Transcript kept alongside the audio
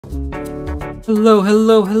Hello,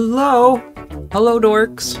 hello, hello! Hello,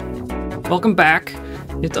 dorks! Welcome back.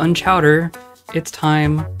 It's Unchowder. It's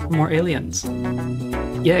time for more aliens.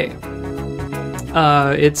 Yay.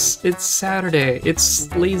 It's Saturday.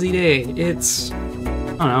 It's lazy day. It's... I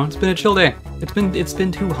don't know, it's been a chill day. It's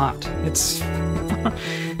been too hot. It's...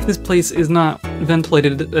 This place is not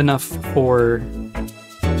ventilated enough for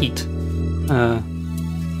heat.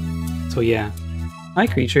 So yeah. Hi,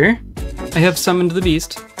 creature. I have summoned the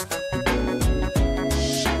beast.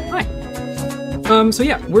 Hi. So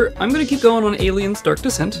yeah, I'm gonna keep going on Aliens Dark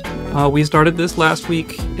Descent. We started this last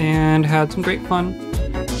week and had some great fun.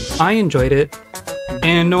 I enjoyed it,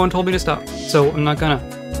 and no one told me to stop, so I'm not gonna.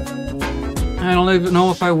 I don't even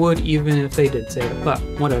know if I would, even if they did say it, but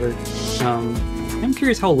whatever. I'm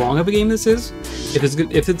curious how long of a game this is.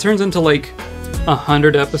 If it turns into like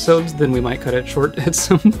 100 episodes, then we might cut it short at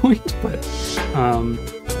some point, but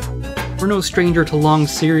we're no stranger to long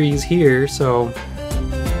series here, so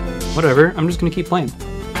whatever, I'm just gonna keep playing.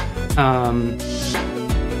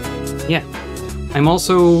 Yeah. I'm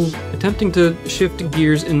also attempting to shift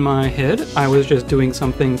gears in my head. I was just doing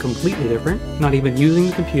something completely different, not even using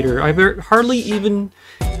the computer. I've hardly even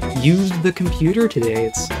used the computer today.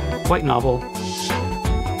 It's quite novel.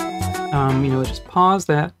 Let's just pause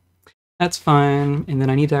that. That's fine. And then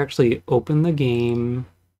I need to actually open the game.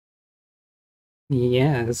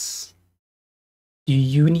 Yes. Do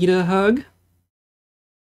you need a hug?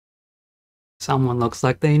 Someone looks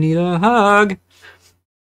like they need a hug.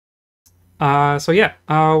 So yeah,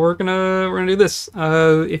 we're gonna do this.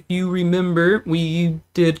 If you remember, we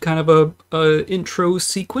did kind of a intro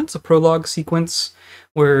sequence, a prologue sequence,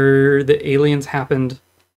 where the aliens happened.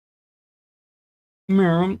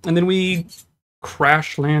 And then we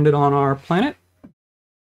crash landed on our planet.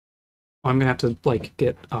 I'm gonna have to like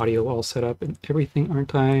get audio all set up and everything,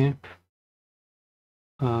 aren't I?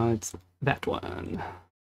 It's that one.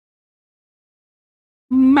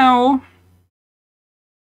 Meow.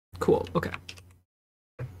 Cool, okay.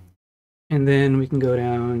 And then we can go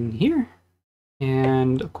down here.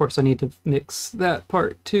 And of course I need to mix that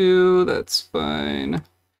part too. That's fine.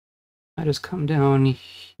 I just come down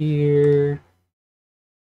here.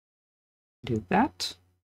 Do that.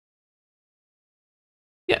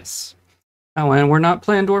 Yes. Oh, and we're not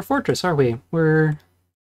playing Dwarf Fortress, are we? We're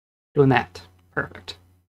doing that. Perfect.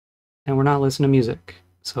 And we're not listening to music.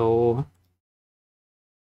 So,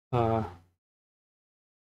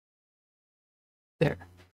 there.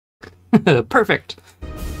 Perfect.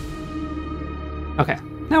 Okay,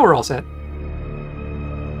 now we're all set.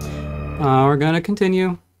 We're gonna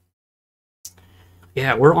continue.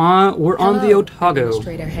 Yeah, we're on the Otago.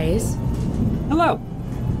 Administrator Hayes. Hello,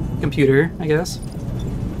 computer, I guess.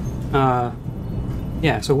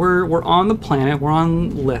 Yeah, so we're on the planet. We're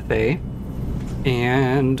on Lethe,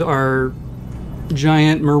 and our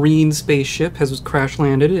giant marine spaceship has crash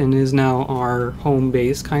landed and is now our home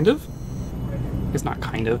base, kind of. It's not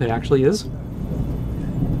kind of, it actually is.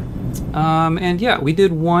 And yeah, we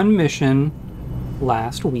did one mission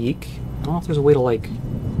last week. I don't know if there's a way to like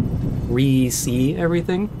re-see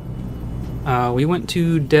everything. We went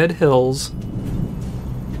to Dead Hills.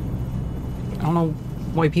 I don't know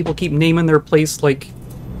why people keep naming their place like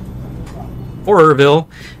Horrorville,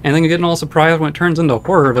 and then you're getting all surprised when it turns into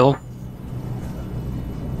Horrorville.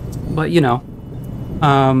 But you know.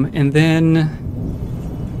 And then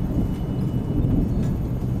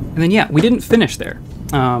yeah, we didn't finish there.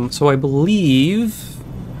 So I believe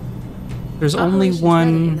there's only one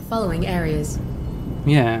in the following areas.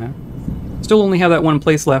 Yeah. Still only have that one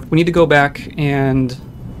place left. We need to go back and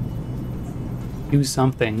do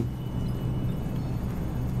something.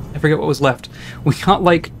 I forget what was left. We got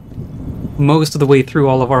like most of the way through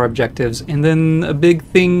all of our objectives, and then a big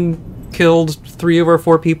thing killed 3 of our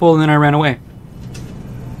 4 people, and then I ran away.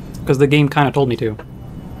 Because the game kind of told me to.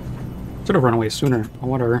 Should have run away sooner, or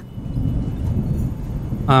whatever.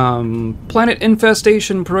 Planet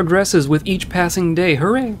infestation progresses with each passing day.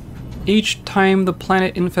 Hooray! Each time the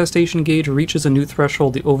planet infestation gauge reaches a new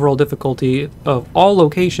threshold, the overall difficulty of all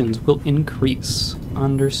locations will increase.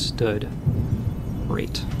 Understood.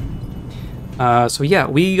 Great. So yeah,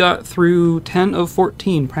 we got through 10 of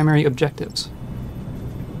 14 primary objectives.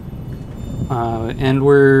 And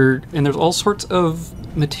there's all sorts of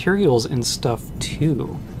materials and stuff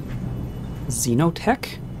too. Xenotech?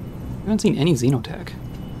 I haven't seen any Xenotech.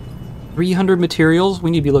 300 materials?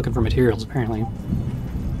 We need to be looking for materials, apparently.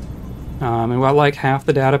 And we got like half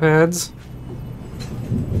the data pads.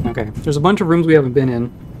 Okay, there's a bunch of rooms we haven't been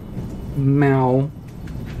in. Meow.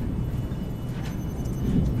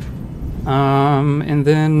 And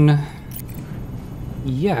then...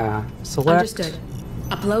 yeah, select... Understood.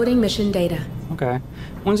 Uploading mission data. Okay.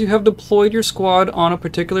 Once you have deployed your squad on a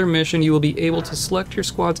particular mission, you will be able to select your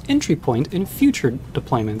squad's entry point in future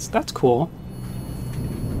deployments. That's cool.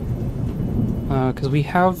 Because we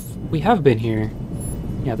have been here.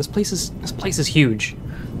 Yeah, this place is huge.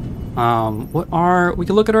 We can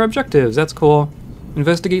look at our objectives. That's cool.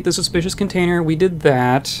 Investigate the suspicious container. We did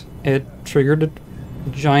that. It triggered a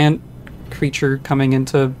giant creature coming in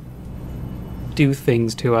to do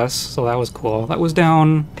things to us, so that was cool. That was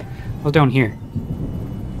down here.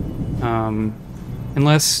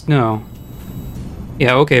 Unless, no.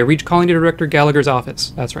 Yeah, okay, reach Colony Director Gallagher's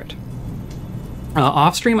office. That's right.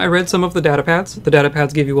 Off-stream, I read some of the datapads. The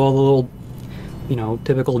datapads give you all the little, you know,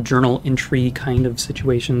 typical journal entry kind of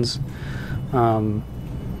situations.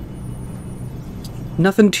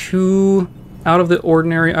 Nothing too out of the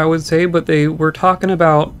ordinary, I would say, but they were talking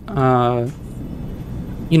about,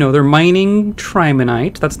 you know, they're mining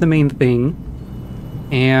trimonite. That's the main thing.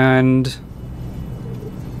 And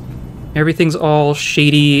everything's all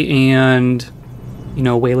shady and, you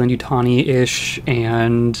know, Weyland-Yutani-ish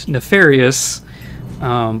and nefarious.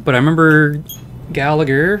 But I remember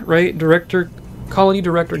Gallagher, right? Colony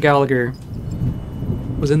Director Gallagher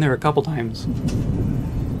was in there a couple times.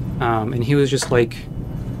 And he was just like,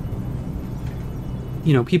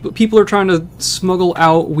 you know, people are trying to smuggle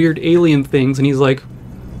out weird alien things, and he's like,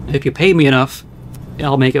 if you pay me enough,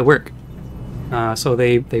 I'll make it work. So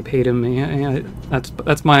they paid him. Yeah,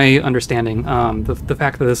 that's my understanding. The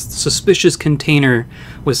fact that this suspicious container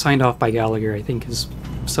was signed off by Gallagher, I think, is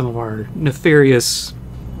some of our nefarious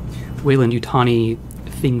Weyland-Yutani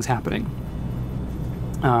things happening.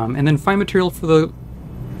 And then find material for the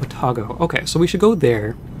otago. Okay, so we should go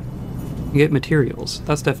there and get materials.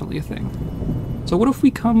 That's definitely a thing. So what if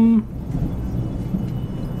we come...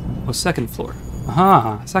 Oh, second floor.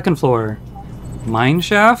 Aha, second floor. Mine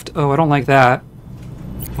shaft? Oh, I don't like that.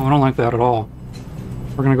 Oh, I don't like that at all.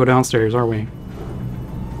 We're gonna go downstairs, are we?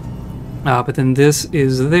 But then this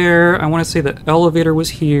is there. I want to say the elevator was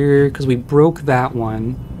here, because we broke that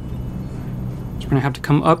one. So we're gonna have to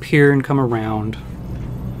come up here and come around.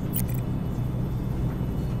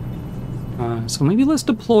 So maybe let's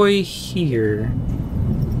deploy here.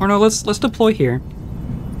 Or no, let's deploy here.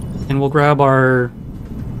 And we'll grab our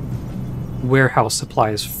warehouse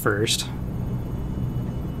supplies first.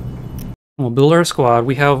 We'll build our squad.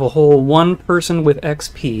 We have a whole one person with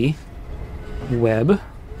XP. Web,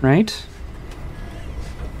 right?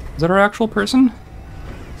 Is that our actual person?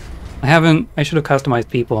 I should have customized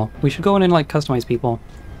people. We should go in and like customize people.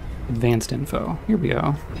 Advanced info. Here we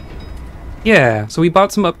go. Yeah, so we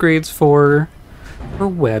bought some upgrades for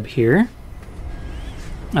Web here.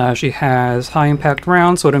 She has high impact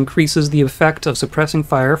rounds, so it increases the effect of suppressing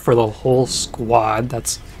fire for the whole squad.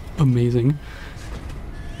 That's amazing.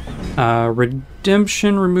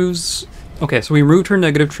 Redemption removes... Okay, so we removed her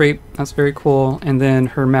negative trait. That's very cool. And then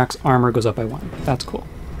her max armor goes up by 1. That's cool.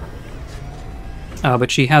 But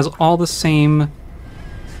she has all the same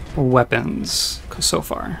weapons so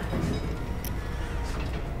far.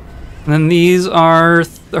 And then these are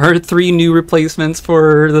her 3 new replacements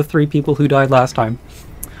for the 3 people who died last time.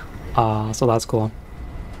 So that's cool.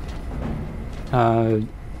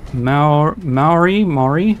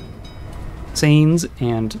 Maori, Sains,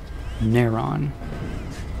 and Neron.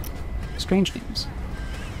 Strange names.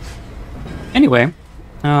 Anyway,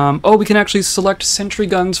 oh, we can actually select sentry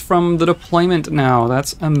guns from the deployment now.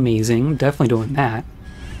 That's amazing. Definitely doing that.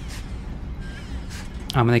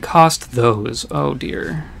 And they cost those. Oh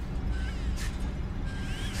dear.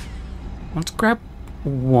 Let's grab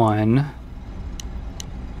 1.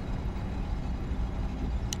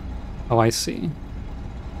 Oh, I see.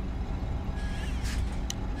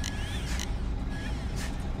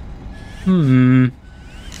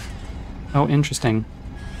 Oh, interesting.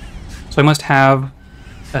 So I must have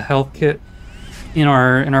a health kit in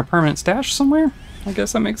our permanent stash somewhere? I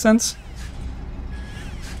guess that makes sense.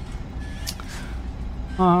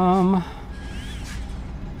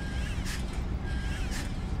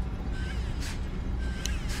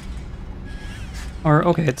 Or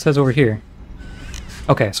okay, it says over here.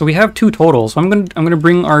 Okay, so we have 2 total. So I'm gonna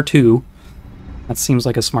bring our 2. That seems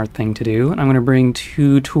like a smart thing to do. And I'm gonna bring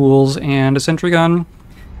 2 tools and a sentry gun,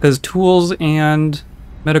 because tools and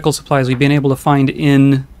medical supplies we've been able to find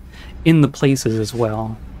in the places as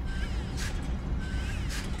well.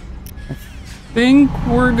 I think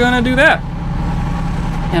we're gonna do that,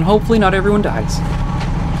 and hopefully not everyone dies.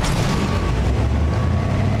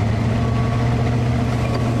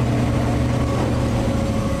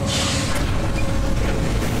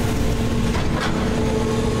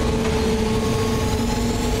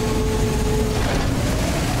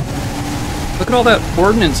 Look at all that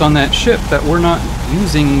ordnance on that ship that we're not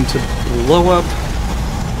using to blow up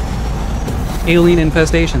alien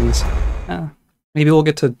infestations. Maybe we'll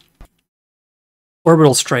get to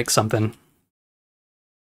orbital strike something.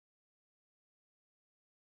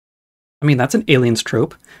 I mean, that's an aliens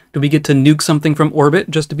trope. Do we get to nuke something from orbit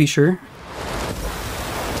just to be sure?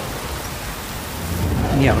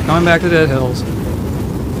 And yeah, we're going back to Dead Hills.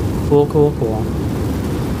 Cool, cool, cool.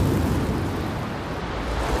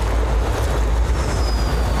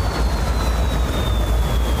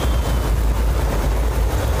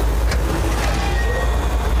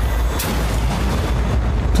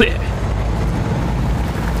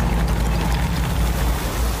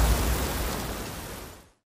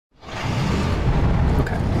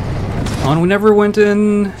 Oh, and we never went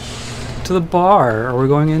in to the bar. Are we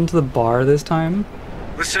going into the bar this time?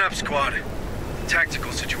 Listen up, squad. The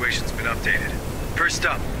tactical situation's been updated. First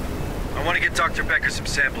up, I want to get Dr. Becker some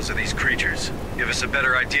samples of these creatures. Give us a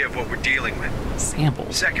better idea of what we're dealing with.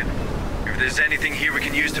 Samples? Second, if there's anything here we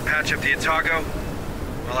can use to patch up the Otago,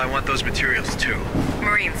 well, I want those materials too.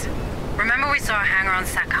 Marines, remember we saw a hangar on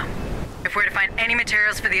SATCOM. If we're to find any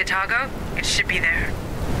materials for the Otago, it should be there.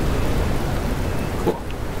 Cool.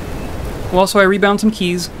 Well, so I rebound some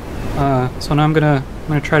keys. So now I'm gonna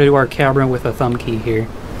try to do our camera with a thumb key here.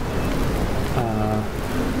 I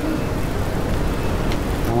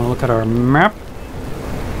want to look at our map.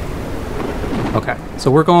 Okay, so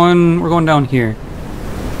we're going down here.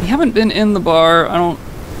 We haven't been in the bar.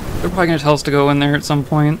 They're probably gonna tell us to go in there at some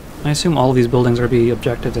point. I assume all of these buildings are be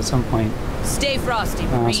objectives at some point. Stay frosty,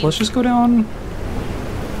 so let's just go down.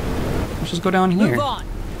 Let's just go down here. Move on.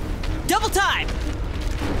 Double time.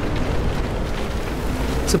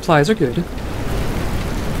 Supplies are good.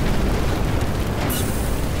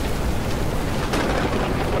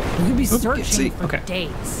 We could be searching for okay.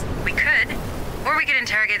 days. We could, or we could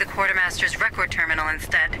interrogate the quartermaster's record terminal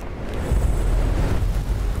instead.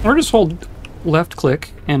 Or just hold left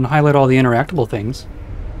click and highlight all the interactable things.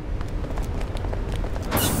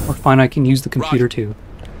 Or fine, I can use the computer too.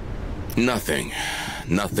 Nothing.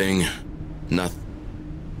 No.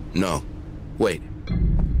 Wait.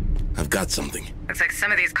 I've got something. Looks like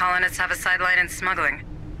some of these colonists have a sideline in smuggling.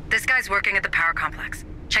 This guy's working at the power complex.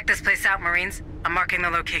 Check this place out, Marines. I'm marking the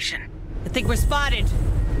location. I think we're spotted.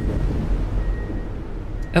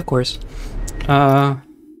 Of course. Oh,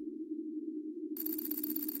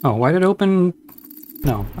 why did it open?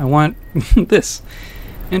 No, I want this.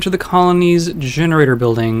 Enter the colony's generator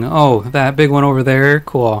building. Oh, that big one over there?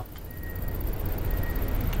 Cool.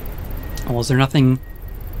 Oh, is there nothing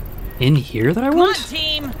in here that I want? Come on,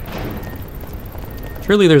 team!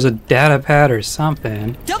 Surely there's a data pad or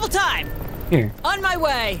something. Double time! Here. On my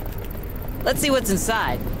way! Let's see what's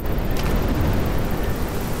inside.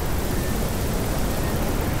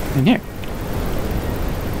 In here.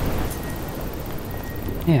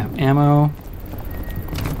 Yeah, ammo.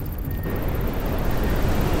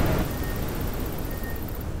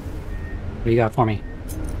 What do you got for me?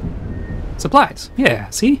 Supplies. Yeah,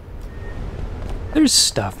 see? There's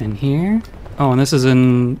stuff in here. Oh, and this is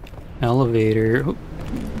an elevator. Oh,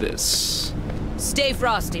 this. Stay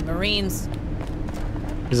frosty, Marines.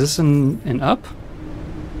 Is this an up?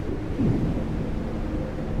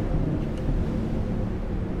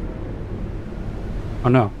 Oh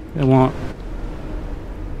no, it won't.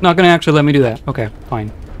 Not gonna actually let me do that. Okay, fine.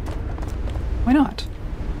 Why not?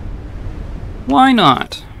 Why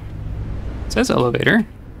not? It says elevator.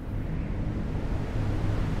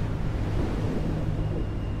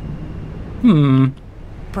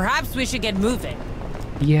 Perhaps we should get moving.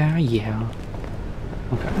 Yeah.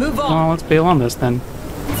 Okay. Move on. Well, let's bail on this then.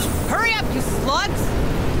 Hurry up, you slugs!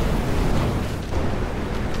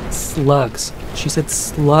 Slugs. She said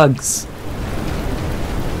slugs.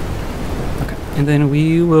 Okay. And then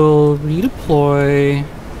we will redeploy.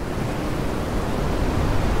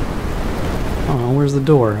 Oh, where's the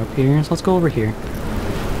door? Up here? So let's go over here.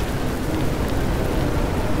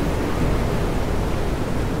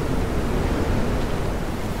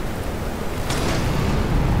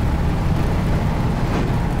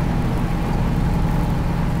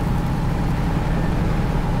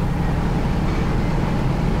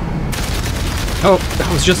 Oh,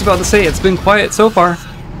 I was just about to say, it's been quiet so far.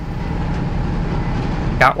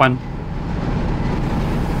 Got one.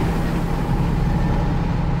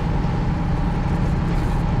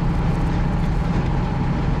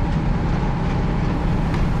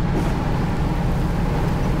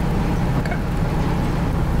 Okay.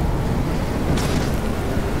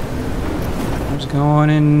 I'm just going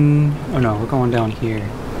in... Oh no, we're going down here.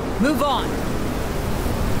 Move on.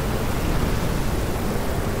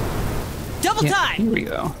 Double Yeah, time. here we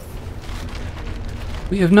go.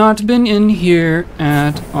 We have not been in here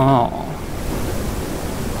at all.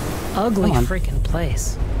 Ugly Come on. freaking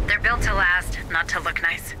place. They're built to last, not to look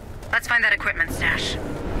nice. Let's find that equipment stash.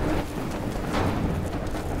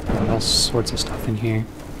 All sorts of stuff in here.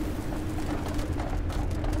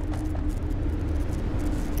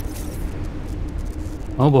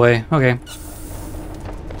 Oh boy, okay.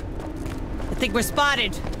 I think we're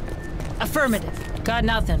spotted. Affirmative. Got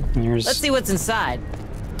nothing. There's Let's see what's inside.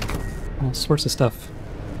 all sorts of stuff.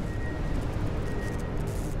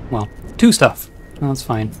 Well, 2 stuff. Oh, that's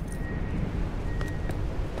fine.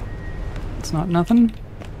 It's not nothing.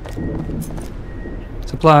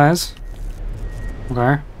 Supplies.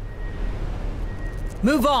 Okay.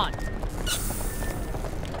 Move on.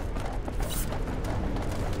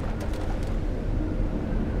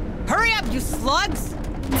 Hurry up, you slugs!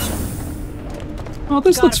 Oh,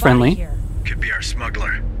 this Got looks a body friendly. here. Could be our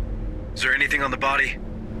smuggler. Is there anything on the body?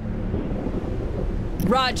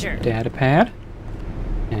 Roger. Data pad.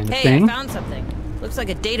 And a Hey, thing. I found something. Looks like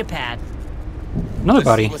a data pad. Another Let's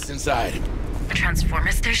body. see what's inside. A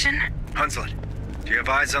transformer station? Hunslet, do you have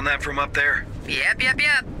eyes on that from up there? Yep.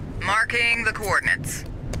 Marking the coordinates.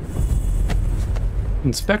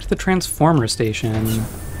 Inspect the transformer station.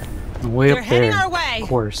 Way They're up there. heading our way. Of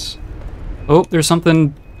course. Oh, there's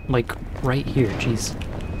something like right here. Jeez.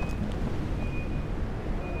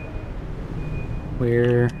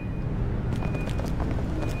 Where?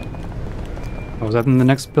 Oh, is that in the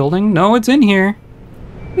next building? No, it's in here.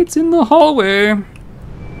 It's in the hallway.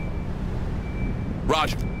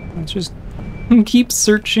 Roger. Let's just keep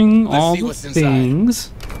searching Let's all see the what's inside.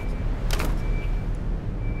 things.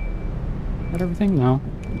 Got everything? No.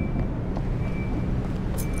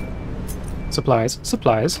 Supplies.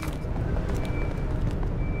 Supplies.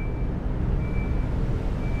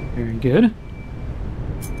 Very good.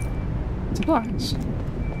 Supplies.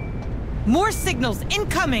 More signals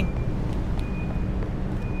incoming.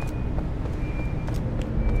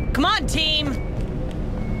 Come on, team.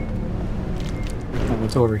 Oh,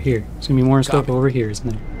 it's over here. There's gonna be more stuff Copy. over here, isn't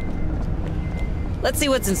there? Let's see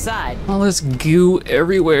what's inside. All this goo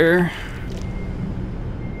everywhere.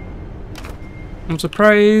 I'm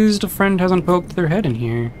surprised a friend hasn't poked their head in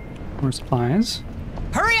here. More supplies.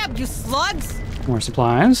 Hurry up, you slugs! More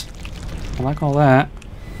supplies. I like all that.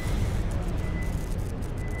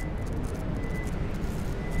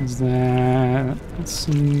 Is that... It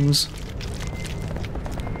seems...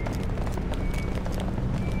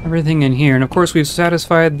 everything in here. And of course we've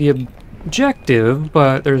satisfied the objective,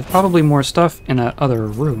 but there's probably more stuff in that other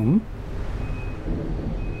room.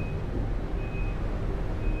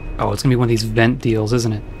 Oh, it's gonna be one of these vent deals,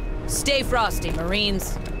 isn't it? Stay frosty,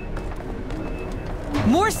 Marines.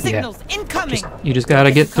 More signals incoming. You just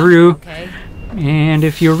gotta get through. Okay. And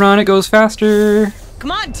if you run, it goes faster.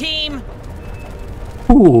 Come on, team.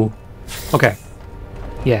 Ooh. Okay.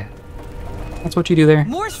 Yeah. That's what you do there.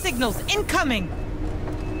 More signals incoming.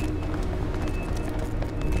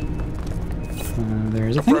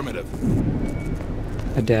 There's a thing.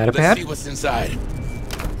 Affirmative. A data Let's pad. see what's inside.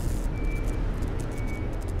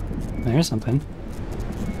 There's something.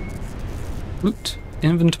 Loot.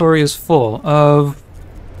 Inventory is full of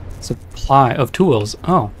supply of tools.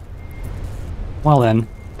 Oh. Well then.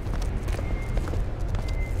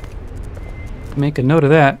 Make a note of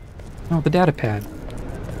that. Oh, the data pad.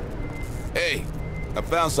 Hey, I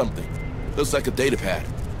found something. Looks like a data pad.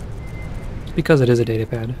 It's because it is a data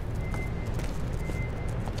pad.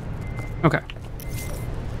 Okay.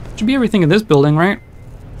 Should be everything in this building, right?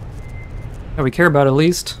 That we care about at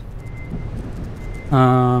least.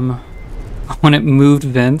 When it moved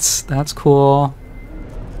vents, that's cool.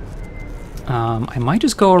 I might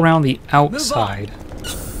just go around the outside.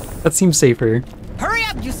 That seems safer. Hurry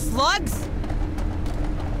up, you slugs.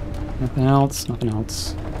 Nothing else, nothing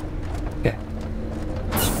else. Okay.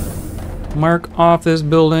 Mark off this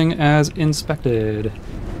building as inspected.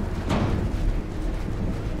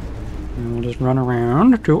 And we'll just run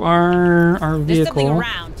around to our There's something vehicle.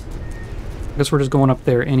 around. I guess we're just going up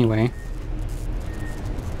there anyway.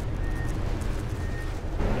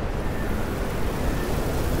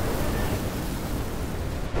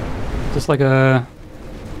 Just like an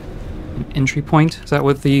entry point. Is that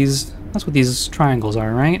what these? That's what these triangles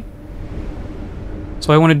are, right?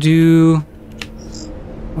 So I want to do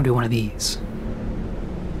one of these.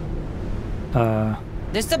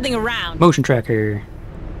 There's something around. Motion tracker.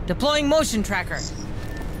 Deploying motion tracker.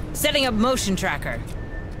 Setting up motion tracker.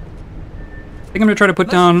 I think I'm gonna try to put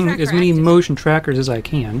Motion down tracker as many active. motion trackers as I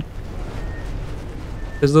can,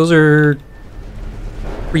 because those are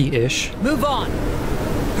free-ish. Move on.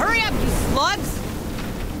 Hurry up, you slugs.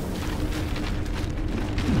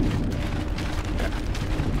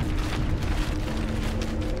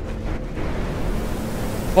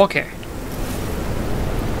 Okay.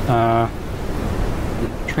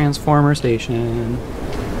 Transformer station.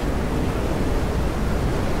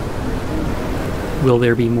 Will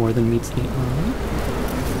there be more than meets the eye?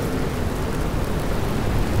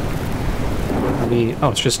 Oh,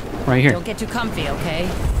 it's just right here. Don't get too comfy, okay?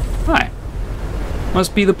 Hi.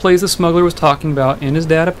 Must be the place the smuggler was talking about in his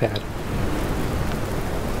data pad.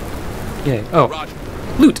 Yay. Oh. Roger.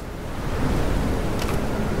 Loot!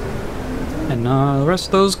 And the rest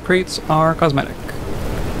of those crates are cosmetic.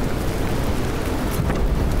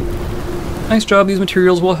 Nice job, these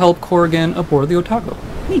materials will help Corrigan aboard the Otago.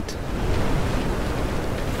 Neat.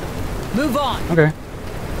 Move on. Okay.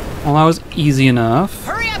 Well, that was easy enough.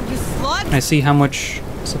 Hurry up, you slug! Can I see how much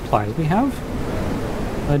supplies we have?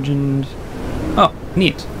 Legend. Oh,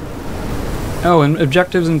 neat. Oh, and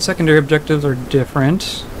objectives and secondary objectives are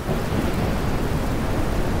different.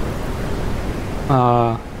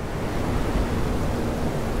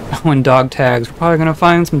 And dog tags. We're probably gonna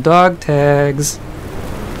find some dog tags.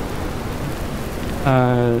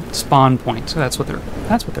 Spawn points. That's what they're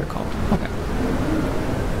called. Okay.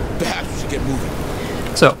 Perhaps we should get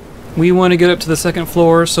moving. So, we want to get up to the second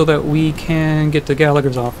floor so that we can get to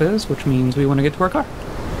Gallagher's office, which means we want to get to our car.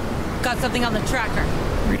 Got something on the tracker.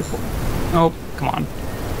 Redeploy. Oh, come on.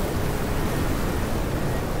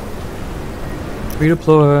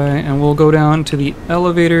 Redeploy, and we'll go down to the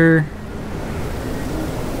elevator.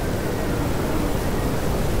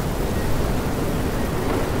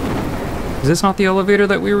 Is this not the elevator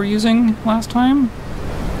that we were using last time?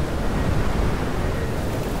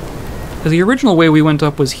 Because the original way we went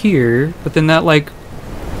up was here, but then that, like,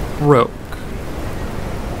 broke.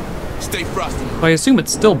 Stay frosty. So I assume it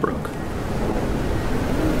still broke.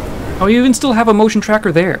 Oh, you even still have a motion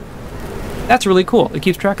tracker there. That's really cool. It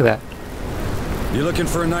keeps track of that. You looking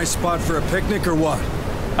for a nice spot for a picnic or what?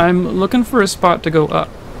 I'm looking for a spot to go up.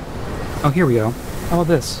 Oh, here we go. How about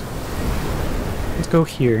this? Let's go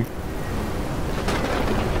here.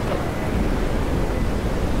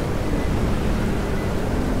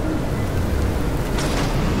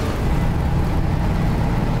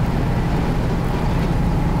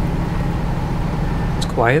 It's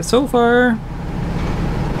quiet so far.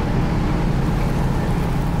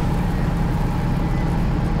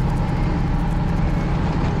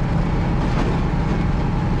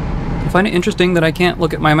 I find it interesting that I can't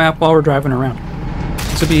look at my map while we're driving around.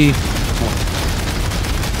 This would be...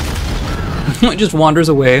 it just wanders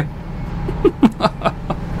away.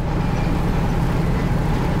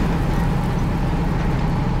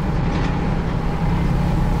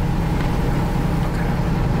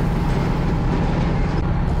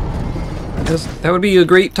 That would be a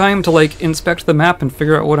great time to, like, inspect the map and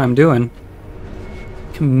figure out what I'm doing.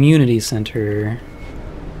 Community center.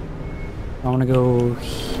 I want to go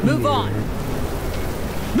here. Move on.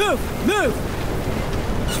 Move! Move!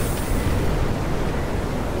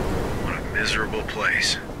 What a miserable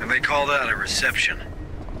place. And they call that a reception.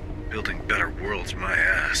 Building better worlds, my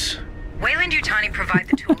ass. Wayland Yutani provide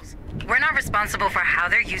the tools. We're not responsible for how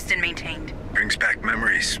they're used and maintained. Brings back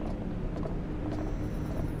memories.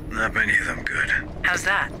 Not many of them good. How's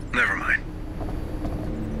that? Never mind.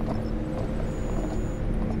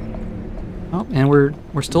 Oh, and we're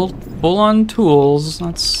still full on tools.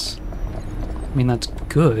 That's... I mean, that's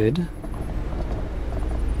good.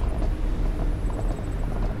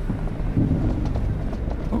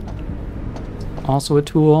 Oh. Also a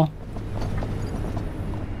tool.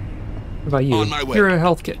 What about you? On my way. You're a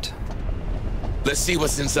health kit. Let's see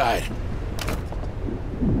what's inside.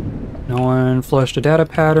 No one flushed a data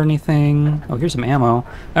pad or anything. Oh, here's some ammo.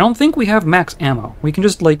 I don't think we have max ammo. We can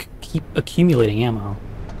just, like, keep accumulating ammo.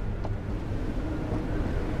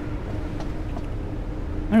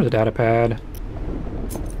 There's a data pad.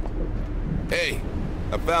 Hey,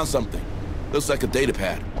 I found something. Looks like a data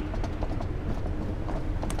pad.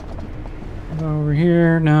 Over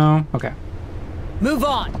here, no. Okay. Move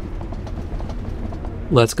on!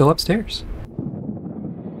 Let's go upstairs.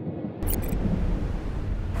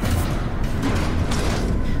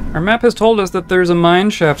 Our map has told us that there's a mine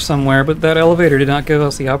shaft somewhere, but that elevator did not give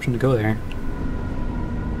us the option to go there.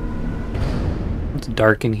 It's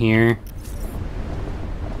dark in here.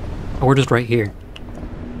 Oh, we're just right here.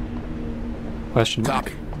 Question mark.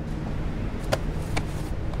 Copy.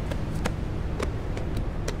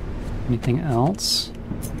 Anything else?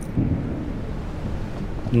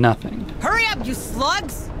 Nothing. Hurry up, you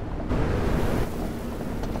slugs!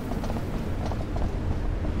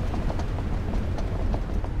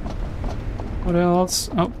 What else?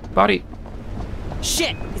 Oh, body.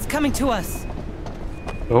 Shit! It's coming to us!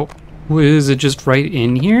 Oh, is it just right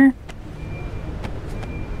in here?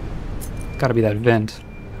 Gotta be that vent.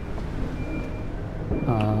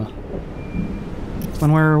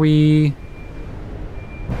 When were we?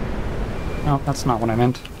 No, that's not what I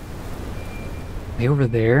meant. Way over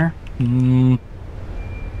there?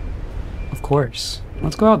 Of course.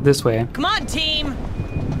 Let's go out this way. Come on, team!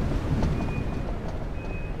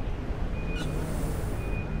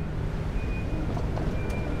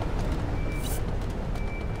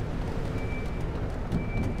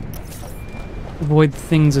 Avoid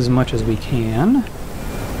things as much as we can.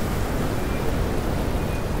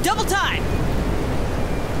 Double time!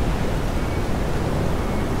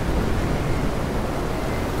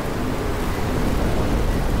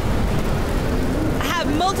 I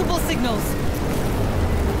have multiple signals.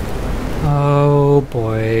 Oh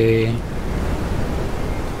boy.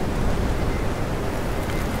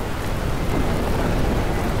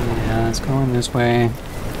 Yeah, it's going this way.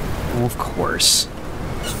 Oh, of course.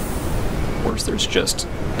 Of course, there's just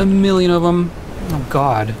a million of them. Oh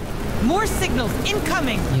god. More signals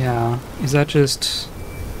incoming! Yeah, is that just...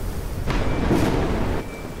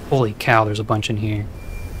 Holy cow, there's a bunch in here.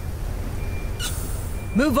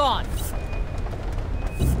 Move on!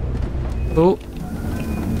 Oh.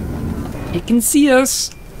 It can see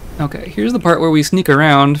us! Okay, here's the part where we sneak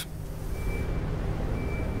around.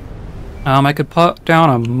 I could put down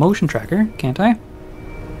a motion tracker, can't I?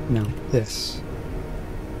 No, this.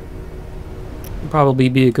 Would probably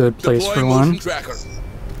be a good place Deploying for one. motion tracker.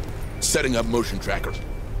 Setting up motion tracker.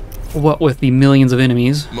 What with the millions of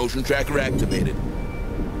enemies? Motion tracker activated.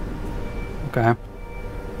 Okay.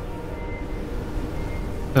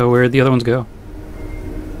 So where'd the other ones go?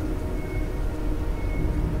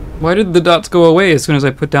 Why did the dots go away as soon as I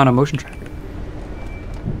put down a motion tracker?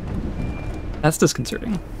 That's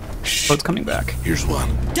disconcerting. Oh, it's coming back. Here's one.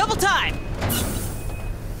 Double time!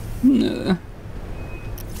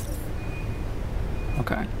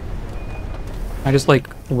 Okay. I just like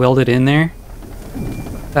weld it in there.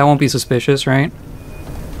 That won't be suspicious, right?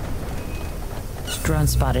 Drone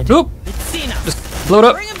spotted. Oop! It's seen us. Just load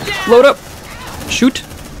up! Bring him down! Load up! Shoot!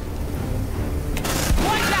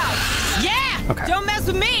 Watch out! Yeah! Okay. Don't mess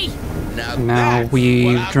with me! Now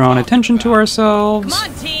we've drawn attention to ourselves.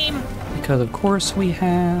 Come on, team! Because of course we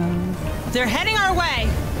have. They're heading our way!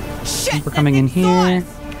 Shit! We're coming in that thing saw here.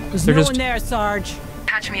 us. There's They're no just- one there, Sarge.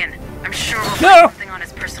 Patch me in. I'm sure we'll No! find something on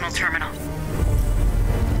his personal terminal.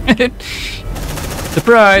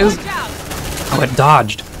 Surprise! Watch out! Oh, it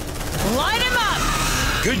dodged. Light him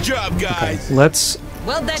up! Good job, guys. Let's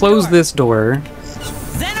Well, that close door. this door.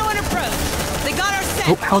 Xeno and approach. They got our set.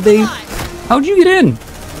 Oh, how'd you get in?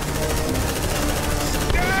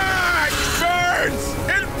 Ah, it burns!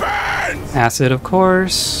 It burns! Acid, of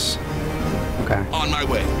course. Okay. On my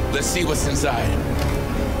way. Let's see what's inside.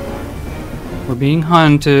 We're being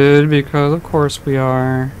hunted because of course we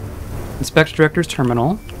are. Inspect director's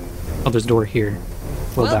terminal. Oh, there's a door here.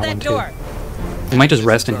 Well, Well, that that one door. too. We might just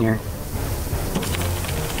rest in here.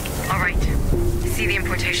 All right. See the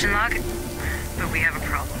importation log? But we have a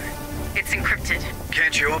problem. It's encrypted.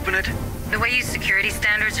 Can't you open it? The way you security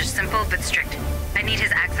standards are simple but strict. I need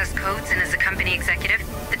his access codes, and as a company executive,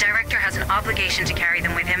 the director has an obligation to carry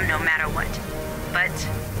them with him no matter what. But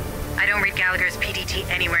I don't read Gallagher's PDT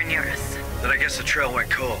anywhere near us. Then I guess the trail went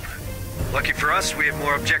cold. Lucky for us, we have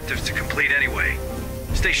more objectives to complete anyway.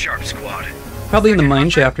 Stay sharp, squad. Probably in the mine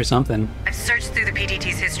shaft or something. I've searched through the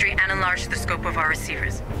PDT's history and enlarged the scope of our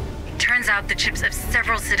receivers. It turns out the chips of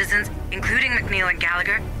several citizens, including McNeil and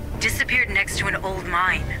Gallagher, disappeared next to an old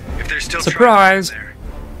mine. If there's still Surprise! traffic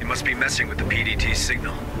there, it must be messing with the PDT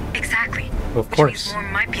signal. Exactly. Of Which course. means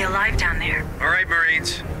more might be alive down there. All right,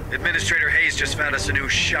 Marines. Administrator Hayes just found us a new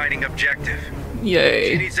shining objective. He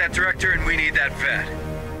Yay. needs that director and we need that vet.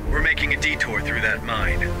 We're making a detour through that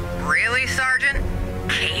mine. Really, Sergeant?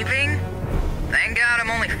 Caving? Thank God I'm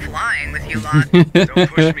only flying with you lot. Don't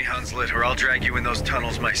push me, Hunslet, or I'll drag you in those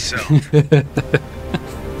tunnels myself.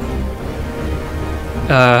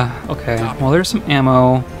 Okay. Well, there's some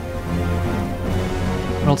ammo.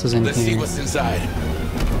 What else is in Let's see here? what's inside.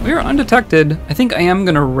 We are undetected. I think I am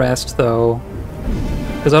gonna rest though,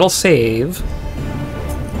 because that'll save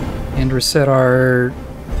and reset our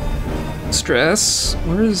stress.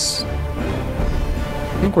 Where is?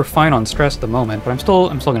 I think we're fine on stress at the moment, but I'm still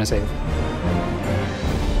gonna save.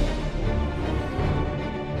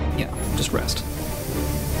 Yeah, just rest.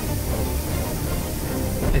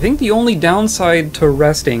 I think the only downside to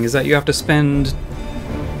resting is that you have to spend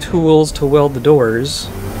tools to weld the doors,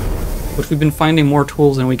 which we've been finding more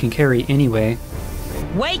tools than we can carry anyway.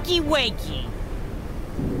 Wakey, wakey.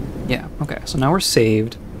 Yeah, okay, so now we're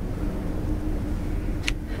saved.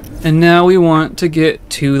 And now we want to get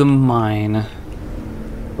to the mine.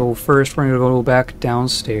 So first we're gonna go back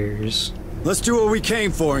downstairs. Let's do what we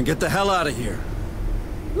came for and get the hell out of here.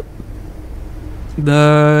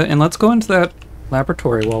 And let's go into that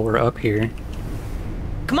laboratory while we're up here.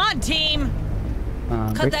 Come on, team!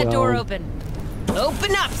 Cut break that door weld. open.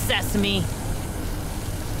 Open up, Sesame!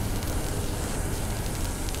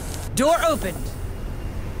 Door opened.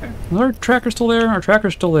 Is our tracker still there? Our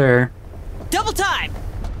tracker's still there. Double time!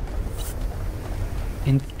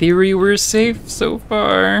 In theory, we're safe so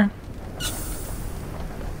far.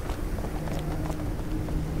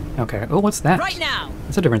 Okay. Oh, what's that? Right now!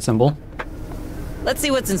 That's a different symbol. Let's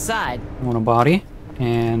see what's inside. I want a body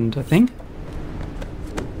and a thing.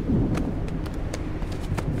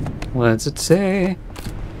 What's it say?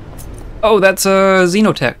 Oh, that's a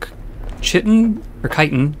xenotech. Chitin or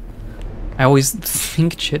chitin. I always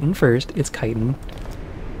think chitin first. It's chitin.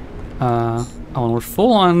 Oh, and we're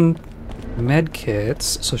full on med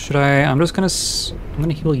kits. So should I? I'm just gonna. I'm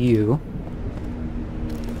gonna heal you.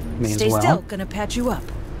 May Stay as well. still. Gonna patch you up.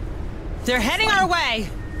 They're heading our way.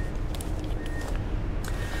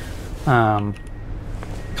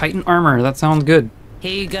 Chitin armor. That sounds good.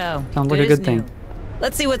 Here you go. Sounds like a as good thing. new.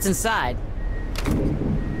 Let's see what's inside.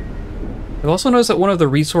 I've also noticed that one of the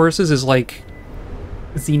resources is like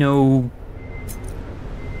Xeno.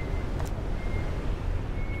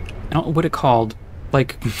 I don't know what it called.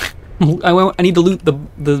 Like, I need to loot the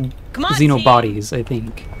Come on, Xeno team. bodies, I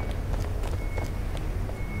think.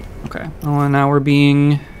 Okay. Oh, and now we're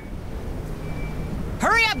being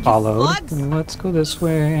Hurry up, you followed. slugs! Let's go this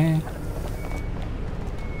way.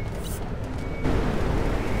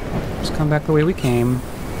 Just come back the way we came.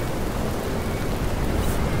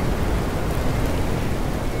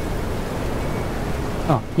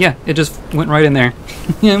 Oh, yeah, it just went right in there.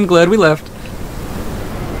 I'm glad we left.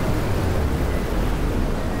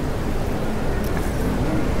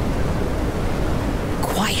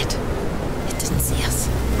 Quiet. It didn't see us.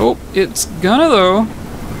 Oh, it's gonna though.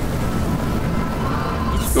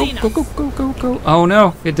 It's Go, seen go, us. go, go, go, go. Oh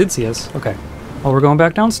no, it did see us. Okay. Well, we're going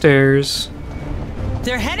back downstairs.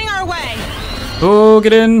 They're heading our way. Oh,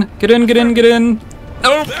 get in, get in, get in, get in.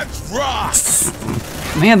 Oh, Let's rock!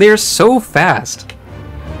 man, they are so fast.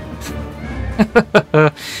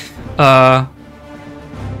 I'm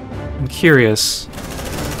curious.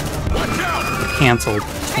 Watch out! Cancelled.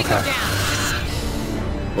 Take her Okay. down.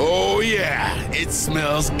 Oh yeah, it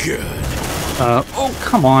smells good. Oh,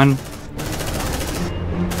 come on.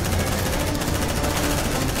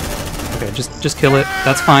 Okay, just kill it.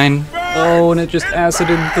 That's fine. Oh, and it just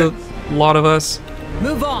acided the lot of us.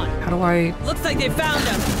 Move on. How do I? Looks like they found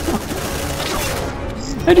him.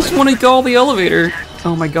 I just want to call the elevator.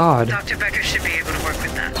 Oh my god. Dr. Becker should be able to work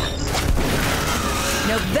with that.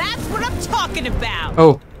 Now that's what I'm talking about.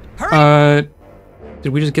 Oh, Hurry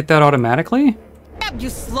did we just get that automatically? up, you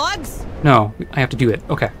slugs. No, I have to do it.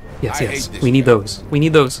 Okay. Yes, I yes. hate this We need game. those. We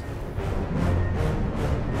need those.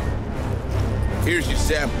 Here's your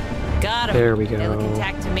sample. Got him. There we They look go.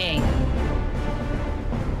 intact to me.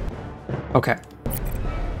 Okay.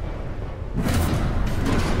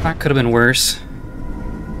 That could have been worse.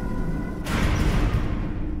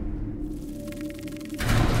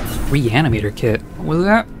 Reanimator kit. What was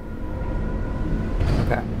that?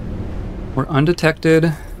 Okay. We're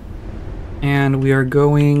undetected. And we are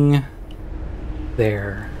going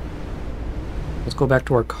there. Let's go back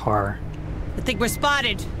to our car. I think we're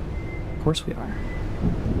spotted. Of course we are.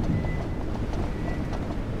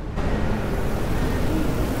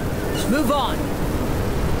 Move on.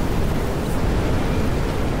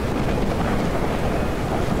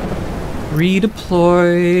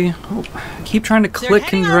 Redeploy. Oh, I keep trying to click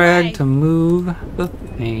heading and our way. drag to move the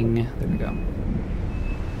thing. There we go.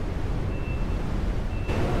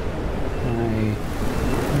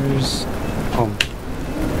 There's. Oh.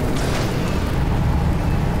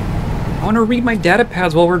 I want to read my data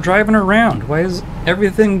pads while we're driving around. Why does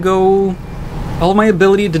everything go. All my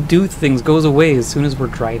ability to do things goes away as soon as we're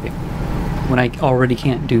driving, when I already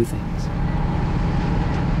can't do things.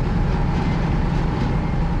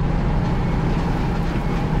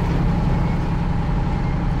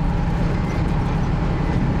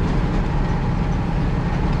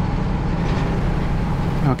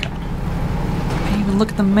 Okay. I didn't even look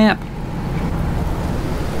at the map.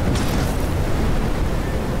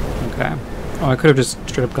 Okay. Oh, I could have just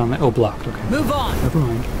straight up gone. Oh, blocked. Okay. Move on. Never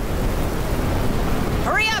mind.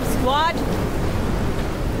 Hurry up, squad.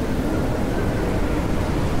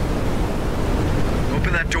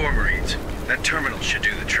 Open that door, Marines. That terminal should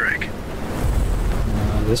do the trick.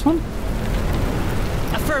 This one?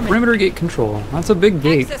 Affirmative. Perimeter gate control. That's a big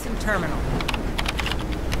gate. Accessing terminal.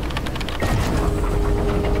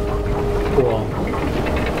 Cool.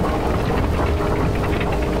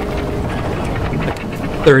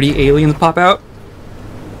 30 aliens pop out.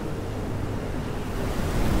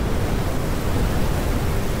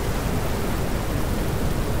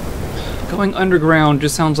 Going underground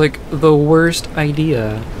just sounds like the worst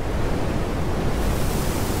idea.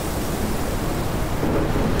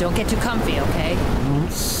 Don't get too comfy, okay? I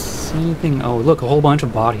don't see anything. Oh, look, a whole bunch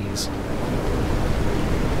of bodies.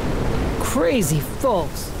 Crazy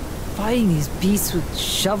folks. Fighting these beasts with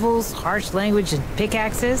shovels, harsh language, and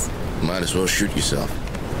pickaxes? Might as well shoot yourself.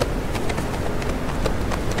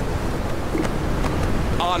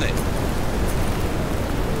 On it.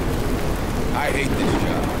 I hate this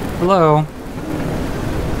job. Hello.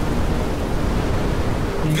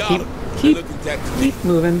 Got him. Keep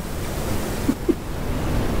moving.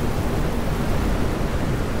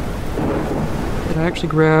 Did I actually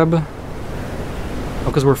grab? Oh,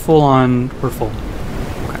 because we're full.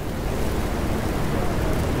 Okay.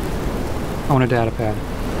 I want a data pad.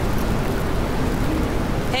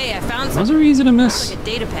 Hey, I found Those something. are easy to miss, Like a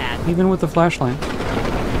data pad. even with the flashlight.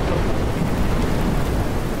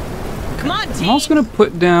 Come on, team! I'm also gonna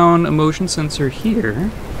put down a motion sensor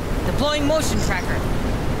here. Deploying motion tracker.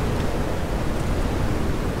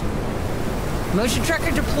 Motion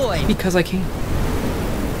tracker deployed. Because I can.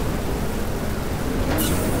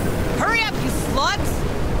 Hurry up, you sluts!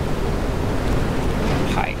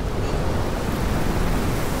 Hi.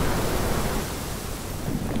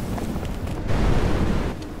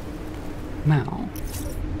 Now.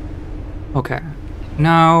 Okay.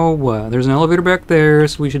 Now what? There's an elevator back there,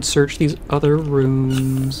 so we should search these other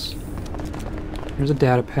rooms. There's a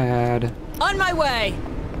data pad. On my way!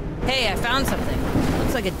 Hey, I found something.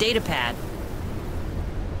 Looks like a data pad.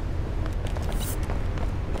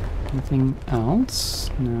 Anything else?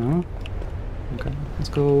 No. Okay, let's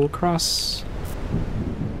go across.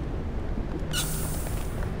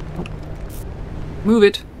 Oh. Move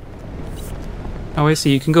it. Oh, I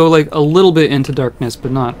see. You can go like a little bit into darkness,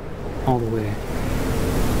 but not all the way.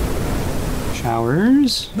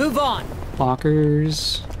 Showers. Move on!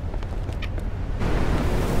 Lockers.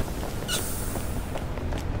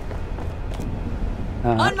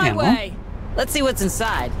 On my ammo. way! Let's see what's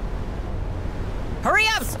inside. Hurry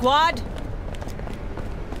up, squad!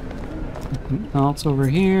 Oh, it's over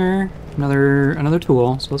here. Another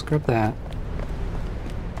tool, so let's grab that.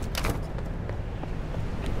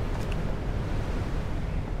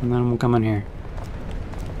 And then we'll come in here.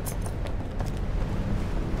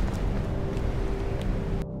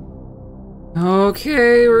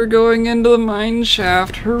 Okay, we're going into the mine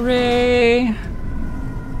shaft. Hooray!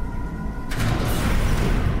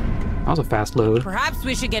 That was a fast load. Perhaps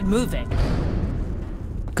we should get moving.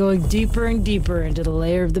 Going deeper and deeper into the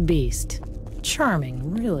lair of the beast.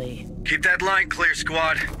 Charming, really. Keep that line clear,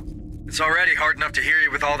 squad. It's already hard enough to hear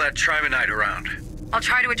you with all that trimonite around. I'll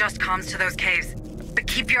try to adjust comms to those caves, but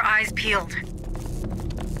keep your eyes peeled.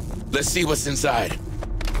 Let's see what's inside.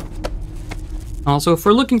 Also, if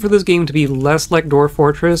we're looking for this game to be less like Dwarf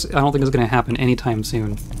Fortress, I don't think it's going to happen anytime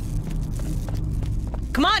soon.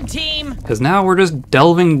 Come on, team! Because now we're just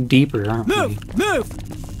delving deeper, aren't we? Move!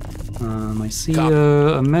 I see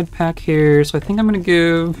a med pack here, so I think I'm gonna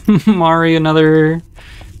give Mari another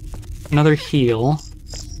heal.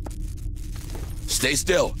 Stay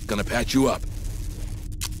still. Gonna patch you up.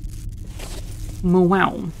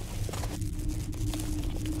 Wow.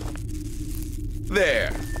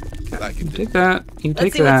 There. I can Take that. You Let's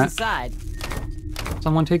take see that. what's inside.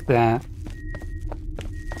 Someone take that.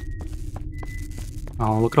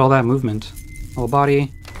 Oh, look at all that movement. Whole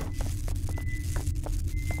body.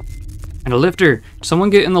 And a lifter.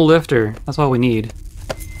 Someone get in the lifter. That's all we need.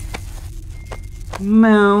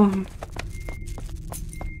 Meow.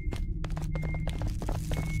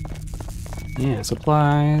 Yeah,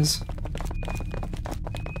 supplies.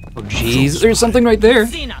 Oh, jeez. There's something right there.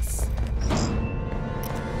 Seen us.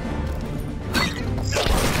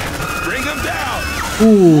 bring him down.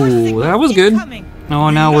 Ooh, that was good. Incoming. Oh,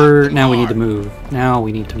 now we need to move. Now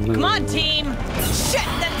we need to move. Come on, team! Shit,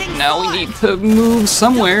 that thing's Now we gone. need to move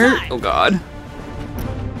somewhere. Oh god.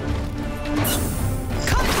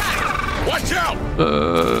 Watch out.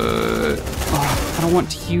 Oh, I don't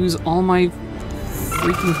want to use all my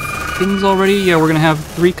freaking things already. Yeah, we're gonna have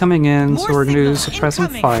 3 coming in, so we're gonna do suppressing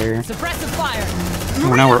fire. Suppressive fire.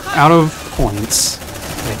 Oh, now we're out of points.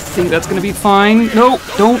 I think that's gonna be fine. No,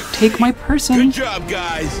 don't take my person. Good job,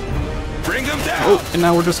 guys. Bring him down. Oh, and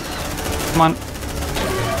now we're just... Come on.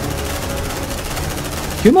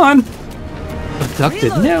 Come on!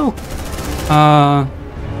 Abducted. No!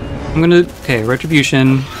 I'm gonna... Okay,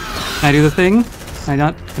 retribution. Can I do the thing? Can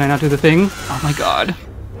I not do the thing? Oh my god.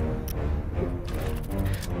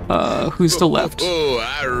 Who's still left? Oh,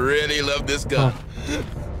 I really love this gun.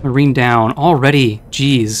 Marine down already.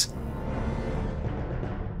 Jeez.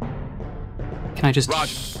 Can I just...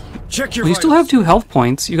 Roger. Check your Well, you still have 2 health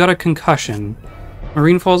points. You got a concussion.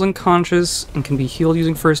 Marine falls unconscious and can be healed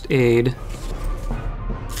using first aid.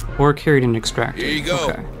 Or carried and extracted. Here you go.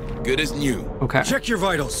 Okay. Good as new. Okay. Check your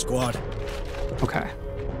vitals, squad. Okay.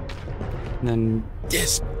 And then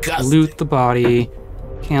Disgusting. loot the body.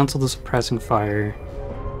 Cancel the suppressing fire.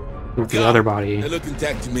 Loot the other body. They look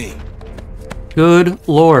intact to me. Good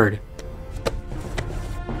lord.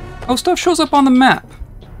 Oh, stuff shows up on the map.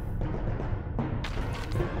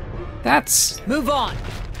 That's Move on.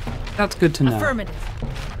 good to know. Affirmative.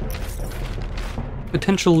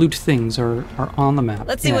 Potential loot things are on the map.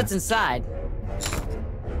 Let's see Yeah. what's inside.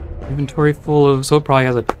 Inventory full of... So it probably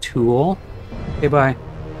has a tool. Okay, bye.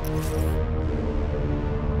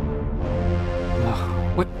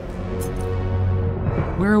 Ugh, what?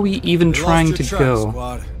 Where are we even We lost trying your to track, go?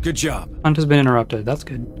 Squad. Good job. Hunt has been interrupted. That's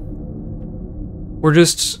good. We're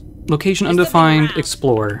just... Location There's nothing undefined, around.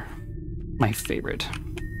 explore. My favorite.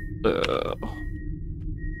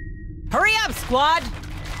 Hurry up, squad!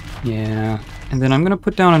 Yeah. And then I'm gonna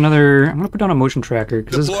put down another... I'm gonna put down a motion tracker,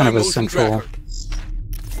 because this is kind of a Deploying motion central... tracker.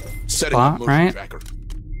 Setting spot, up motion right? tracker.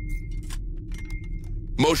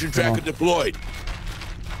 Motion tracker deployed.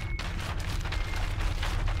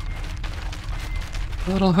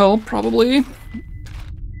 That'll help, probably.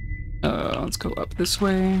 Let's go up this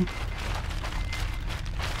way.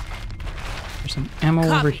 There's some ammo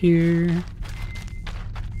over Copy. here.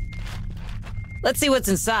 Let's see what's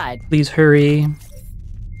inside. Please hurry.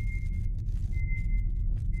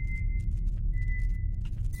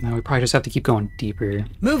 Now we probably just have to keep going deeper.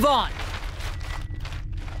 Move on.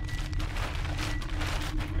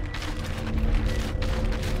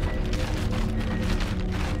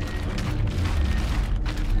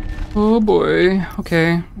 Oh boy.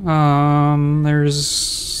 Okay. There's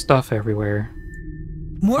stuff everywhere.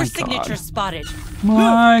 More My signatures God. spotted.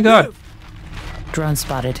 My God. Drone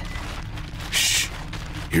spotted. Shh.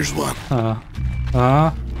 Here's one.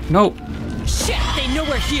 Nope. Shit, they know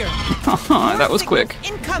we're here. That was quick.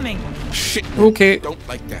 Incoming. Shit. Okay. Don't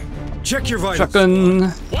like that. Check your vitals.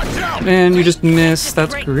 Shotgun. Watch out! And you just missed.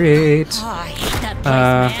 That's great. Oh, I hate that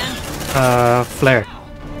place, man. Flare.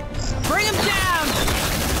 Bring him down.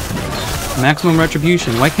 Maximum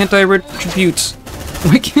retribution. Why can't I retribute?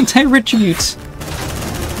 Why can't I retribute?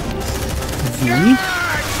 V?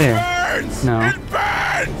 There. Burns! No. It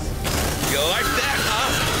burns! You like that, huh?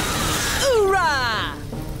 Hoorah!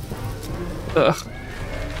 Ugh.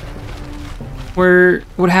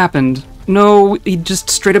 What happened? No, he just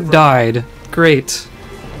straight up died. Great.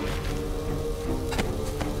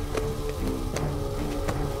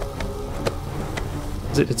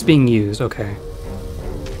 It's being used, okay.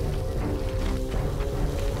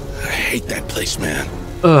 I hate that place, man.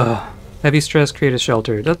 Ugh. Heavy stress, create a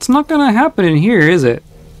shelter. That's not gonna happen in here, is it?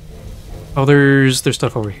 Oh, there's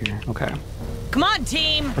stuff over here. Okay. Come on,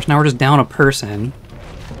 team. Of course, now we're just down a person.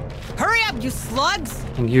 Hurry up, you slugs.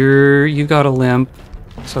 And you got a limp,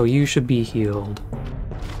 so you should be healed.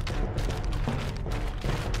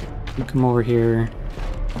 You come over here.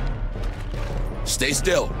 Stay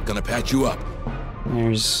still. Gonna patch you up.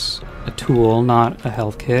 There's a tool, not a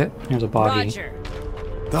health kit. There's a body. Roger.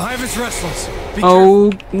 The hive is restless. Be Oh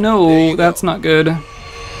There no, you that's not good.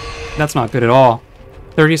 That's not good at all.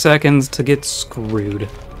 30 seconds to get screwed.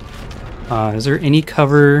 Is there any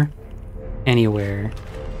cover anywhere?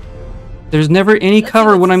 There's never any Let's see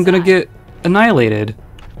cover what's when I'm gonna inside. get annihilated.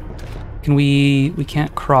 Can we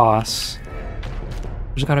can't cross.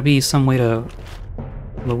 There's gotta be some way to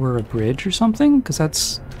lower a bridge or something? Because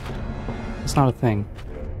that's not a thing.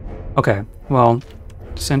 Okay, well,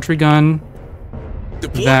 sentry gun.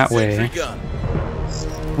 Deploy That sentry way. gun.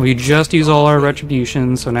 We just use all our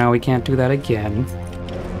retribution, so now we can't do that again.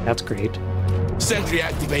 That's great. Sentry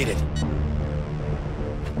activated.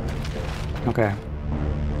 Okay.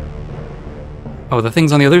 Oh, the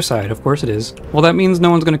thing's on the other side. Of course it is. Well, that means no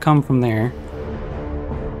one's gonna come from there.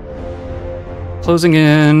 Closing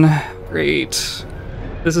in. Great.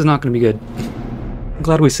 This is not gonna be good. I'm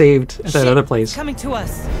glad we saved at that Shit, other place. it's coming to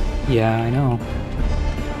us. Yeah, I know.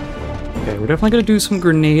 Okay, we're definitely gonna do some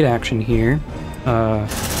grenade action here.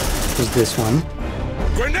 There's this one.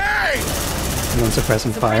 Grenade! And then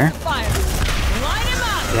suppressing fire. Fire. Light him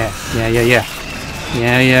up. Yeah.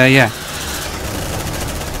 Yeah.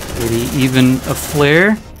 Maybe even a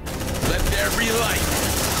flare. Let there be light.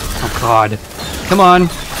 Oh god. Come on.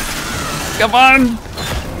 Come on!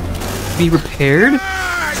 Be repaired?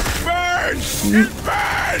 Burns! It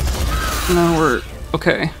burns! No, we're...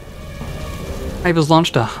 Okay. Hive has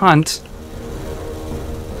launched a hunt.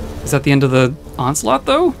 Is that the end of the Onslaught,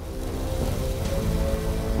 though?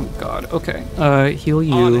 Oh, God. Okay. Heal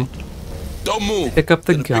On you. it. Don't move. Pick up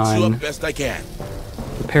the Gonna fix you gun. up best I can.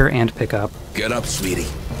 Repair and pick up. Get up, sweetie.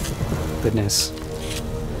 Goodness.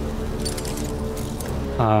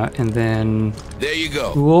 And then... There you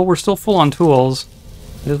go. Tool. We're still full on tools.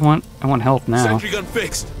 I want health now. Sentry gun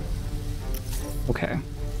fixed. Okay.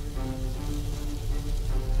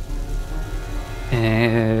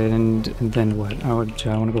 And then what? I want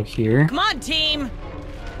to go here. Come on, team!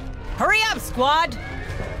 Hurry up, squad!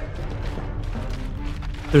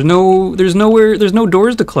 There's no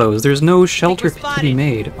doors to close. There's no shelter we're to be spotted.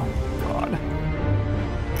 made. Oh God.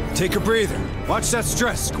 Take a breather. Watch that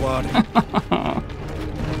stress, squad.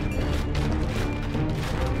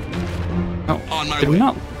 Oh, On my did we way.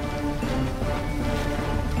 not?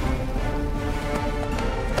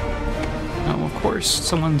 Oh, of course.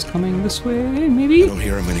 Someone's coming this way, maybe? I don't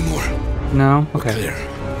hear him anymore. No? Okay. Clear.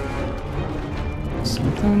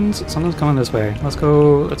 Something's coming this way. Let's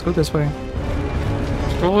go this way.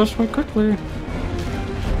 Let's go this way quickly.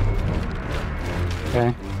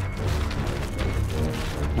 Okay.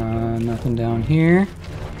 Nothing down here.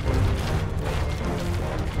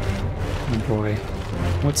 Oh boy.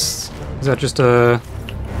 Is that just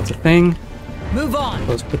it's a thing? Move on!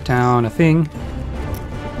 Let's put down a thing.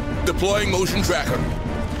 Deploying motion tracker.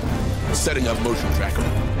 Setting up motion tracker.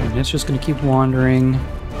 And it's just gonna keep wandering.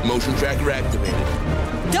 Motion tracker activated.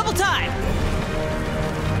 Double time!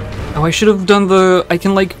 Oh, I should have done I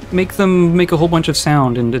can like make them make a whole bunch of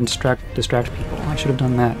sound and distract people. I should have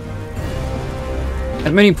done that.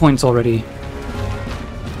 At many points already.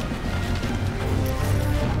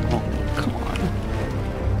 Oh, come on.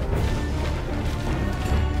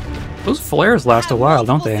 Those flares last a while,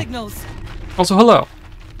 don't they? Signals. Also, hello.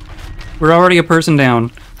 We're already a person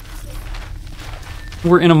down.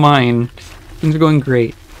 We're in a mine. Things are going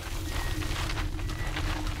great.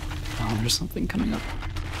 Oh, there's something coming up.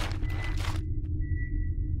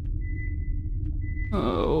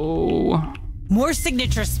 Oh. More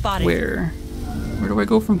signatures spotted. Where? Where do I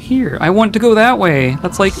go from here? I want to go that way.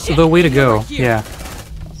 That's like the way to go. Yeah.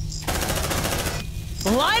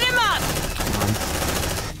 Light him up!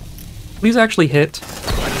 Please actually hit.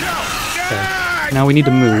 Okay. Now we need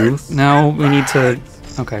to move. Now we need to...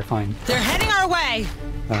 Okay, fine. They're heading our way!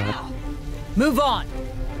 Move on!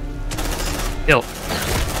 Kill.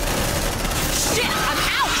 Shit, I'm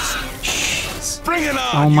out! Bring it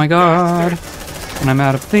on! Oh my god. And I'm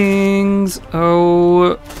out of things.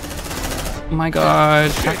 Oh my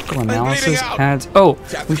god. Tactical analysis out. adds... Oh,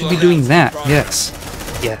 we should be doing that. Yes.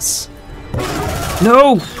 Yes.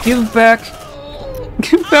 No! Give back...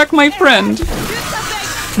 Give back my friend!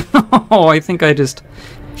 Oh, I think I just...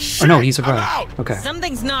 Oh no, he survived. Okay.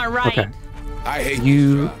 Something's not right. Okay. I hate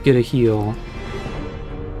You get a heal.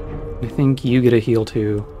 I think you get a heal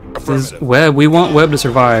too. This is Affirmative. Webb. We want Webb to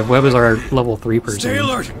survive. Webb is our level 3 person. Stay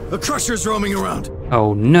alert. The crusher's roaming around.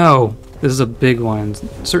 Oh no! This is a big one.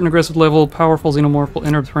 Certain aggressive level, powerful xenomorph will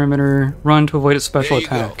enter the perimeter. Run to avoid its special There you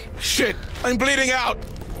go. attack. Shit! I'm bleeding out!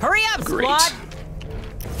 Hurry up, Great. squad!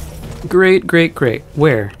 Great, great, great.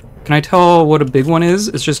 Where? Can I tell what a big one is?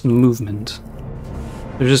 It's just movement.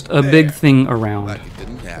 There's just a big thing around. Like it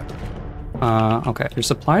didn't happen. Okay. There's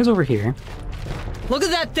supplies over here. Look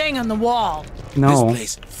at that thing on the wall. No.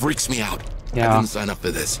 This place freaks me out. Yeah. I didn't sign up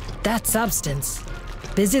for this. That substance.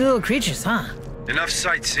 Busy little creatures, huh? Enough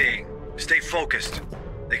sightseeing. Stay focused.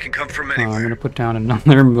 They can come from I'm anywhere. gonna put down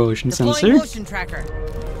another motion Deploying sensor. motion tracker.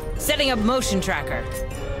 Setting up motion tracker.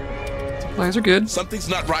 Supplies are good. Something's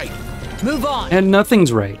not right. Move on. And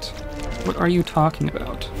nothing's right. What are you talking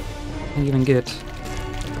about? I can't even get...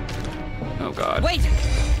 Oh god. Wait,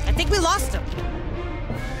 I think we lost him.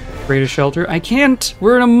 Create a shelter? I can't!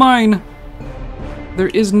 We're in a mine! There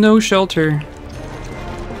is no shelter.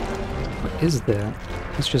 What is that?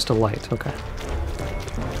 It's just a light, okay.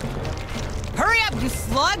 Hurry up, you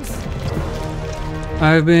slugs!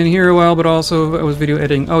 I've been here a while, but also I was video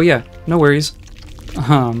editing. Oh yeah, no worries.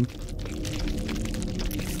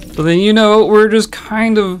 So then, you know, we're just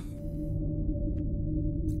kind of...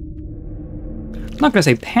 I'm not gonna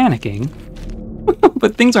say panicking,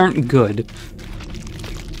 but things aren't good.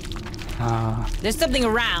 There's something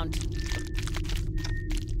around.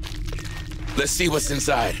 Let's see what's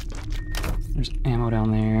inside. There's ammo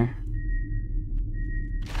down there.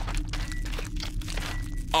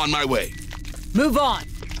 On my way. Move on.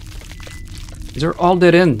 These are all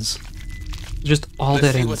dead ends. Just all Let's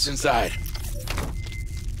dead see ends. what's inside.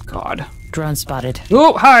 God. Drone spotted.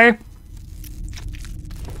 Oh, hi!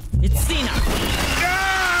 It's Cena.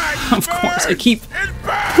 Of course, I keep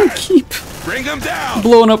Bring them down!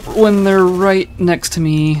 blowing up when they're right next to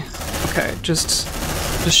me. Of Okay, just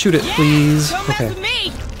shoot it, please. Okay.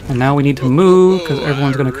 And now we need to move because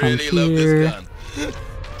everyone's gonna come here.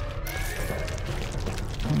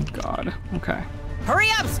 Oh God. Okay. Hurry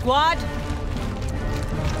up, squad!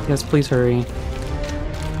 Yes, please hurry.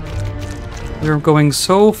 We're going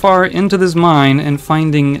so far into this mine and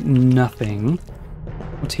finding nothing.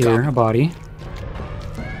 What's here? A body.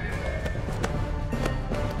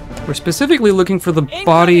 We're specifically looking for the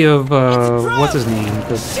body of, what's his name?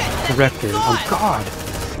 The director. Oh God.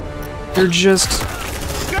 They're just...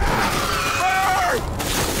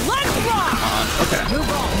 Okay.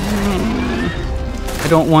 I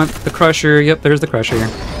don't want the crusher. Yep, there's the crusher.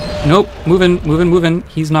 Nope. Moving.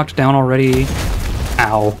 He's knocked down already.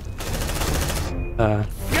 Ow.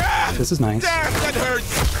 This is nice.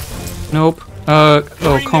 Nope.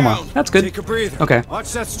 Oh, coma. That's good. Take a breather. Okay.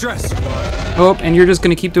 Watch that stress. Oh, and you're just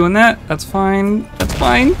gonna keep doing that? That's fine. That's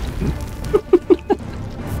fine.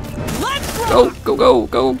 Go.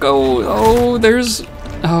 Oh, there's...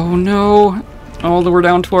 Oh, no. Oh, we're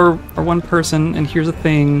down to our one person, and here's a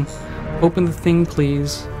thing. Open the thing,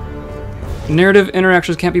 please. Narrative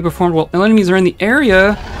interactions can't be performed while enemies are in the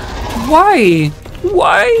area. Why?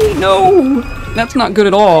 Why? No! That's not good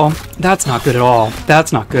at all. That's not good at all.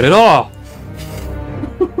 That's not good at all.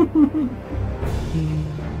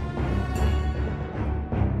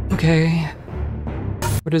 Okay.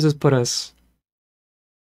 Where does this put us?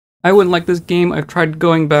 I wouldn't like this game. I've tried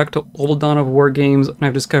going back to old Dawn of War games, and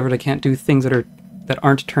I've discovered I can't do things that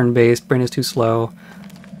aren't turn-based. Brain is too slow.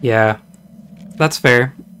 Yeah, that's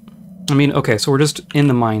fair. I mean, okay, so we're just in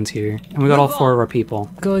the mines here, and we got all 4 of our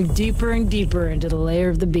people. Going deeper and deeper into the lair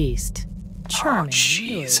of the beast. Charming.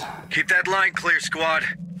 Jeez. Keep that line clear, squad.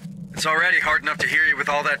 It's already hard enough to hear you with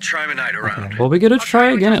all that trimonite around. Okay, well, we gotta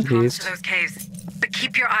try again at To least. those caves, but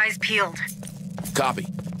keep your eyes peeled. Copy.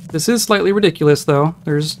 This is slightly ridiculous, though.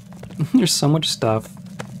 There's so much stuff.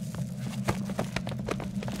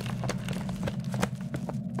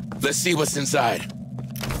 Let's see what's inside.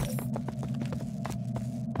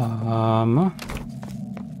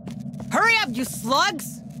 Hurry up, you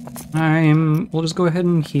slugs! We'll just go ahead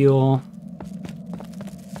and heal.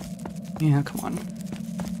 Yeah, come on.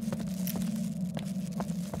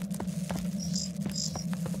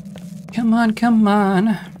 Come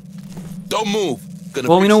on. Don't move.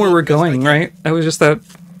 Well, we know where we're going, right? That was just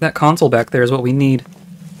that console back there is what we need.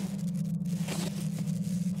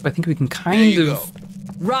 I think we can kind of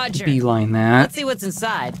Roger. beeline that. Let's see what's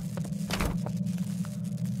inside.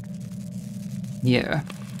 Yeah.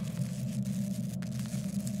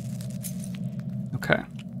 Okay.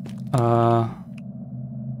 Come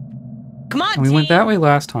on, And we went that way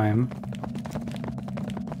last time.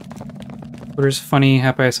 Twitter's funny.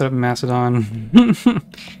 Happy I set up Mastodon.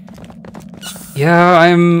 Yeah,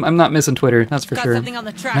 I'm not missing Twitter. That's for sure. Something on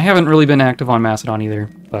the track. I haven't really been active on Mastodon either,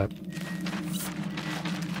 but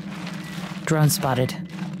Drone spotted.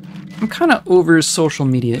 I'm kind of over social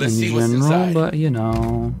media Let's in see what's general. inside. But you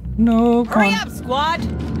know, no. Come Hurry on. up, squad!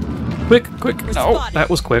 Quick! No, spotted. that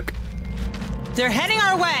was quick. They're heading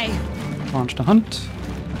our way. Launched a hunt.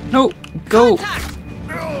 No, go. Contact.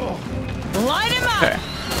 Light him up. Okay.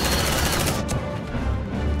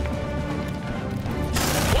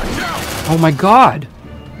 Oh my god!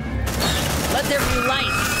 Let there be light.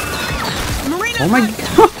 Marina, Oh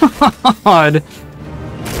my god!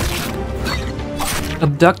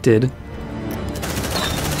 Abducted.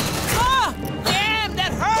 Ah! Damn,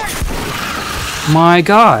 that hurt. My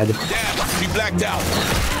god. Damn, she blacked out.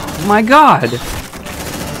 My god!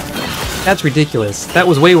 That's ridiculous. That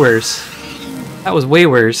was way worse. That was way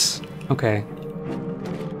worse. Okay.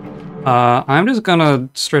 I'm just gonna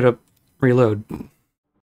straight up reload.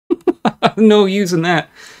 No use in that.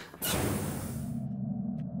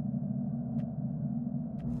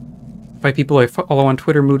 By people I follow on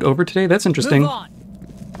Twitter moved over today? That's interesting. Move on.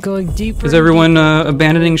 Going deeper. Is and everyone deeper into the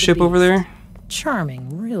abandoning lair of the ship over beast. there?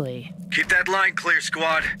 Charming, really. Keep that line clear,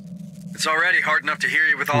 squad. It's already hard enough to hear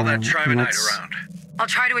you with all that trimonite let's- around. I'll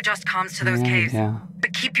try to adjust comms to those caves, Yeah.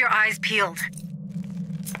 but keep your eyes peeled.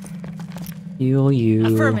 Heal you.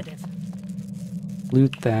 Affirmative.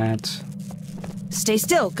 Loot that. Stay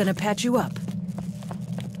still, gonna patch you up.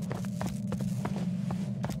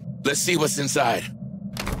 Let's see what's inside.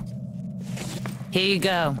 Here you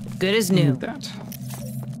go. Good as new. Loot that.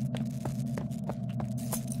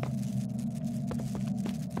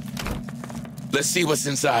 Let's see what's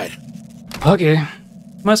inside. Okay.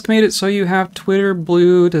 Must made it so you have Twitter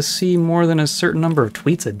Blue to see more than a certain number of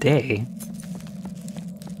tweets a day.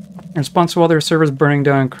 In response to all their servers burning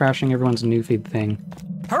down and crashing everyone's newsfeed thing.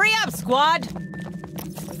 Hurry up, squad!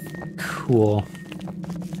 Cool.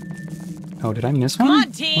 Oh, did I miss one? Come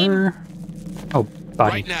on, team! Where? Oh,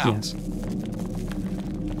 body. Right now. Yes.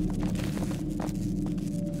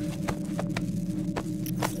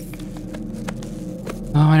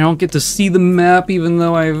 Oh, I don't get to see the map even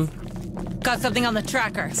though I've Got something on the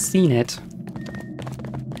tracker. seen it.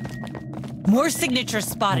 More signatures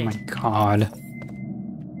Oh spotted. my god.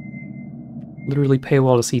 Literally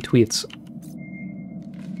paywall to see tweets.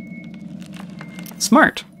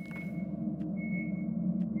 Smart.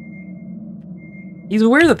 He's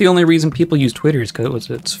aware that the only reason people use Twitter is because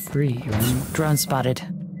it's free, right? Drone spotted.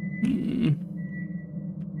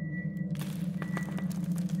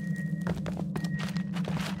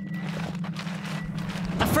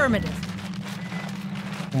 Affirmative.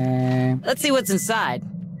 Okay. Let's see what's inside.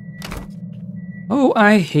 Oh,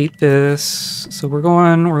 I hate this. So we're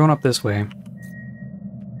going up this way.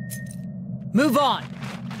 Move on.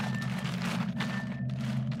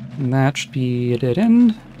 And that should be a dead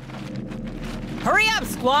end. Hurry up,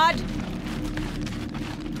 squad.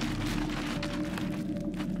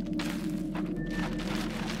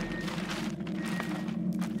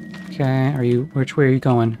 Okay, which way are you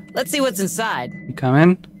going? Let's see what's inside. You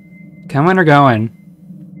coming? Coming or going?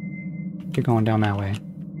 You're going down that way.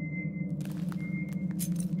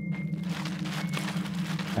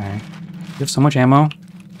 Okay. You have so much ammo.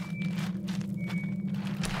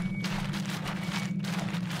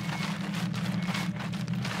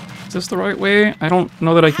 Is this the right way? I don't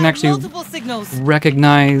know that I can Have actually multiple signals.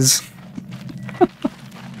 recognize.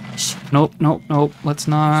 Nope, nope, nope. Let's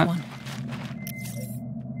not. One.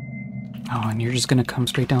 Oh, and you're just gonna come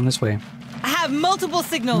straight down this way. I have multiple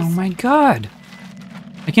signals. Oh my god.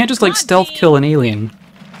 I can't just like Come on, stealth team. kill an alien.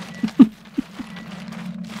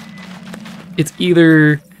 It's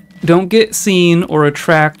either don't get seen or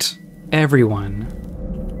attract everyone.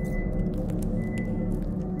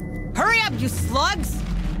 Hurry up, you slugs.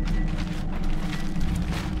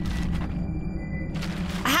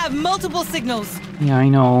 I have multiple signals. Yeah, I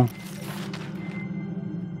know.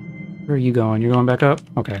 Where are you going? You're going back up?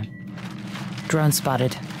 Okay. Drone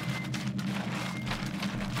spotted.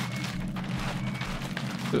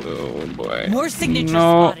 Oh boy. More signatures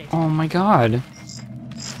No. spotted. Oh my god.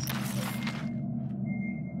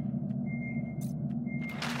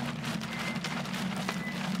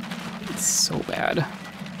 It's so bad.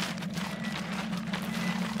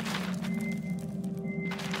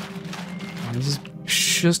 Oh, this is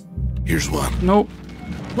just... Here's one. Nope.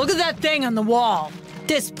 Look at that thing on the wall.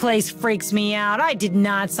 This place freaks me out. I did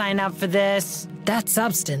not sign up for this. That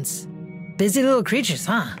substance. Busy little creatures,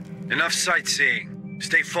 huh? Enough sightseeing.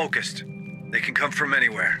 Stay focused. They can come from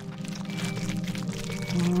anywhere.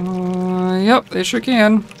 Yep, they sure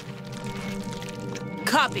can.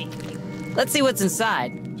 Copy. Let's see what's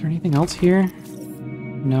inside. Is there anything else here?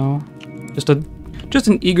 No. Just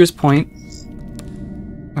an egress point.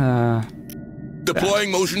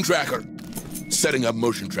 Deploying motion tracker. Setting up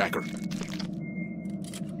motion tracker.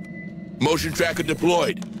 Motion tracker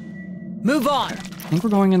deployed. Move on. I think we're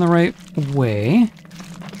going in the right way.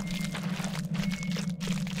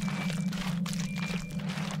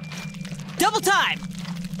 Double time.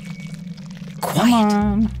 Come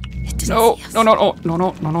on. No, no, no, no, no,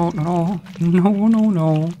 no, no, no, no, no, no,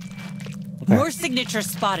 no. Okay. More signatures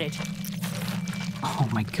spotted. Oh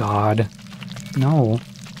my god. No.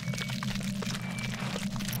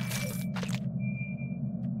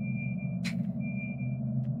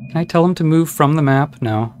 Can I tell them to move from the map?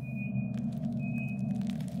 No.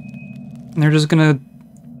 And they're just gonna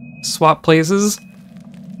swap places?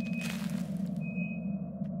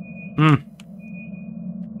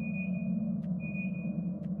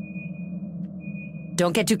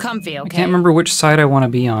 Don't get too comfy, I okay? can't remember which side I want to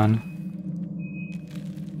be on.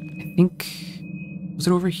 I think... Was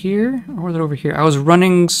it over here? Or was it over here? I was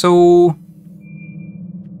running so...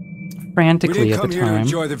 We frantically didn't at come the here to time.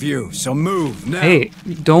 enjoy the view, so move now. Hey,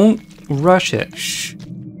 don't rush it. Shh.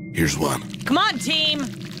 Here's one. Come on, team.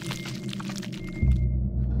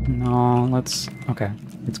 No, let's... Okay.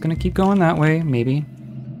 It's gonna keep going that way, maybe.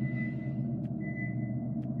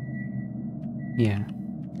 Yeah.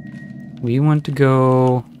 We want to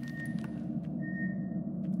go...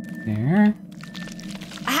 There.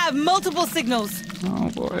 I have multiple signals. Oh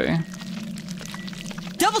boy.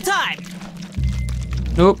 Double time.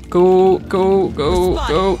 Nope, go, go, go, Spot.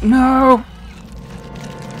 go. No!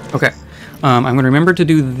 Okay. I'm gonna remember to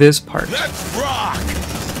do this part. Let's rock!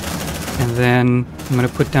 And then I'm gonna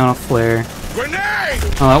put down a flare. Grenade!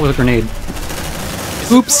 Oh, that was a grenade.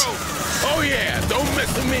 Oops. Oh yeah, don't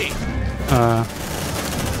mess with me.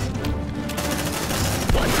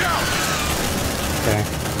 Watch out! Okay.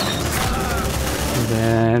 And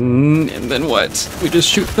And then what? We just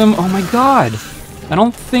shoot them? Oh my god! I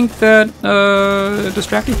don't think that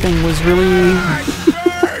distracting thing was really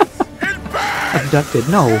abducted.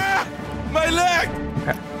 No. My leg!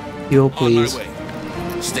 Okay. Heal, please. On my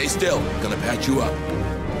way. Stay still. Gonna patch you up.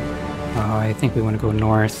 Oh, I think we want to go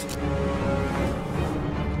north.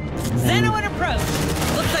 Xeno in approach.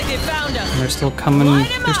 Looks like they found us. They're still coming. Line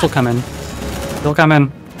 'em They're up. still coming. Still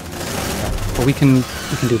coming. But we can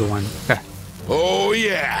do the one. Okay. Oh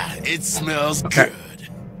yeah, it smells Okay. good.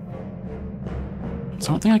 So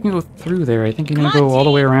I don't think I can go through there. I think you're gonna Come on, go all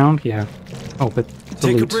the way team. around. Yeah. Oh, but the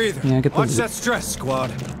Take loot. a breather. Yeah, get the Watch loot. that stress,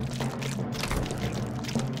 squad.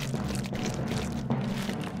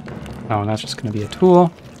 Oh, that's just gonna be a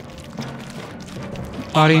tool.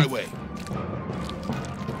 Body. On my way.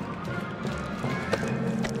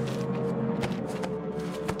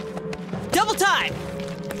 Double time.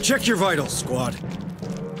 Check your vitals, squad.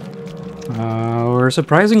 We're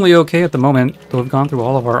surprisingly okay at the moment, though we've gone through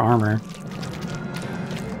all of our armor.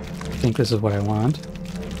 I think this is what I want.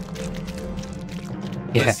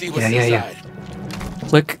 Yeah, Let's see what's yeah. inside.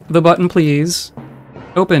 Click the button, please.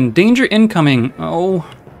 Open. Danger incoming. Oh.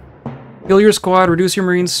 Heal your squad. Reduce your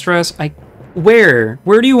marine stress. Where?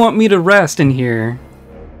 Where do you want me to rest in here?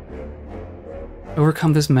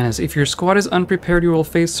 Overcome this menace. If your squad is unprepared, you will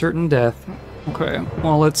face certain death. Okay.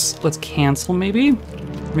 Well, let's cancel maybe.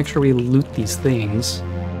 Make sure we loot these things.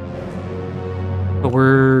 But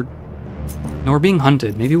we're being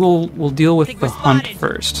hunted. Maybe we'll deal with Think the we're hunt spotted.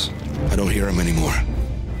 first. I don't hear him anymore.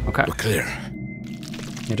 Okay. We're clear.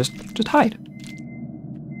 Yeah, just hide.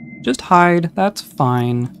 Just hide. That's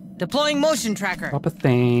fine. Deploying motion tracker. Drop a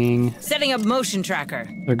thing. Setting up motion tracker.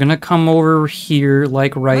 They're gonna come over here,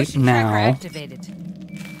 like right Motion tracker now. activated.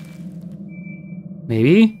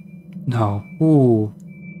 Maybe? No. Ooh.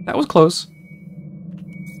 That was close.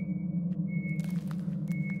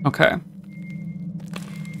 Okay.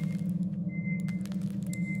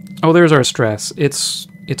 Oh, there's our stress. It's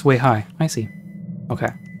way high. I see. Okay.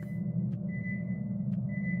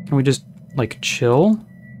 Can we just, like, chill?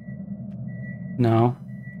 No.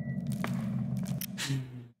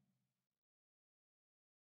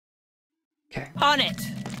 Okay. On it.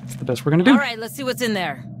 That's the best we're gonna do. All right, let's see what's in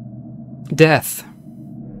there. Death.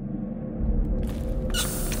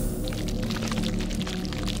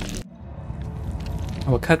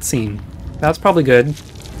 Oh, a cutscene. That's probably good.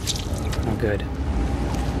 Oh, good.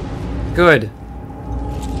 Good.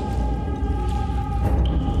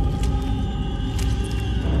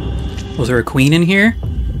 Was there a queen in here?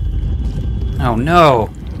 Oh no.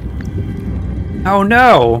 Oh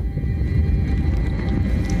no.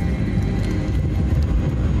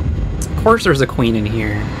 Of course there's a queen in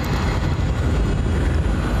here.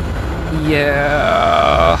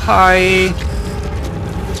 Yeah. Hi.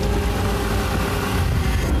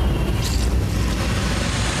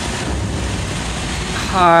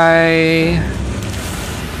 Hi.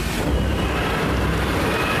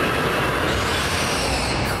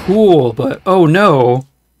 Cool, but oh no.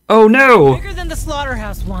 Oh no. Bigger than the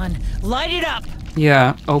slaughterhouse one. Light it up.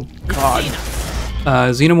 Yeah. Oh god.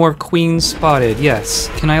 Xenomorph queen spotted. Yes.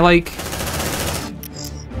 Can I like...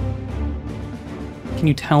 Can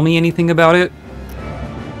you tell me anything about it?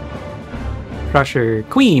 Crusher.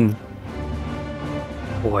 Queen.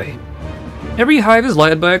 Boy. Every hive is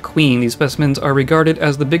led by a queen. These specimens are regarded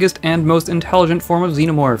as the biggest and most intelligent form of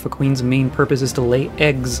xenomorph. A queen's main purpose is to lay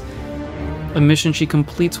eggs. A mission she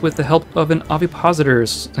completes with the help of an ovipositor.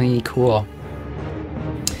 Cool.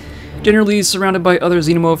 Generally surrounded by other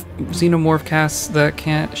xenomorph casts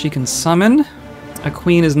that she can summon. A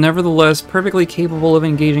queen is nevertheless perfectly capable of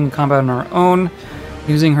engaging in combat on her own,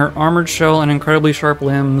 using her armored shell and incredibly sharp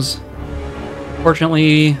limbs.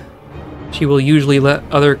 Fortunately, she will usually let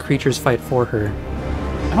other creatures fight for her.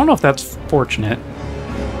 I don't know if that's fortunate.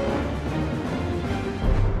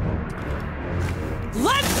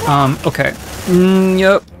 Okay.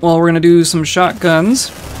 Yep. Well, we're gonna do some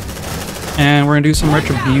shotguns. And we're gonna do some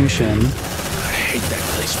retribution. I hate that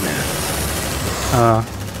place, man.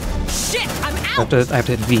 Shit, I'm I out. have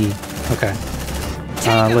to hit V. Okay.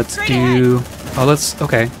 Tango, Let's straight do... Oh, let's...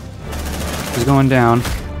 Okay. He's going down.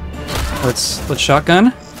 Let's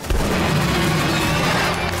shotgun.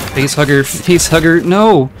 Face hugger.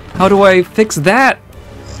 No! How do I fix that?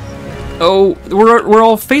 Oh, we're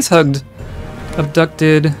all face hugged.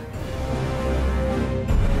 Abducted.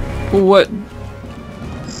 What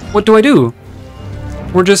do I do?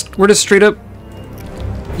 We're just straight up...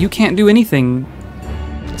 You can't do anything.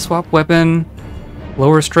 Swap weapon.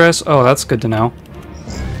 Lower stress. Oh, that's good to know.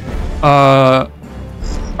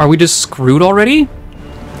 Are we just screwed already?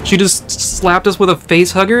 She just slapped us with a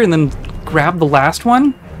face hugger and then grab the last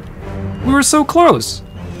one? We were so close.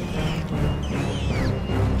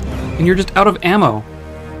 And you're just out of ammo.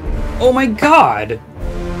 Oh my god!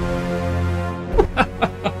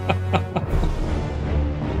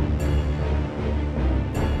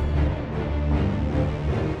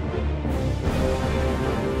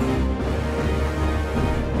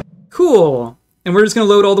 Cool! And we're just gonna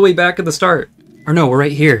load all the way back at the start. Or no, we're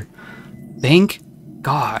right here. Thank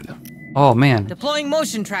God. Oh man. Deploying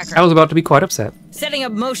motion tracker. I was about to be quite upset. Setting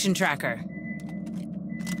up motion tracker.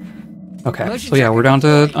 Okay, Motion so yeah, we're down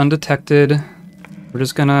to deployed. undetected. We're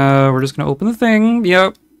just gonna open the thing.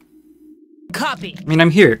 Yep. Copy. I mean, I'm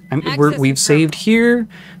here. Access We've confirmed. saved here.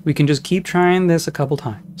 We can just keep trying this a couple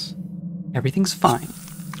times. Everything's fine.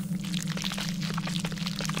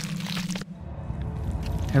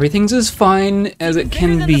 Everything's as fine as it Bigger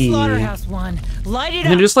can than be. The slaughterhouse one. Light it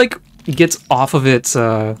And it up. just like gets off of its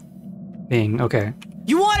thing. Okay.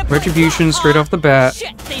 You want to play Retribution rough, straight huh? off the bat.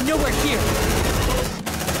 Shit, they know we're here.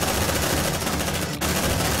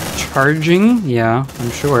 Charging, yeah,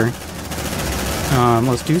 I'm sure.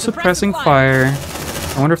 Let's do suppressing fire.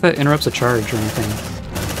 I wonder if that interrupts a charge or anything.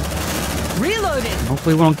 Reloaded.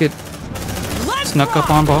 Hopefully we won't get Let's snuck up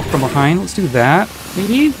rock. on from behind. Let's do that,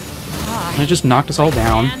 maybe? And it just knocked us all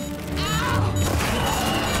down. Man.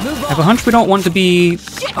 Move I have a on. hunch we don't want to be...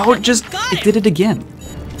 Oh, it did it again.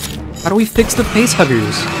 How do we fix the face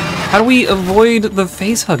huggers? How do we avoid the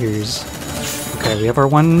face huggers? Okay, we have our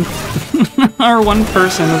one... our one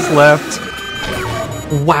person is left.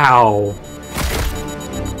 Wow.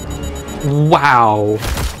 Wow.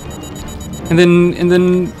 And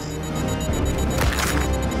then...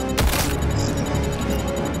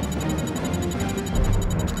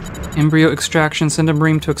 Embryo extraction. Send a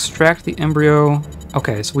beam to extract the embryo.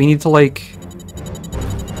 Okay, so we need to like...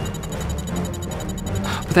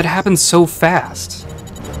 But that happens so fast.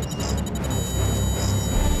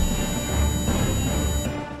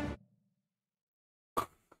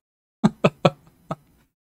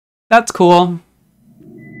 That's cool.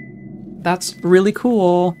 That's really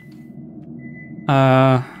cool.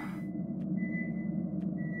 I'm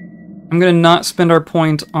gonna not spend our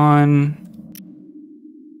point on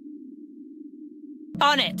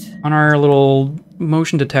it. on our little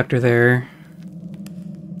motion detector there.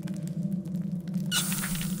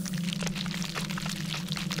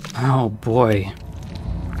 Oh boy.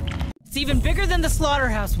 It's even bigger than the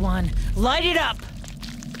slaughterhouse one. Light it up.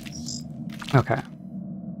 Okay.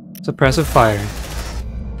 Suppressive fire.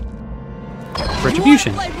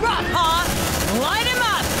 Retribution. You wanna play rough, huh? Light him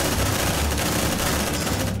up.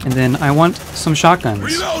 And then I want some shotguns.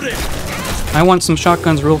 Reload it! I want some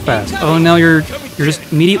shotguns real fast. Oh, now you're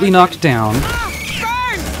just immediately knocked down.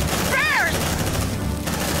 Burn!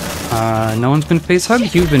 Burn! No one's been face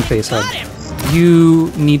hugged. You've been face Got hugged. him.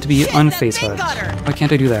 You need to be Shit, unface that thing hugged. got her. Why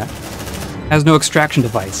can't I do that? Has no extraction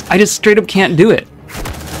device. I just straight up can't do it.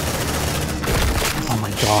 Oh my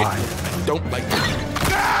god. I don't like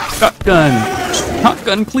Shotgun!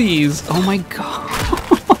 Shotgun, please! Oh my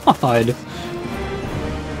god!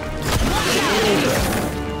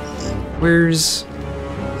 Where's...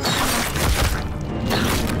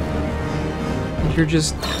 You're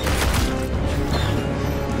just...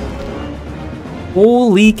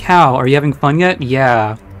 Holy cow, are you having fun yet?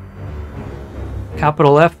 Yeah.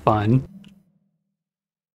 Capital F fun.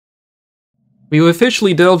 We've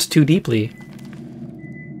officially delved too deeply.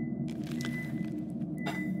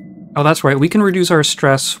 Oh, that's right. We can reduce our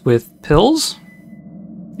stress with pills?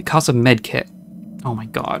 It costs a med kit. Oh my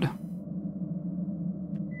god.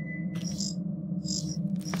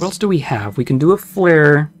 What else do we have? We can do a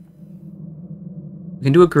flare. We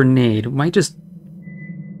can do a grenade. We might just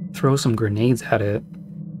throw some grenades at it.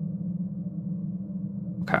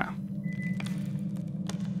 Okay.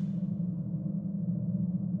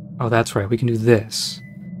 Oh, that's right. We can do this.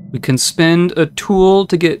 We can spend a tool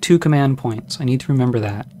to get 2 command points. I need to remember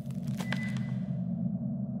that.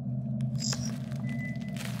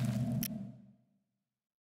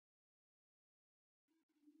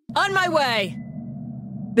 On my way.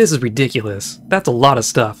 This is ridiculous. That's a lot of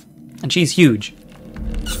stuff. And she's huge.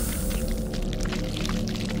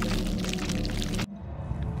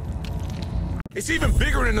 It's even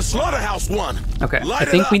bigger than the slaughterhouse one. Okay, I Light it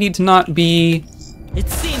think up. we need to not be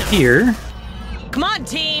It's Cena. here. Come on,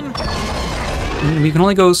 team. We can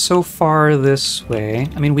only go so far this way.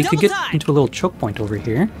 I mean, we could Double get time. into a little choke point over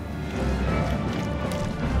here.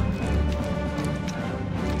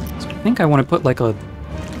 So I think I want to put like a...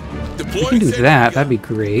 We can do that. That'd be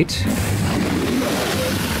great. And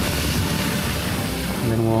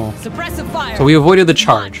then we'll... Suppressive fire. So we avoided the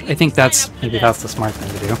charge. I think that's... Maybe that's the smart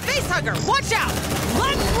thing to do. Facehugger, watch out.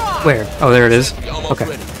 Let's rock. Where? Oh, there it is. Almost Okay.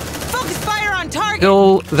 ready. Focus fire on target.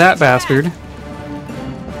 Kill that bastard.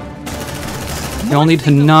 Y'all need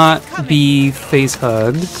to not be face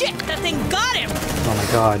hugged. Shit, that thing got him. Oh my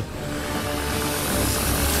god.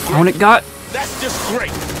 Oh, and it got... That's just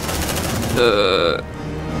great.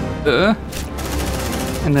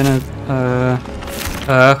 And then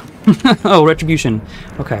oh, retribution.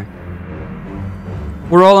 Okay.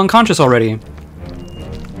 We're all unconscious already.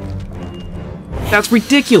 That's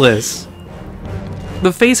ridiculous.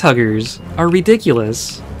 The face huggers are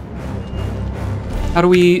ridiculous. How do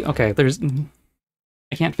we... Okay, there's...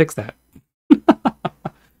 I can't fix that.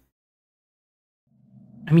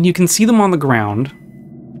 I mean, you can see them on the ground.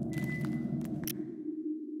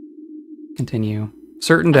 Continue.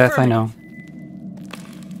 Certain death, I know.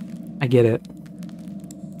 I get it.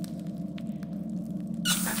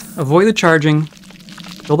 Avoid the charging.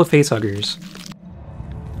 Kill the facehuggers.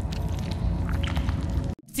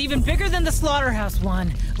 It's even bigger than the slaughterhouse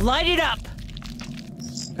one. Light it up.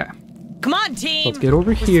 Okay. Come on, team. Let's get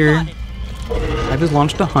over We're here. spotted. I just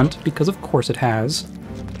launched a hunt because of course it has.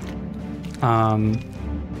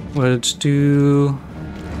 Let's do...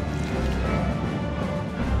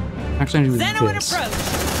 Actually, I'm gonna do Xeno this. approach.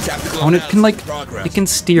 Tactical Oh, and it can like... analysis in progress. It can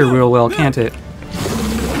steer real well, can't it?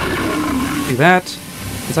 Do that.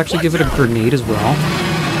 Let's actually give it a grenade as well.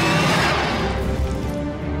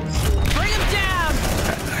 Bring him down.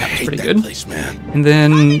 That's pretty that good. place, man. And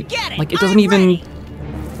then, Get it. like, it doesn't I'm even... ready.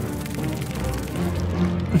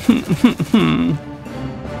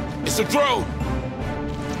 It's a drone.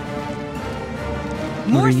 What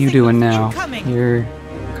More are you signals doing now? incoming. You're...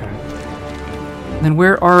 Okay. And then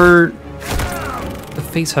where are the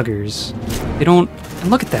facehuggers? They don't... And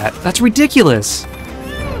look at that. That's ridiculous.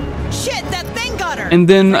 Shit, that thing got her. And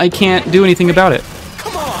then I can't do anything about it.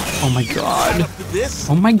 Come on. Oh my Sign god. up for this?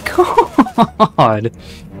 Oh my god.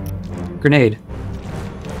 Grenade.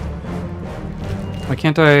 Why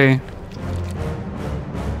can't I...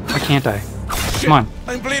 Why can't I? Come on.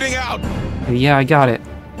 I'm bleeding out. Yeah, I got it.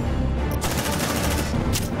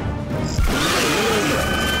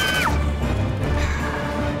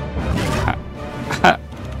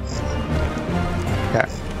 Okay.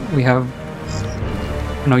 We have...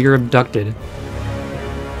 No, you're abducted.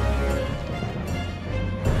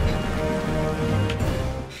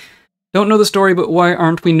 Don't know the story, but why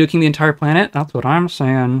aren't we nuking the entire planet? That's what I'm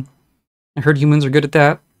saying. I heard humans are good at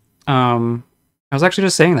that. I was actually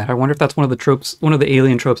just saying that. I wonder if that's one of the tropes, one of the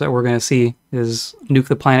alien tropes that we're going to see, is nuke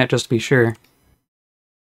the planet just to be sure.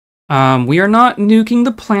 We are not nuking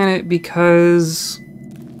the planet because...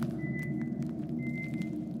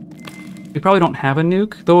 we probably don't have a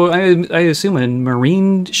nuke, though I assume a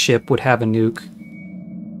marine ship would have a nuke.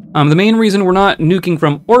 The main reason we're not nuking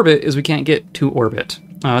from orbit is we can't get to orbit.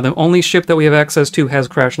 The only ship that we have access to has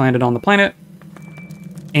crash landed on the planet,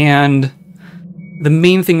 and the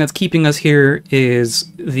main thing that's keeping us here is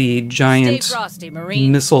the giant Stay frosty,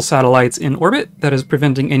 Marine. missile satellites in orbit that is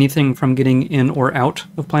preventing anything from getting in or out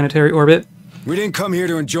of planetary orbit. We didn't come here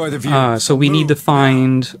to enjoy the view. So we need to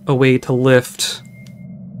find a way to lift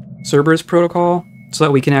Cerberus protocol so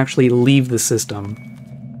that we can actually leave the system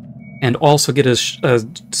and also get a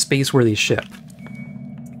space-worthy ship.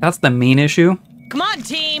 That's the main issue. Come on,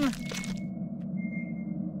 team.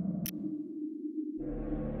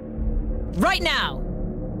 Right now.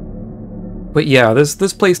 But yeah,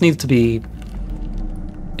 this place needs to be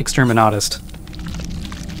exterminatist.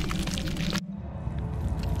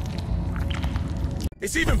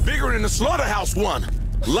 It's even bigger than the slaughterhouse one.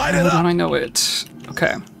 Light it Hold on, up. I know it.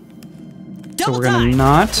 Okay. So Double we're gonna time.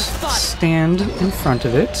 not Spot. stand in front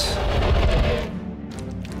of it.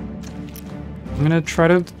 I'm gonna try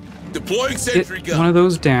to Deploying get sentry one gun. of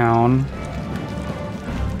those down.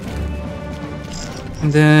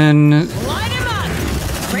 And then Light him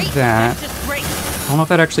up. Great. that. That's just great. I don't know if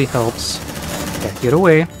that actually helps. Okay, get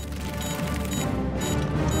away.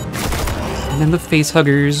 And then the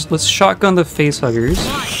facehuggers. Let's shotgun the facehuggers.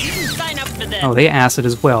 Come on, you can sign up for this. Oh, they acid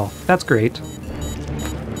as well. That's great.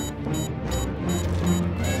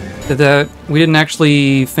 Did that... We didn't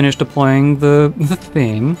actually finish deploying the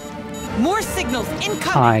thing. More signals incoming.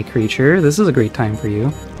 Hi, creature. This is a great time for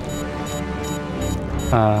you.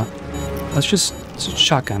 Let's just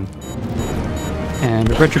shotgun. And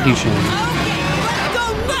retribution. Okay, let's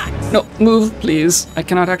go nuts. No, move, please. I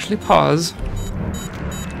cannot actually pause.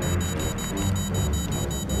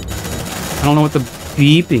 I don't know what the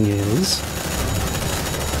beeping is.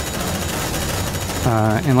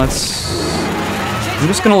 And let's... I'm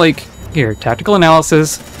just gonna, like... Here, tactical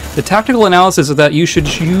analysis. The tactical analysis is that you should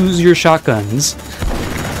use your shotguns.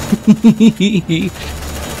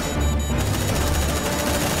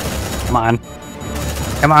 Come on.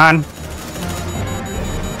 Come on.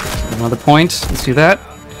 Another point. Let's do that.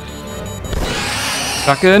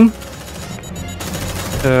 Shotgun.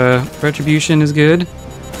 Retribution is good.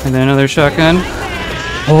 And then another shotgun.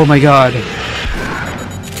 Oh my god.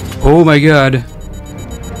 Oh my god.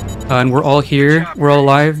 And we're all here. We're all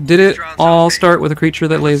alive. Did it all start with a creature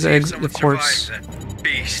that lays eggs? Of course.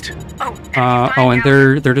 Beast. Oh, and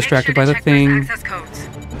they're distracted by the thing.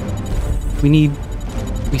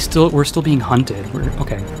 We're still being hunted.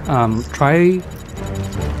 Okay. Try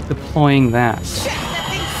deploying that.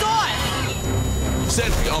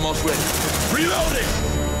 Sentry almost ready. Reloading.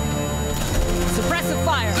 Suppressive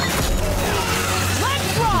fire.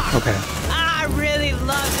 Let's rock. Okay. I really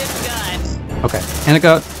love this gun. Okay.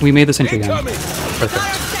 And we made the sentry gun. Incoming.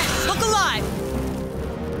 Perfect. Look alive.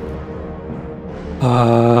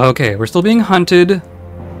 Okay, we're still being hunted. So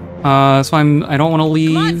I don't want to Come on,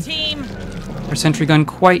 leave team. our sentry gun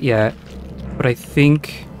quite yet, but I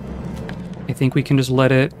think we can just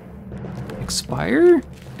let it expire.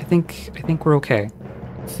 I think we're okay.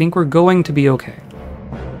 I think we're going to be okay.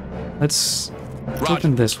 Let's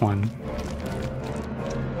open this one.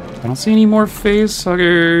 I don't see any more face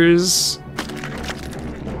huggers.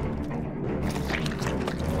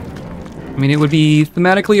 I mean, it would be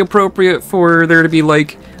thematically appropriate for there to be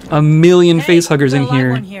like a million face huggers in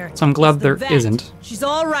here, so I'm glad there isn't. She's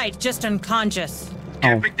all right, just unconscious.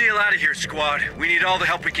 Oh, Big deal out of here, squad. We need all the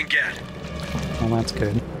help we can get. well, that's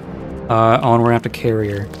good. Oh, and we're gonna have to carry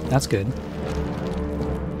her. That's good.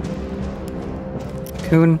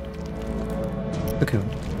 Cocoon. Cocoon.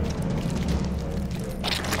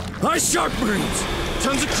 Nice shark brains!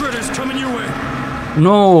 Tons of critters coming your way.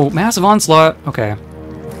 No, massive onslaught. Okay.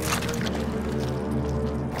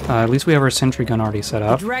 At least we have our sentry gun already set The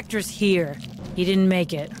up. director's here. He didn't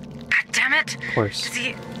make it. God damn it! Of course. Does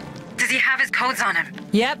he have his codes on him?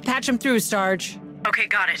 Yep, patch him through, Sarge. Okay,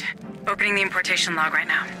 got it. Opening the importation log right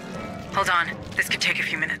now. Hold on, this could take a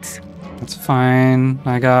few minutes. That's fine.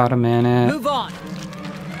 I got a minute. Move on.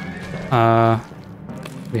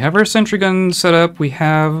 We have our sentry gun set up. We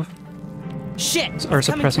have Shit. our it's coming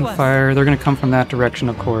suppressing to us. fire. They're gonna come from that direction,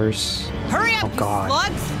 of course. Hurry up, Oh god.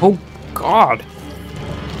 slugs. Oh god.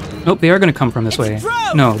 Nope, they are gonna come from this way.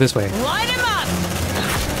 Drone. No, this way. Line him up.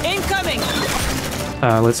 Incoming.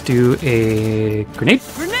 Let's do a grenade.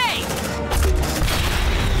 Grenade.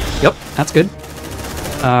 Yep, that's good.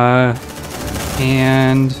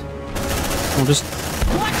 And we'll just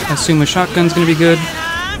Watch out. assume a shotgun's gonna be good.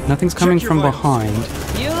 Huh? Nothing's coming your from vitals. behind.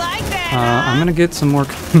 You like that? I'm gonna get some more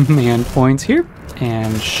command points here.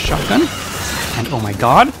 And shotgun. And oh my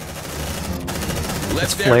god.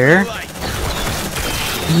 Let's flare.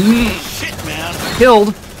 Shit, man.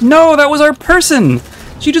 Killed. No, that was our person.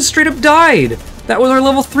 She just straight up died. That was our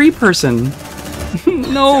level 3 person.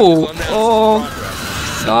 No. Oh,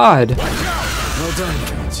 God. Well done,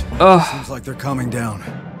 kids. Ugh. Seems like they're calming down.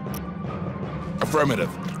 Affirmative.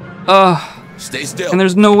 Stay still. And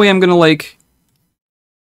there's no way I'm gonna, like...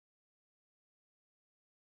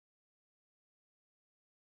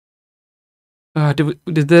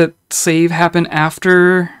 did that save happen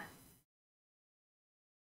after?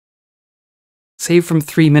 Save from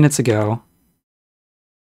 3 minutes ago.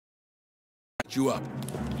 You up.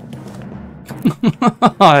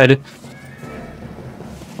 God.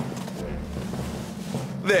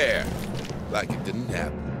 There. Like it didn't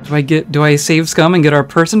happen. Do I save scum and get our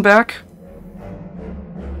person back?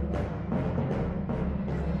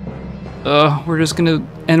 We're just gonna...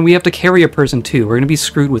 And we have to carry a person too. We're gonna be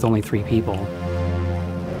screwed with only 3 people.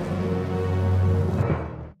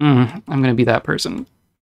 I'm gonna be that person.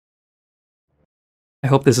 I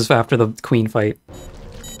hope this is after the queen fight.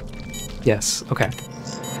 Yes, okay.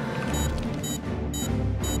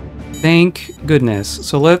 Thank goodness.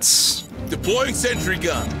 So let's Deploying sentry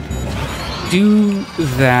gun. do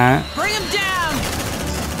that. Bring him down.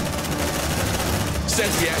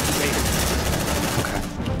 Sentry activated. Okay.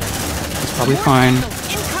 That's probably fine.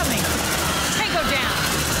 Incoming. Tango down.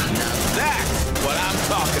 That's what I'm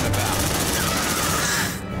talking about.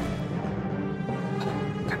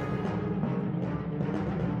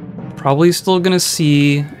 Probably still gonna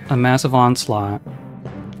see a massive onslaught.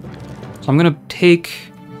 So I'm gonna pick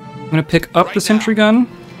up the sentry gun.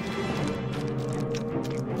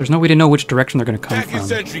 There's no way to know which direction they're gonna come Back your from.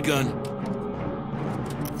 sentry gun.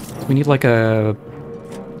 We need like a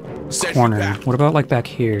Sentry corner. back. What about like back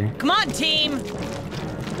here? Come on, team.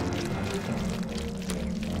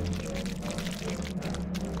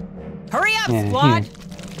 Hurry up, Yeah, squad. here.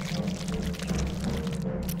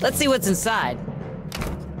 Let's see what's inside.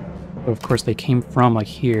 But of course they came from like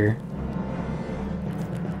here.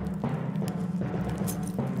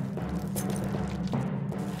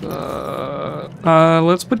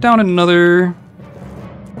 Let's put down another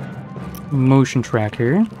motion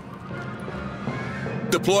tracker.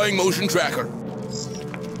 Deploying motion tracker.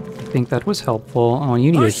 I think that was helpful. Oh,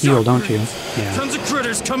 you need a heal, don't you? Yeah. Tons of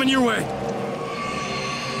critters coming your way.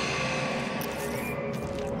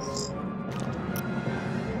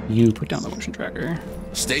 You put down the motion tracker.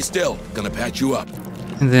 Stay still. Gonna patch you up.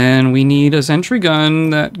 And then we need a sentry gun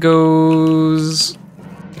that goes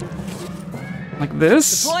like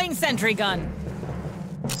this? Deploying sentry gun.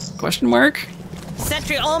 Question mark?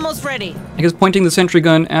 Sentry almost ready. I guess pointing the sentry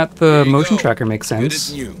gun at the There you motion go. tracker makes Good as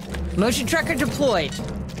sense. new. Motion tracker deployed.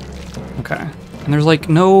 Okay. And there's like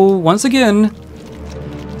no, once again,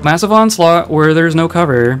 massive onslaught where there's no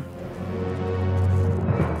cover.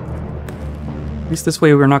 At least this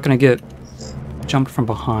way we're not going to get jumped from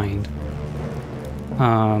behind.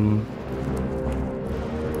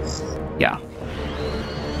 Yeah.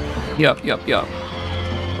 Yup.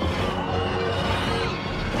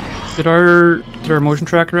 Did our motion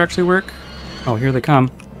tracker actually work? Oh, here they come.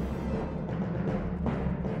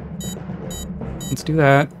 Let's do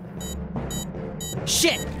that.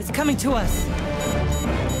 Shit, it's coming to us.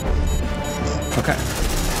 Okay.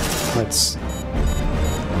 Let's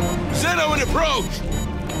Xeno in approach.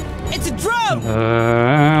 It's a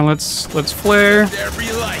drone. let's flare There for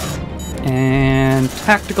your life. and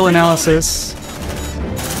tactical analysis.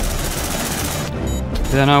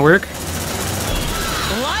 Did that not work?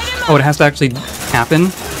 Light him Oh, up. it has to actually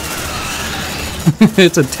happen.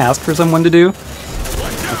 It's a task for someone to do.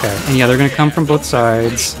 Okay, and yeah, they're gonna come from both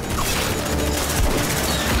sides.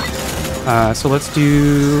 So let's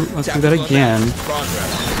do that again.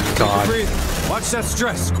 God. Breathe. Watch that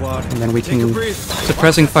stress, squad. And then we Take a can breathe.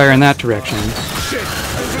 suppressing fire in that direction. Shit,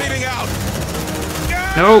 I'm bleeding out.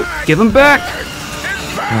 No, give him back.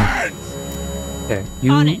 Burn! Okay,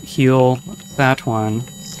 On you it. heal that one.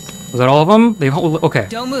 Was that all of them? Okay.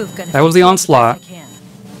 Don't move. Gonna That was the fix it onslaught. if I can.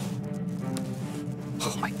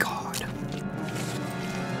 Oh my god.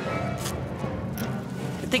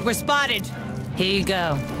 I think we're spotted. Here you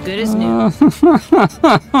go. Good as new.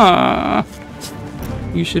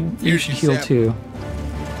 You should Here's heal your too.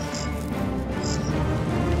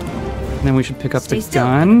 And then we should pick up Stay the still.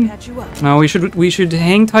 gun. Patch you up. No, we should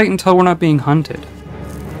hang tight until we're not being hunted.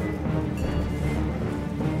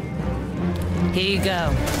 Here you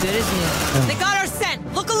go. Good as new. They got our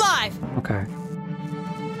scent. Look alive. Okay.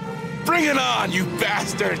 Bring it on, you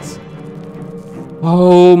bastards!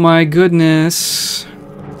 Oh my goodness.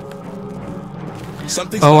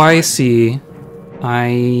 Something's Oh, not I right. see.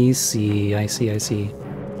 I see.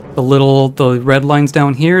 The red lines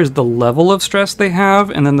down here is the level of stress they have,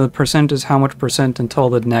 and then the percent is how much percent until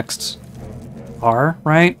the next R,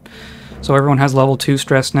 right? So everyone has level 2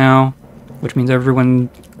 stress now, which means everyone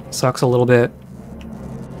sucks a little bit.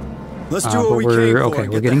 Let's do But what we came for. okay, and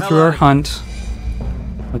we're get the getting hell through out our of here. hunt.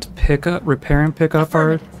 Let's repair and pick up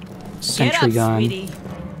our Get sentry up, gun. sweetie.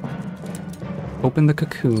 Open the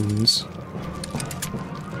cocoons.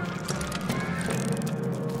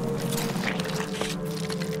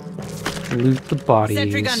 Loot the bodies.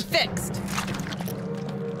 Sentry gun fixed.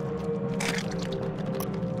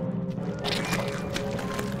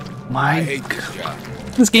 I My, hate this job.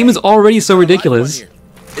 this game is already so ridiculous.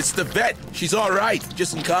 It's the vet. She's all right,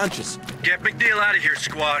 just unconscious. Get McNeil out of here,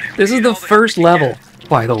 squad. This We is need the all help first we can level, get.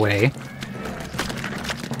 by the way.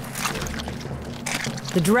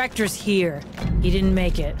 The director's here. He didn't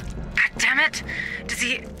make it. God damn it! Does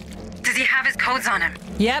he have his codes on him?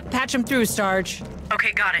 Yep, patch him through, Sarge.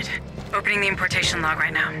 Okay, got it. Opening the importation log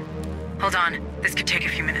right now. Hold on, this could take a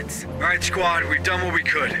few minutes. All right, squad, we've done what we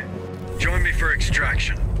could. Join me for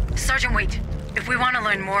extraction. Sergeant, wait. If we want to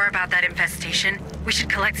learn more about that infestation, we should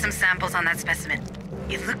collect some samples on that specimen.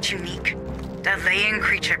 It looked unique. A laying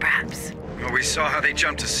creature, perhaps. Well, we saw how they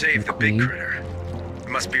jumped to save the big Okay. critter. It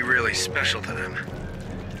must be really special to them.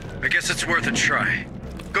 I guess it's worth a try.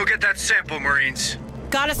 Go get that sample, Marines.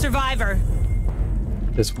 Got a survivor.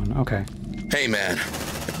 This one, okay. Hey, man.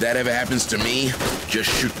 If that ever happens to me, just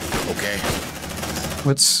shoot, okay?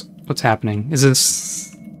 What's happening? Is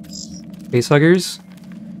this facehuggers?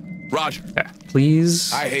 Roger. Yeah,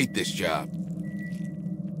 please. I hate this job.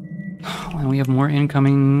 And we have more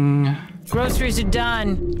incoming. Groceries are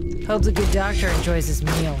done. Hope the good doctor enjoys his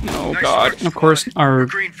meal. Oh Nice god. work, And of course, squad. our We're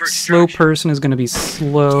green for slow extraction. person is going to be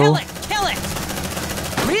slow. Kill it! Kill it!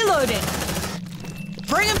 Reloading!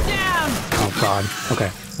 Bring him down! Oh god. Okay,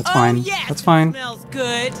 that's Oh, fine. yes, That's fine. Smells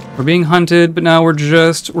good. We're being hunted, but now we're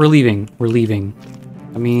leaving. We're leaving.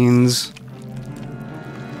 That means...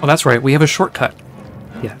 Oh, that's right. We have a shortcut.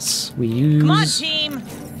 Yes, we use... Come on, team!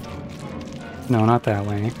 No, not that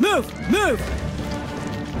way. Move! Move!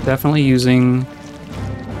 Definitely using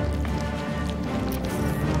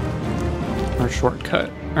our shortcut.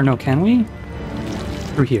 Or no, can we?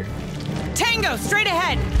 Through here. Tango, straight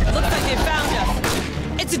ahead! Looks like they found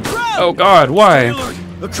us. It's a drone! Oh god, why? Look,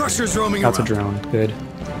 the crusher's roaming That's a around. drone. Good.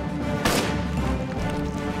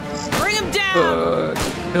 Bring him down!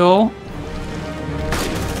 Kill.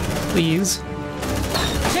 Please.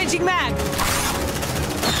 Changing mag!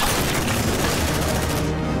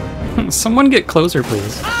 Someone get closer,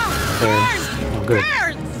 please. Ah! There. Oh, good.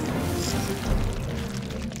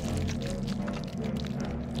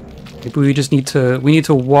 Maybe we just need to... We need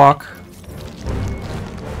to walk...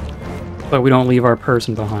 but we don't leave our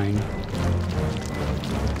person behind.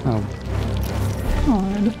 Oh.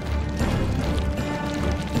 God.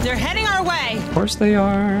 They're heading our way! Of course they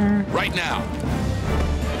are. Right now.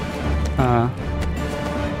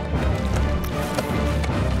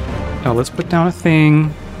 Oh, let's put down a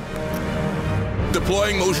thing.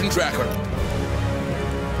 Deploying motion tracker.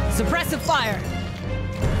 Suppressive fire!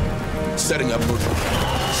 Setting up motion.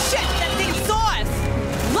 Shit, that thing saw us!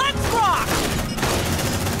 Let's rock!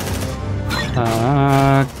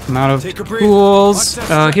 I'm out of Take a breath. tools. Watch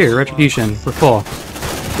that Here, retribution. We're full.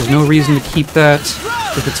 There's no reason to keep that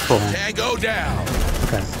if it's full. Tango down.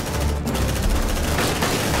 Okay.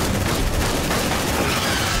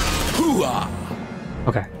 Hoo-ah.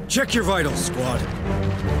 Okay. Check your vitals, squad.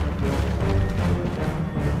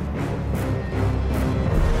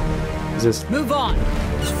 Is this... Move on!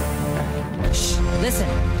 Shh, listen.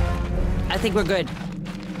 I think we're good.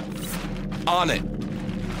 On it.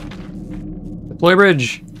 Deploy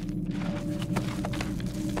bridge.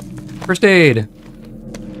 First aid.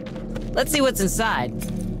 Let's see what's inside.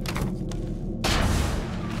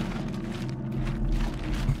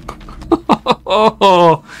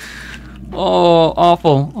 Oh,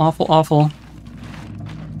 awful, awful, awful.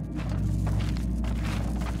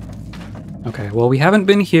 Okay, well, we haven't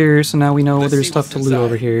been here, so now we know Let's there's see stuff what's to loot inside.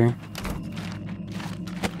 over here.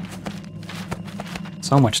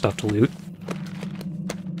 So much stuff to loot.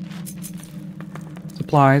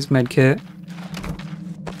 Supplies, medkit.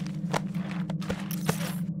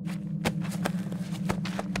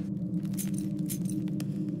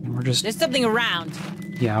 And we're just... There's something around.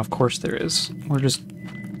 Yeah, of course there is. We're just...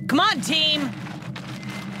 Come on, team!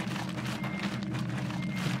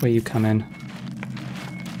 Way you come in.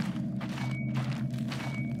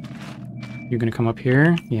 You're gonna come up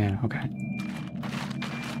here? Yeah, okay.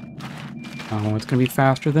 Oh, it's gonna be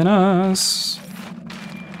faster than us.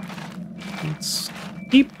 Let's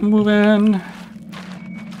keep moving.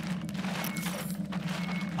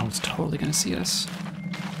 Oh, it's totally gonna see us.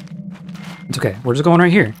 It's okay, we're just going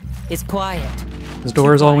right here. It's quiet. This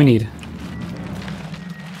door is all we need.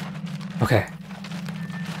 Okay.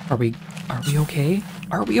 Are we okay?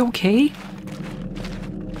 Are we okay?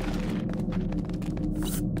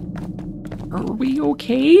 Are we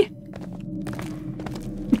okay?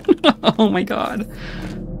 Oh my god.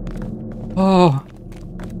 Oh.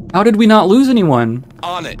 How did we not lose anyone?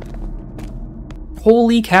 On it.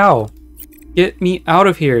 Holy cow. Get me out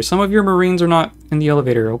of here. Some of your Marines are not in the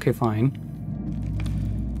elevator. Okay, fine.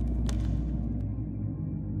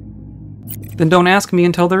 Then don't ask me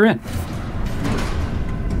until they're in.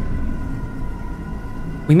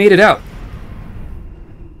 We made it out.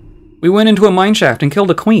 We went into a mine shaft and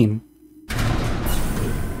killed a queen.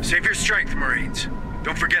 Save your strength, Marines.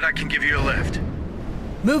 Don't forget I can give you a lift.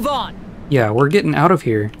 Move on! Yeah, we're getting out of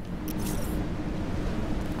here.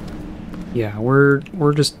 Yeah, we're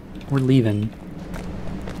leaving.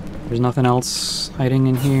 There's nothing else hiding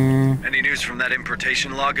in here. Any news from that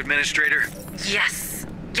importation log, Administrator? Yes,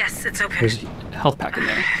 it's open. There's a health pack in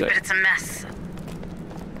there. Good. But it's a mess.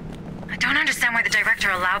 I don't understand why the director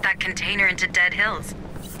allowed that container into Dead Hills.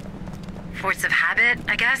 Force of habit,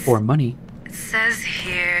 I guess? For money. It says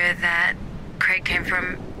here that crate came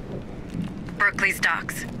from Berkley's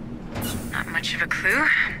docks. Not much of a clue.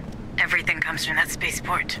 Everything comes from that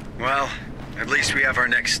spaceport. Well, at least we have our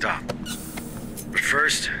next stop. But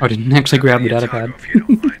first... Oh, I didn't actually grab the data Otago, pad. if you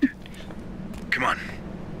don't mind. Come on,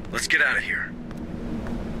 let's get out of here.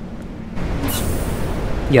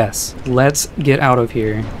 Yes, let's get out of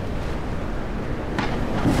here.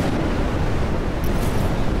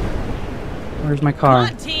 Where's my car?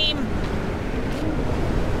 Come on, team!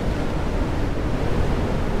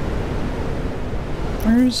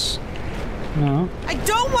 Where's... No. I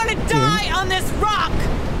don't want to die on this rock!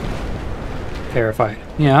 Terrified.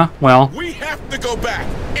 Yeah, well, We have to go back.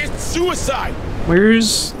 It's suicide.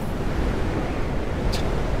 where's...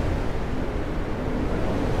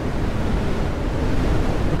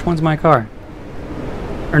 Which one's my car?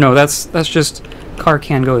 Or no, that's just... Car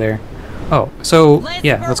can go there. Oh, so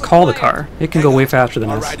yeah, let's call the car. It can go way faster than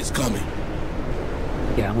Our us. ride is coming.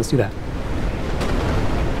 Yeah, let's do that.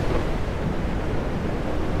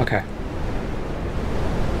 Okay.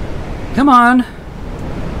 Come on.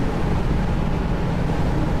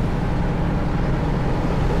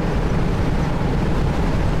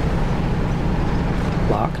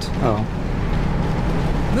 Locked. Oh.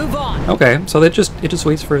 Move on. Okay, so it just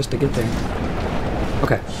waits for us to get there.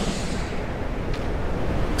 Okay.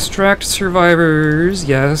 Extract survivors,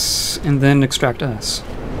 yes, and then extract us.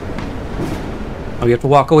 Oh, you have to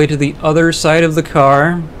walk away to the other side of the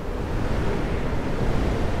car.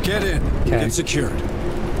 Get in. Okay. Get secured.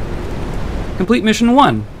 Complete mission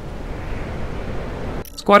 1.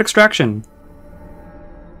 Squad extraction.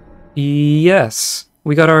 Yes.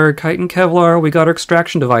 We got our kite and Kevlar, we got our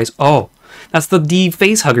extraction device. Oh, that's the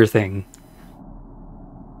face hugger thing.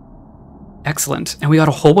 Excellent. And we got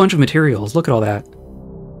a whole bunch of materials. Look at all that.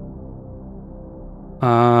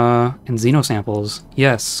 And xenosamples.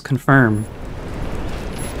 Yes, confirm.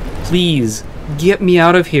 Please, get me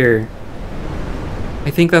out of here. I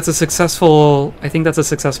think that's a successful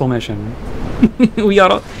mission. we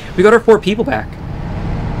got our 4 people back.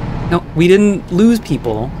 No, we didn't lose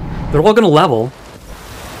people. They're all gonna level.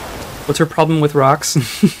 What's her problem with rocks?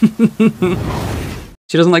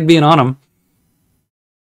 She doesn't like being on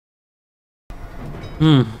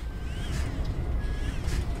them.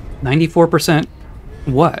 94%.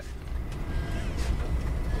 What?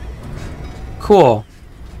 Cool.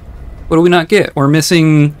 What do we not get? We're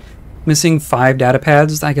missing 5 data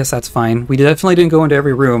pads. I guess that's fine. We definitely didn't go into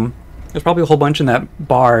every room. There's probably a whole bunch in that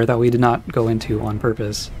bar that we did not go into on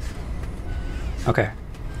purpose. Okay.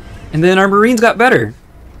 And then our Marines got better.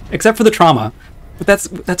 Except for the trauma. But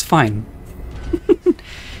that's fine.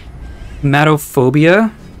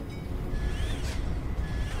 Matophobia.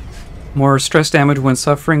 More stress damage when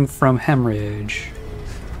suffering from hemorrhage.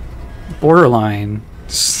 Borderline.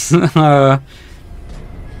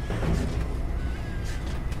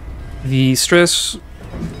 The stress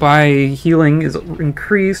by healing is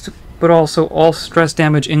increased, but also all stress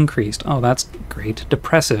damage increased. Oh, that's great.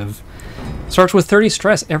 Depressive. Starts with 30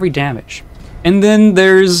 stress every damage. And then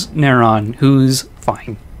there's Neron, who's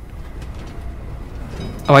fine.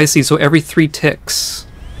 Oh, I see. So every 3 ticks,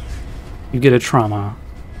 you get a trauma.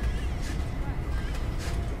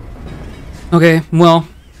 Okay, well,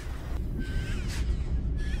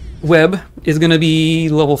 Webb is going to be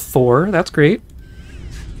level 4. That's great.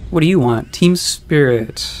 What do you want? Team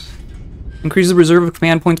Spirit. Increases the reserve of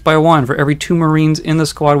command points by 1 for every 2 Marines in the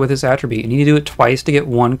squad with this attribute. You need to do it twice to get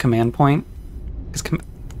 1 command point. Because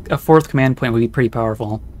a 4th command point would be pretty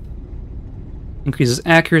powerful. Increases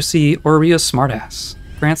accuracy or be a smartass.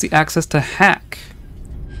 Grants the access to hack.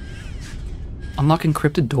 Unlock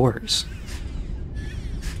encrypted doors.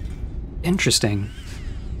 Interesting.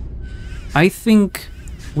 I think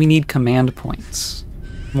we need command points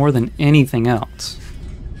more than anything else.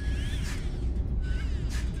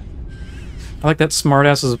 I like that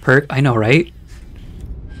smartass as a perk. I know, right?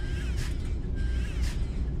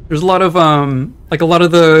 There's a lot of like a lot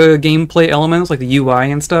of the gameplay elements, like the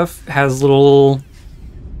UI and stuff, has little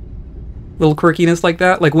quirkiness like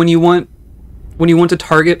that. Like when you want to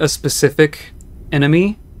target a specific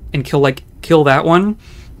enemy and kill that one,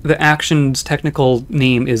 the action's technical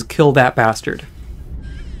name is "kill that bastard,"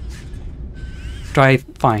 which I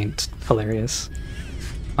find hilarious.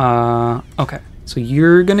 Okay, so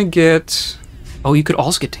you're gonna get. Oh, you could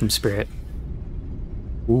also get Team Spirit.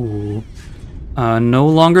 Ooh. No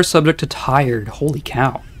longer subject to tired. Holy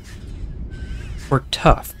cow. Or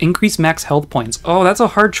tough. Increase max health points. Oh, that's a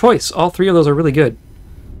hard choice. All 3 of those are really good.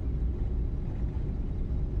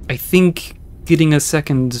 I think getting a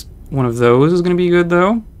second one of those is going to be good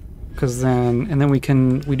though, because then we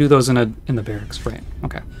do those in the barracks, right?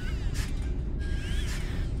 Okay.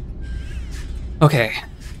 Okay,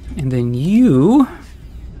 and then you.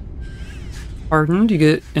 Hardened, you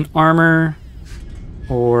get an armor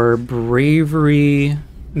or bravery,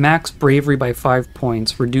 max bravery by 5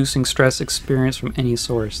 points, reducing stress experience from any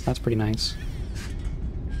source. That's pretty nice.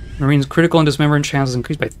 Marine's critical and dismemberment chances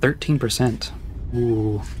increased by 13%.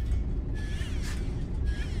 Ooh.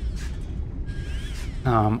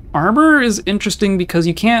 Armor is interesting because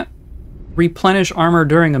you can't replenish armor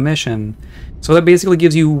during a mission. So that basically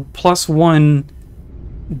gives you +1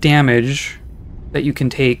 damage that you can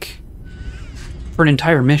take for an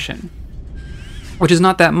entire mission, which is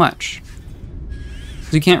not that much.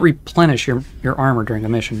 So you can't replenish your armor during a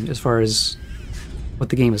mission, as far as what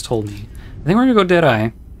the game has told me. I think we're gonna go Deadeye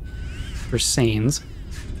for Sanes.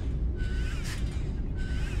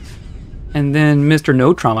 And then Mr.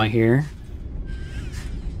 No Trauma here.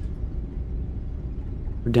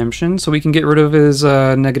 Redemption, so we can get rid of his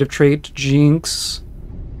negative trait. Jinx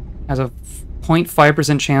has a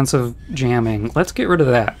 0.5% chance of jamming. Let's get rid of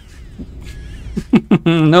that.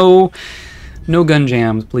 No gun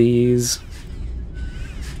jams, please.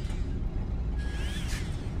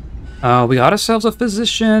 We got ourselves a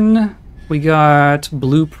physician. We got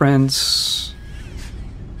blueprints.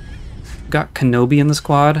 Got Kenobi in the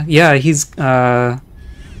squad. Yeah, he's yeah,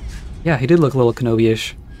 he did look a little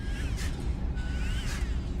Kenobi-ish.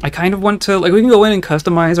 I kind of want to, like, we can go in and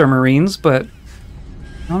customize our Marines, but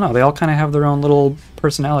I don't know, they all kind of have their own little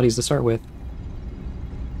personalities to start with.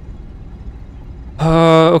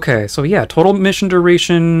 Okay, so yeah, total mission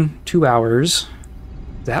duration, 2 hours.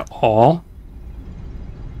 Is that all?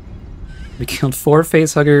 We killed 4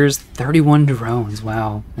 facehuggers, 31 drones,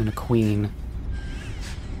 wow, and a queen.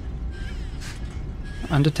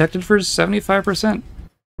 Undetected for 75%.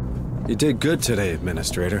 You did good today,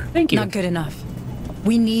 Administrator. Thank you. Not good enough.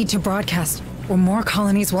 We need to broadcast, or more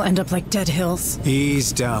colonies will end up like Dead Hills.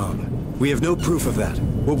 Ease down. We have no proof of that.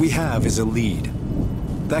 What we have is a lead.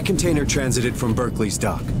 That container transited from Berkley's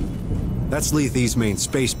dock. That's Lethe's main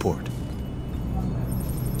spaceport.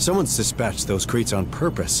 Someone's dispatched those crates on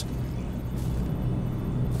purpose.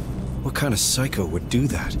 What kind of psycho would do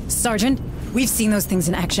that? Sergeant, we've seen those things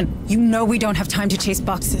in action. You know we don't have time to chase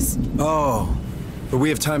boxes. Oh, but we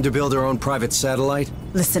have time to build our own private satellite?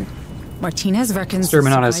 Listen, Martinez reckons the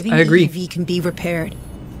Exterminatus, surviving I agree. EV can be repaired.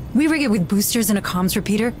 We rig it with boosters and a comms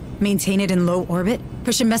repeater, maintain it in low orbit,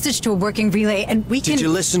 push a message to a working relay, and we can— Did you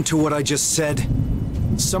listen to what I just said?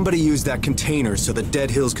 Somebody used that container so that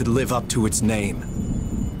Dead Hills could live up to its name.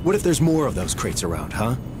 What if there's more of those crates around,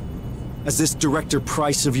 huh? As this Director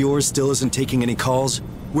Price of yours still isn't taking any calls,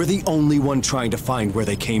 we're the only one trying to find where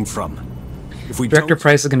they came from. If we Director don't,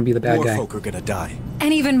 Price is going to be the bad more guy. folk are gonna die.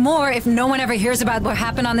 And even more if no one ever hears about what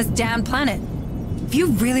happened on this damn planet. If you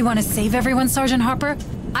really want to save everyone, Sergeant Harper,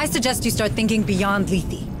 I suggest you start thinking beyond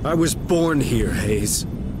Lethe. I was born here, Hayes.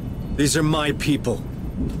 These are my people.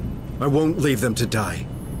 I won't leave them to die.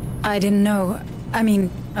 I didn't know. I mean,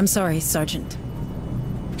 I'm sorry, Sergeant.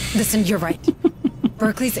 Listen, you're right.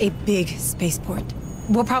 Berkeley's a big spaceport.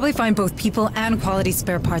 We'll probably find both people and quality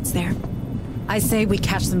spare parts there. I say we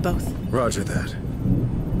catch them both. Roger that.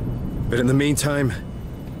 But in the meantime,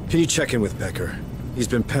 can you check in with Becker? He's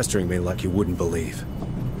been pestering me like you wouldn't believe.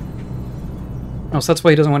 Oh, so that's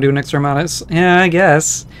why he doesn't want to do an Exterminatus? Yeah, I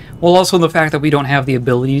guess. Well, also the fact that we don't have the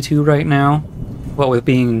ability to right now. What with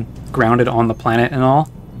being grounded on the planet and all.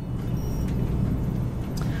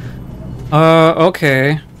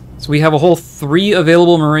 Okay. So we have a whole 3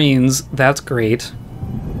 available Marines. That's great.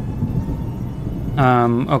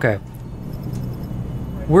 Okay.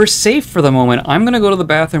 We're safe for the moment. I'm gonna go to the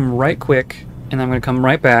bathroom right quick, and I'm gonna come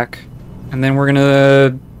right back, and then we're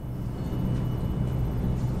gonna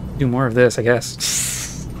do more of this, I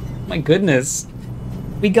guess. My goodness.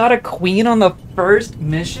 We got a queen on the first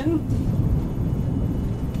mission?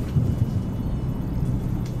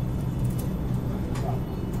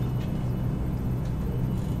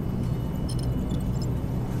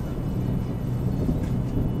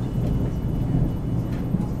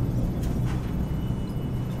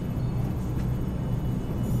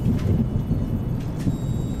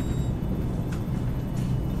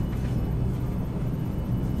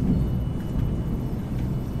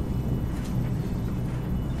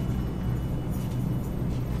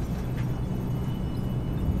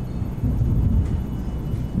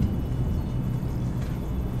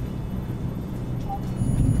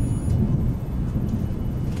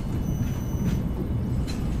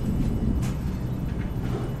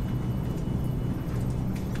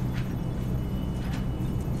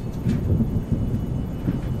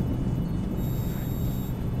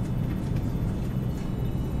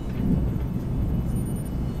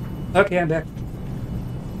 Okay, I'm back.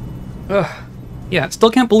 Ugh. Yeah, still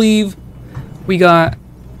can't believe we got...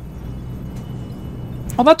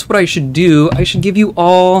 Oh, that's what I should do. I should give you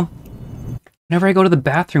all... Whenever I go to the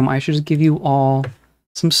bathroom, I should just give you all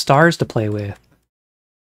some stars to play with.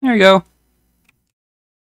 There you go.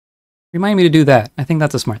 Remind me to do that. I think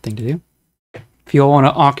that's a smart thing to do. If you all want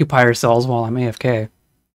to occupy yourselves while I'm AFK.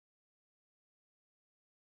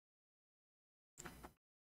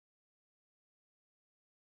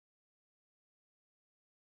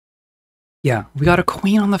 Yeah, we got a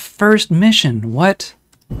queen on the first mission. What?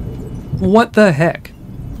 What the heck?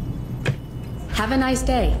 Have a nice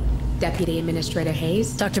day, Deputy Administrator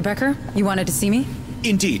Hayes. Dr. Becker, you wanted to see me?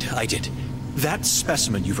 Indeed, I did. That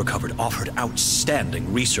specimen you've recovered offered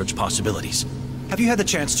outstanding research possibilities. Have you had the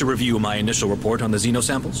chance to review my initial report on the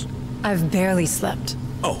xenosamples? I've barely slept.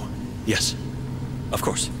 Oh, yes. Of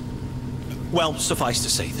course. Well, suffice to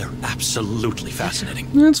say, they're absolutely fascinating.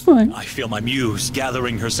 That's fine. I feel my muse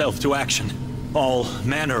gathering herself to action. All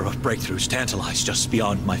manner of breakthroughs tantalize just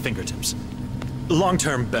beyond my fingertips.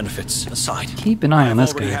 Long-term benefits aside, Keep an eye on this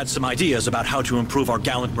I've already guy. had some ideas about how to improve our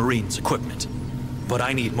gallant Marines' equipment. But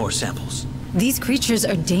I need more samples. These creatures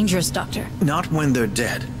are dangerous, Doctor. Not when they're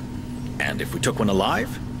dead. And if we took one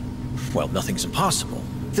alive? Well, nothing's impossible.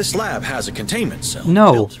 This lab has a containment cell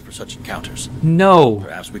built for such encounters. No.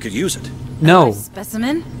 Perhaps we could use it. No.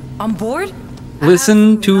 Specimen? On board?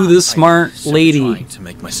 Listen to the smart lady. Trying to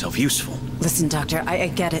make myself useful. Listen, Doctor, I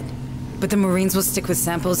get it. But the Marines will stick with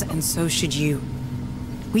samples, and so should you.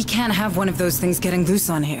 We can't have one of those things getting loose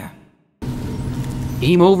on here.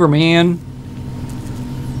 Game over, man.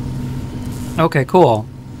 Okay, cool.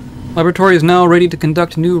 Laboratory is now ready to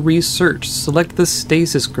conduct new research. Select the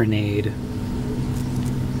stasis grenade.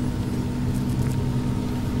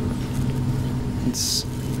 It's...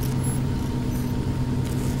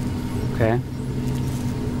 Okay.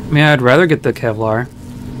 I mean, I'd rather get the Kevlar.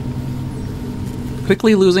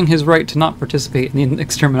 Quickly losing his right to not participate in the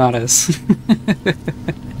Exterminatus.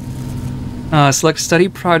 Select study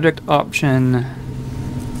project option.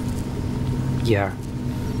 Yeah.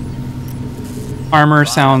 Armor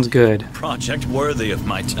sounds good. Project worthy of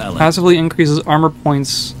my talent. Passively increases armor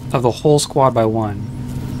points of the whole squad by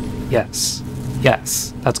 1. Yes.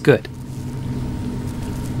 Yes. That's good.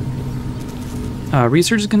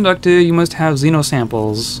 Research is conducted. You must have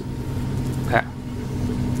xenosamples. Okay.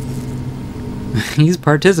 He's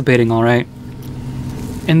participating, alright.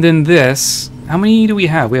 And then this. How many do we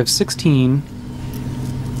have? We have 16.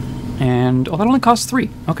 And... oh, that only costs 3.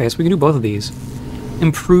 Okay, so we can do both of these.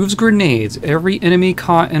 Improves grenades. Every enemy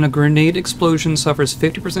caught in a grenade explosion suffers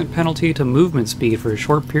 50% penalty to movement speed for a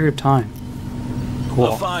short period of time.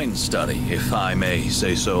 Cool. A fine study, if I may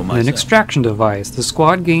say so And myself. an extraction device. The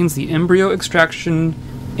squad gains the embryo extraction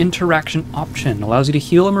interaction option. Allows you to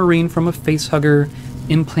heal a Marine from a facehugger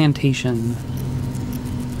implantation.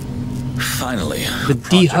 Finally, The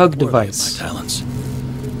dehug device. My talents.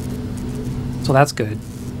 So that's good.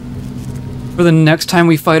 For the next time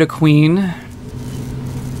we fight a queen,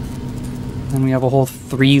 then we have a whole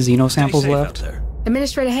 3 xenosamples left.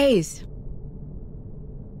 Administrator Hayes.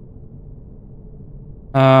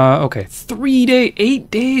 Okay.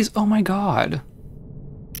 8 days? Oh my god.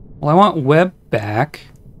 Well, I want Webb back.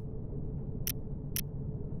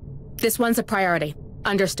 This one's a priority.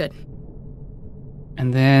 Understood.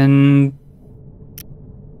 And then...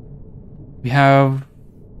 We have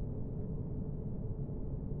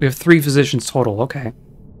 3 physicians total, okay.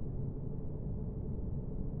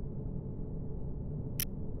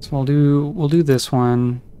 So we'll do this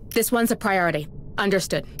one. This one's a priority.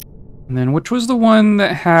 Understood. And then which was the one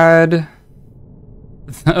that had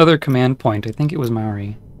the other command point? I think it was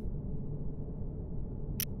Maori.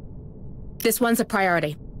 This one's a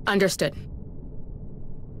priority. Understood.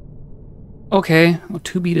 Okay, well,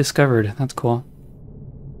 to be discovered. That's cool.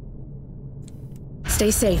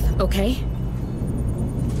 Stay safe, okay?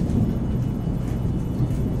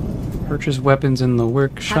 Purchase weapons in the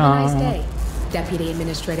workshop. Have a nice day, Deputy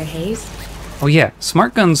Administrator Hayes. Oh yeah,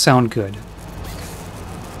 smart guns sound good.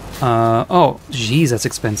 Oh, geez, that's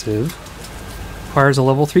expensive. Requires a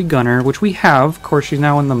level 3 gunner, which we have. Of course, she's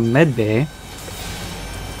now in the med bay.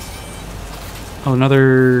 Oh,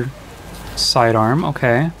 another sidearm,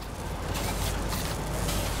 okay.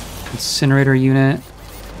 Incinerator unit.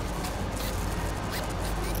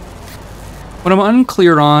 What I'm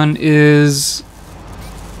unclear on is...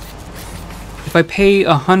 if I pay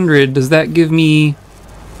 100, does that give me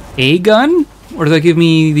a gun? Or does that give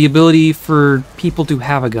me the ability for people to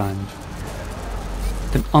have a gun?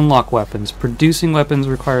 Then unlock weapons. Producing weapons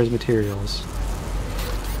requires materials.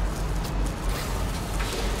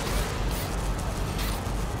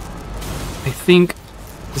 I think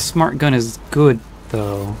the smart gun is good,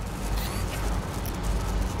 though.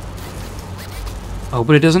 Oh,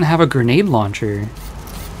 but it doesn't have a grenade launcher.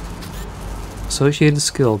 Associated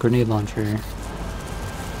skill, grenade launcher.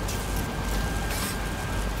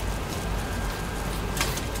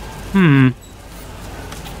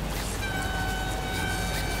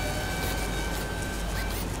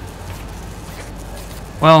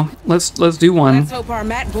 Well, let's do one. Let's hope our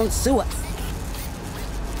Matt won't sue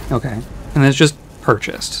us. Okay. And it's just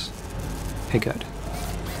purchased. Okay, good.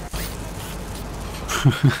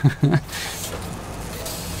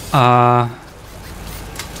 I'm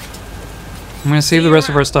gonna save the rest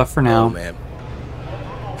of our stuff for now.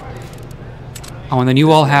 Oh, and then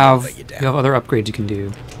you all have other upgrades you can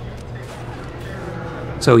do.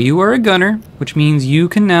 So you are a gunner, which means you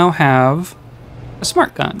can now have a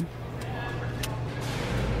smart gun.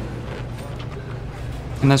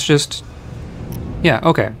 And that's just... Yeah,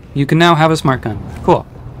 okay. You can now have a smart gun. Cool.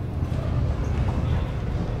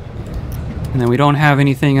 And then we don't have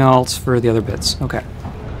anything else for the other bits. Okay.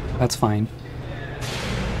 That's fine.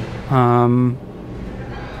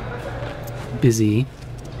 Busy.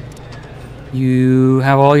 You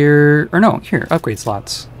have all your... Or no, here, upgrade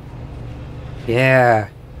slots. Yeah.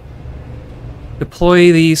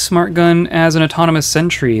 Deploy the smart gun as an autonomous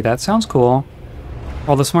sentry. That sounds cool.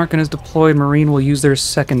 While the smart gun is deployed, Marine will use their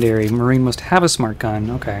secondary. Marine must have a smart gun.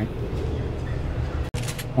 Okay.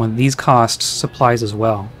 Well, these cost supplies as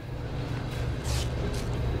well.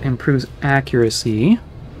 Improves accuracy.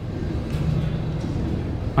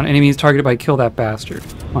 On enemies targeted by kill that bastard.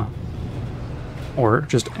 Huh. Or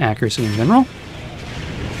just accuracy in general.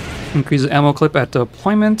 Increases ammo clip at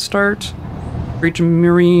deployment start. Reach a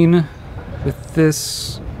Marine with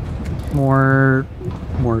this. More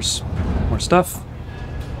stuff.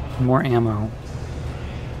 More ammo.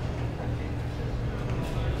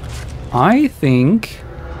 I think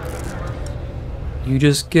you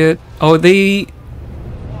just get... Oh, you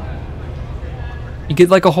get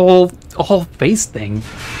like a whole face thing.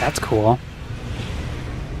 That's cool.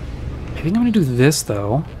 I think I'm gonna do this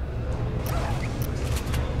though.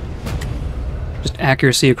 Just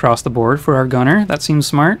accuracy across the board for our gunner. That seems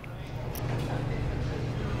smart.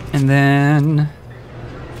 And then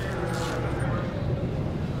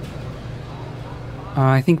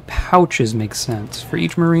I think pouches make sense. For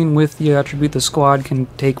each Marine with the attribute, the squad can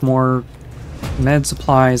take more med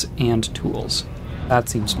supplies and tools. That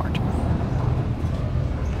seems smart.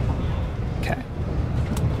 Okay.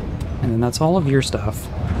 And then that's all of your stuff.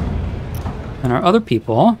 And our other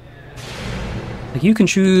people, like you can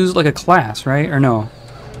choose like a class, right? Or no?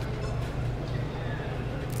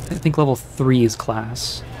 I think level 3 is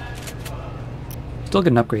class. Still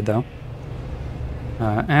get an upgrade though.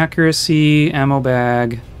 Accuracy, ammo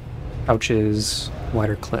bag, pouches,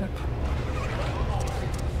 wider clip.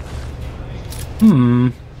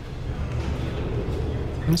 I'm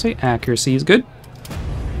gonna say accuracy is good.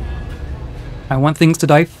 I want things to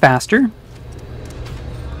die faster,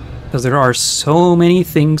 because there are so many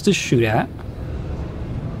things to shoot at.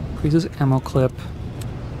 Increases ammo clip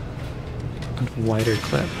and wider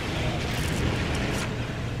clip.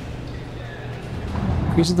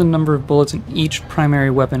 Increases the number of bullets in each primary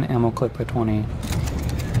weapon ammo clip by 20. I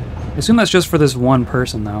assume that's just for this one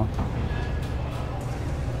person, though.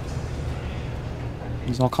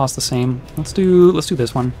 These all cost the same. Let's do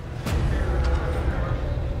this one.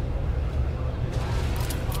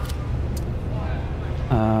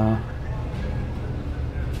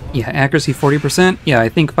 Yeah, accuracy 40%. Yeah, I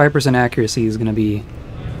think 5% accuracy is going to be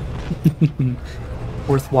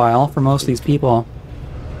worthwhile for most of these people.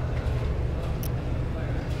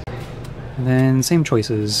 And then same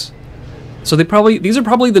choices. So these are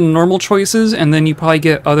probably the normal choices, and then you probably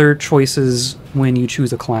get other choices when you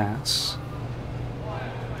choose a class.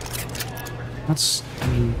 That's, I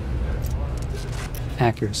mean,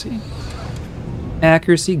 accuracy.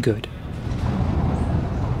 Accuracy, good.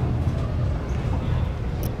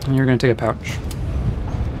 And you're gonna take a pouch.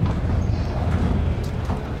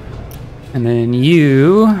 And then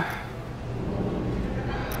you...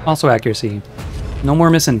 Also accuracy. No more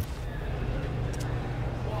missing.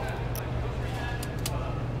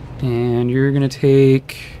 And you're gonna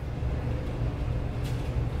take...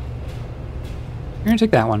 You're gonna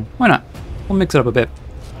take that one. Why not? We'll mix it up a bit.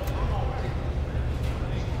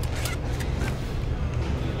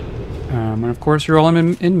 And of course you're all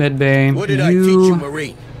in med bay. What did I teach you,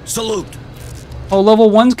 Marine? Salute! Oh, level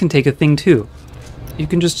 1s can take a thing too. You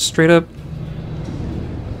can just straight up...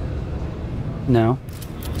 No.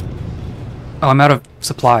 Oh, I'm out of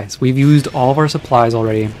supplies. We've used all of our supplies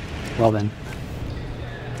already. Well then.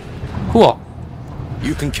 Cool.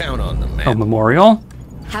 You can count on them, man. Oh, memorial?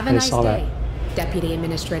 Have a nice day, Deputy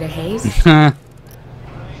Administrator Hayes.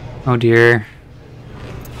 Oh dear.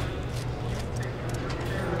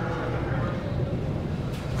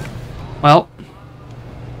 Well.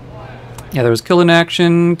 Yeah, there was killed in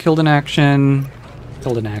action, killed in action,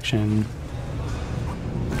 killed in action.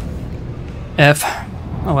 F.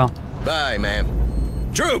 Oh well. Bye,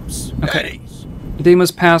 ma'am. Troops! Okay. They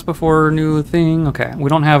must pass before new thing. Okay, we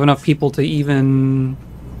don't have enough people to even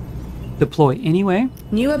deploy anyway.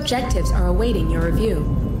 New objectives are awaiting your review.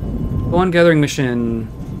 Go on gathering mission.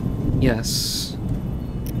 Yes.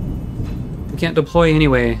 We can't deploy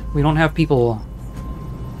anyway. We don't have people.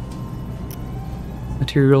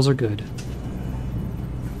 Materials are good.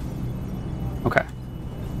 Okay.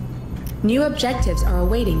 New objectives are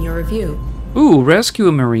awaiting your review. Ooh, rescue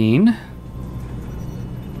a Marine.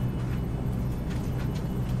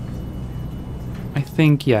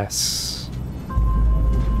 think yes.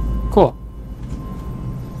 Cool.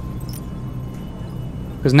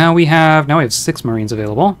 Because now we have 6 Marines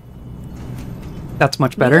available. That's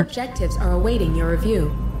much better. New objectives are awaiting your review.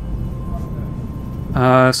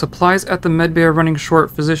 Supplies at the med bay are running short.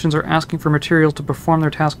 Physicians are asking for materials to perform their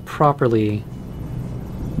task properly.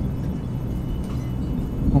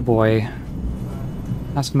 Oh boy.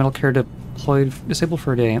 Last metal care deployed, disabled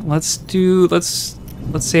for a day. Let's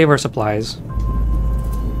save our supplies.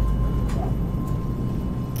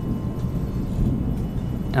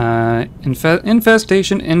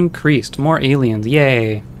 Infestation increased. More aliens.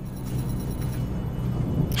 Yay.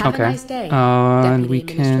 Have a nice day, and we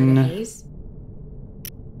Deputy Administrator can Hayes.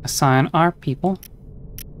 assign our people.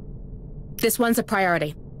 This one's a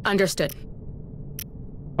priority. Understood.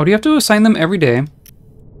 Oh, do you have to assign them every day?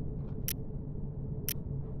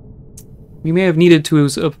 We may have needed to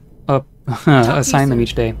assign them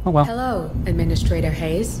each day. Oh well. Hello, Administrator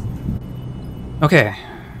Hayes. Okay.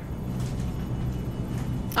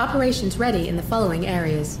 Operations ready in the following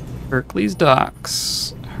areas. Berkley's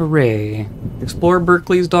docks. Hooray. Explore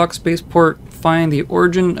Berkley's dock spaceport. Find the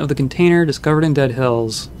origin of the container discovered in Dead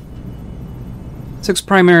Hills. 6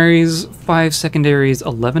 primaries, 5 secondaries,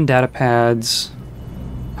 11 data pads,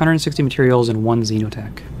 160 materials, and 1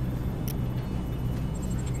 xenotech.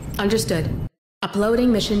 Understood.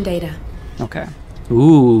 Uploading mission data. Okay.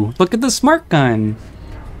 Ooh, look at the smart gun.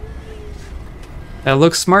 That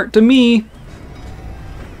looks smart to me.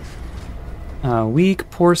 Weak,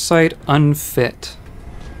 poor sight, unfit.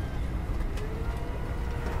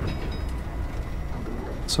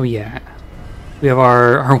 So yeah. We have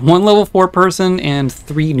our 1 level 4 person and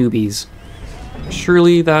 3 newbies.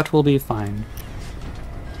 Surely that will be fine.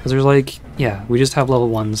 Because there's like, yeah, we just have level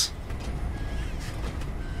 1s.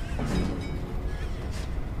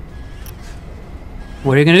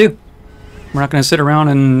 What are you gonna do? We're not gonna sit around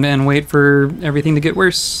and wait for everything to get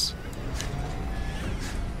worse.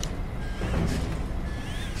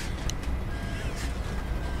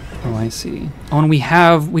 Oh, I see. Oh, and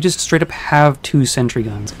we just straight up have 2 sentry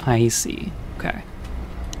guns. I see. Okay.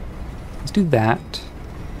 Let's do that.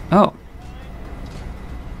 Oh.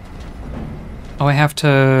 Oh, I have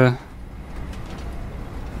to...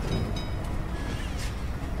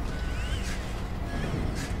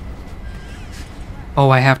 Oh,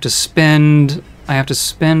 I have to spend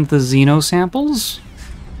the xeno samples?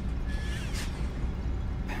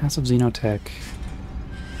 Passive xenotech.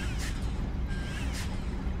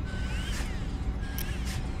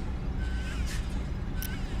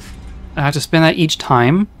 I have to spend that each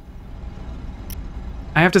time?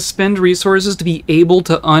 I have to spend resources to be able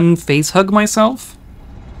to unface hug myself?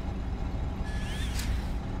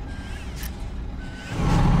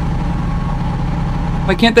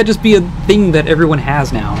 Why can't that just be a thing that everyone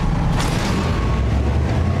has now?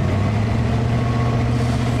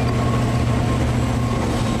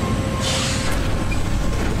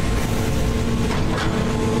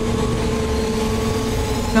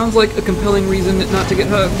 Sounds like a compelling reason not to get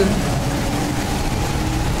hugged.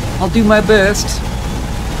 I'll do my best.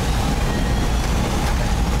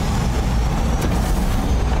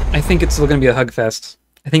 I think it's still gonna be a hug fest.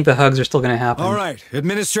 I think the hugs are still gonna happen. All right,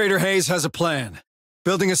 Administrator Hayes has a plan.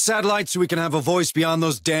 Building a satellite so we can have a voice beyond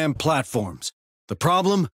those damn platforms. The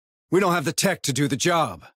problem? We don't have the tech to do the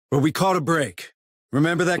job. But we caught a break.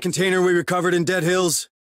 Remember that container we recovered in Dead Hills?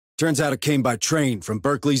 Turns out it came by train from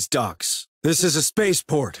Berkley's docks. This is a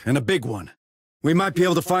spaceport, and a big one. We might be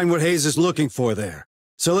able to find what Hayes is looking for there.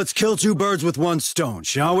 So let's kill 2 birds with 1 stone,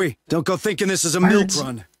 shall we? Don't go thinking this is a milk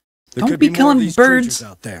run. There could be more of these creatures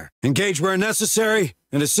out there. Engage where necessary,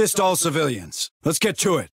 and assist all civilians. Let's get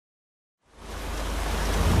to it.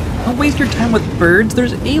 Don't waste your time with birds,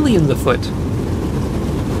 there's aliens afoot.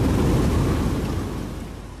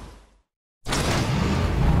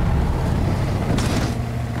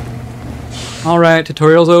 Alright,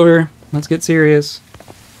 tutorial's over. Let's get serious.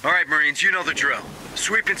 Alright, Marines, you know the drill.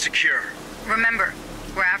 Sweep and secure. Remember,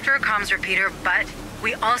 we're after a comms repeater, but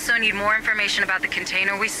we also need more information about the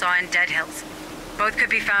container we saw in Dead Hills. Both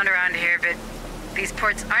could be found around here, but these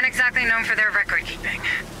ports aren't exactly known for their record keeping.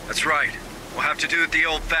 That's right. We'll have to do it the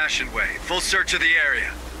old-fashioned way. Full search of the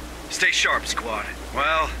area. Stay sharp, squad.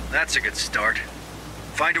 Well, that's a good start.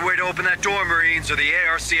 Find a way to open that door, Marines, or the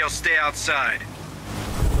ARC will stay outside.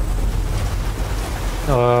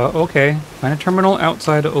 Okay. Find a terminal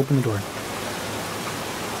outside to open the door.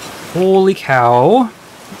 Holy cow.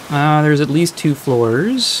 There's at least 2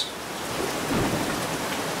 floors.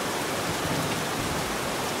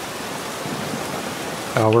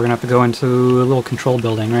 Oh, we're gonna have to go into a little control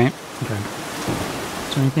building, right? Okay.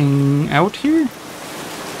 Is there anything out here?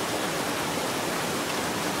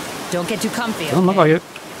 Don't get too comfy. Doesn't look like it.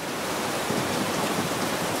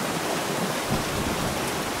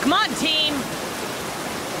 Come on, team.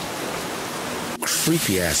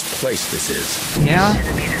 Creepy ass place this is. Yeah.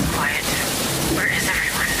 Shouldn't be this quiet. Where is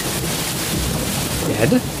everyone?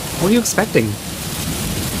 Dead? What are you expecting?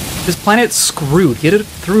 This planet's screwed. Get it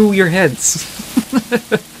through your heads.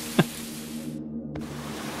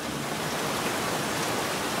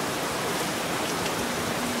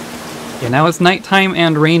 Yeah, now it's nighttime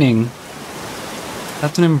and raining.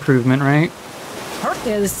 That's an improvement, right?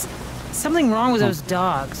 There's something wrong with those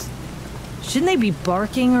dogs. Shouldn't they be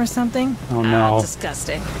barking or something? Oh no.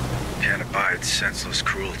 Disgusting. Can't abide senseless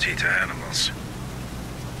cruelty to animals.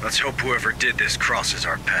 Let's hope whoever did this crosses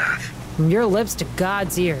our path. From your lips to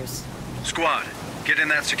God's ears. Squad, get in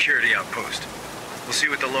that security outpost. We'll see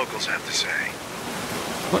what the locals have to say.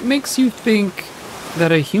 What makes you think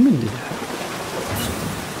that a human did that?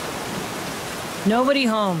 Nobody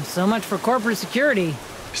home. So much for corporate security.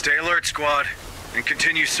 Stay alert, squad, and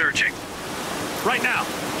continue searching. Right now!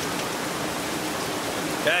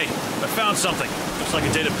 Hey, I found something. Looks like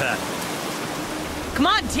a data pad. Come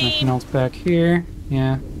on, Nothing team! else back here.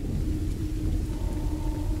 Yeah.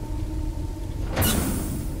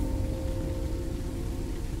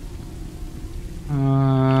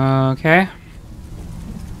 Okay.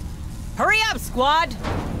 Hurry up, squad!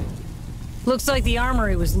 Looks like the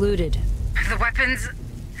armory was looted. The weapons,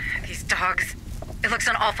 these dogs, it looks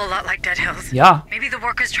an awful lot like Dead Hills. Yeah. Maybe the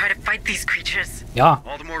workers try to fight these creatures. Yeah.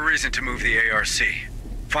 All the more reason to move the ARC.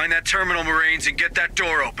 Find that terminal, Marines, and get that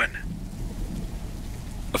door open.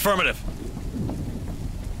 Affirmative.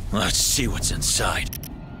 Let's see what's inside.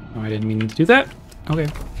 Oh, I didn't mean to do that. Okay.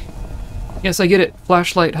 Yes, I get it.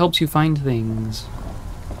 Flashlight helps you find things.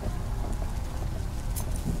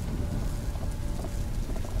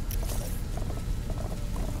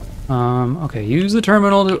 Okay, use the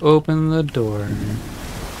terminal to open the door.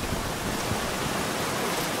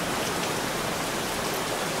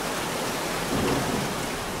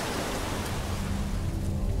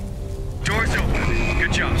 Doors open.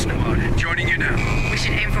 Good job, squad. Joining you now. We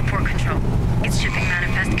should aim for port control. Its shipping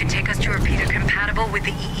manifest can take us to a repeater compatible with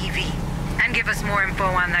the EEV. And give us more info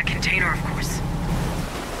on that container, of course.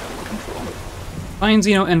 Find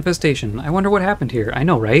Xeno infestation. I wonder what happened here. I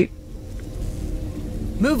know, right?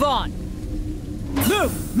 Move on!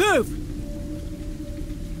 Move! Move!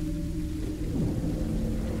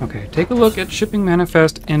 Okay, take a look at shipping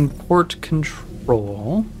manifest and port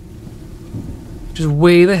control. Which is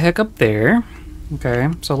way the heck up there. Okay,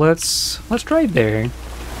 so let's drive there.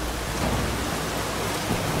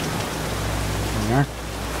 There.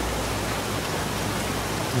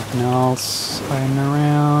 Nothing else hiding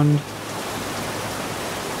around.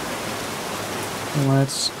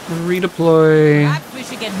 Let's redeploy. Perhaps we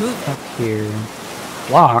should get moving. Up here.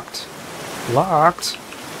 Locked? Locked?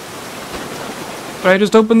 But I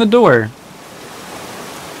just opened the door.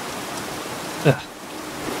 Ugh.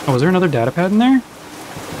 Oh, was there another data pad in there?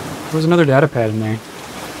 There was another data pad in there.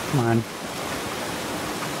 Come on.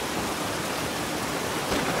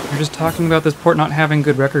 You're just talking about this port not having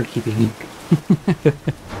good record keeping.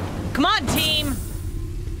 Come on, team!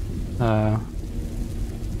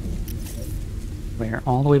 Where?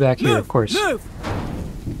 All the way back here, of course. Move!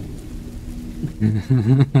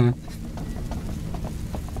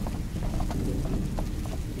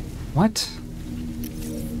 What?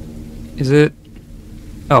 Is it?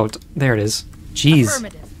 Oh, there it is. Jeez.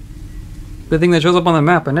 Affirmative. The thing that shows up on the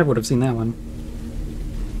map, I never would have seen that one.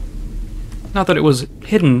 Not that it was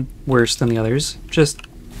hidden worse than the others, just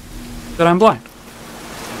that I'm blind.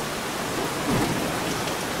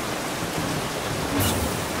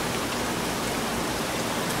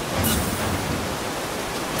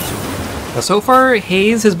 So far,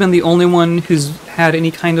 Hayes has been the only one who's had any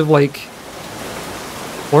kind of, like,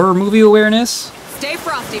 horror movie awareness. Stay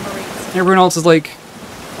frosty, Marines. Everyone else is like,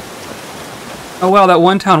 oh wow, that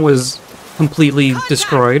one town was completely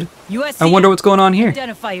destroyed. USC, I wonder what's going on here.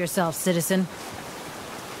 Identify yourself, citizen.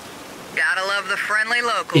 Gotta love the friendly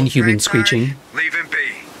locals. Inhuman right, screeching. Leave him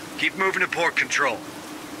be. Keep moving to port control.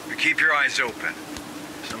 But keep your eyes open.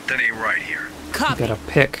 Something ain't right here. Copy. Got a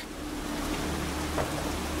pick.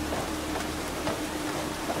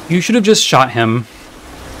 You should have just shot him.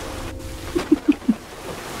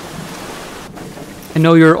 I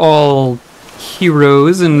know you're all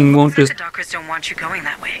heroes and won't just... The dockers don't want you going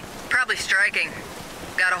that way. Probably striking.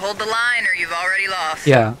 Gotta hold the line or you've already lost.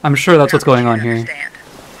 Yeah, I'm sure that's what's going on here.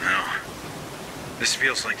 No. This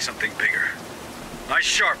feels like something bigger. Eyes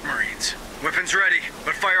sharp, Marines. Weapons ready,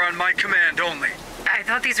 but fire on my command only. I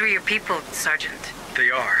thought these were your people, Sergeant. They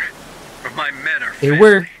are. But my men are They family.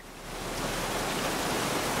 were.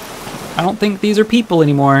 I don't think these are people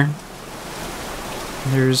anymore.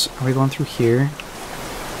 There's... Are we going through here?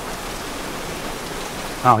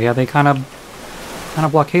 Oh yeah, they kind of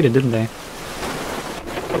blockaded, didn't they?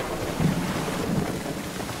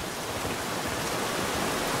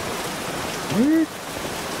 Where?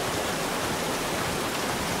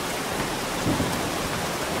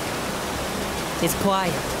 It's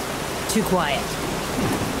quiet. Too quiet.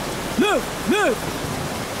 Move! Move!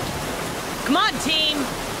 Come on, team!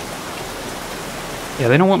 Yeah,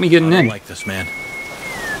 they don't want me getting I don't in. like this, man.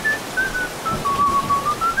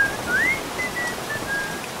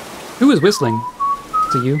 Who is whistling?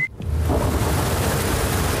 Is it you? It'd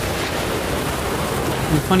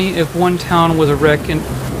be funny if one town was a wreck,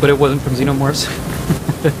 but it wasn't from xenomorphs.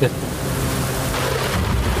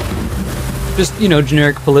 Just, you know,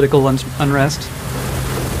 generic political unrest.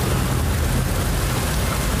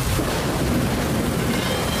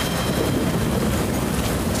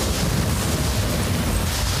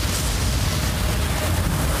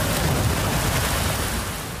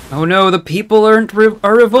 Oh no, the people are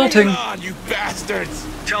revolting. Bring it on, you bastards!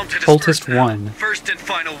 Tell him to disperse Cultist now. 1. First and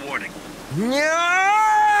final warning.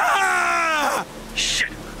 Yeah!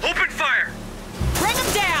 Shit! Open fire! Bring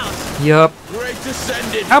him down! Yup. Great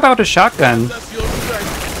descendant. How about a shotgun? That's your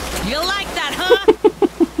strength. You like that, huh?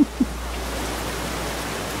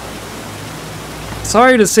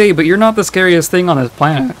 Sorry to say, but you're not the scariest thing on this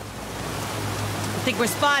planet. I think we're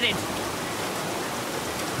spotted.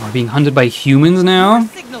 We're being hunted by humans now?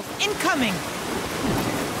 Signals incoming!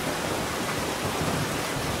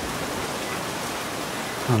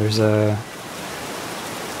 Oh, there's a...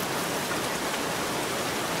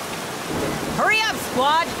 Hurry up,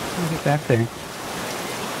 squad! Get back there.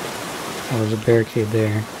 Oh, there's a barricade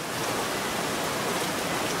there.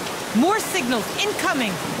 More signals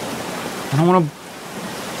incoming! I don't want to...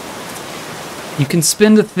 You can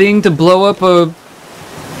spend a thing to blow up a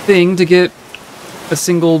thing to get a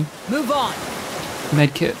single Move on!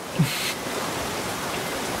 med kit.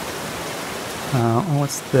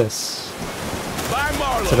 What's this? Bye,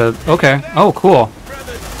 Marlo. Is it a... Okay. Oh, cool.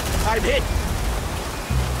 I'm hit.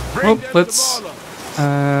 Oh, let's...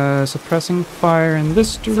 suppressing fire in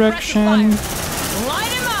this direction. Light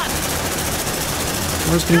him up!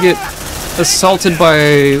 We're just gonna get assaulted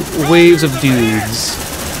by waves of dudes.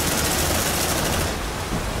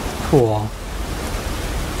 Cool.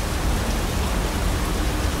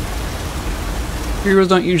 Heroes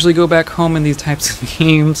don't usually go back home in these types of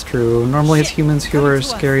games, true. Normally it's humans who are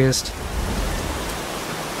scariest.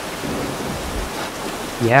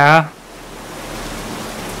 Yeah.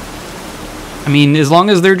 I mean, as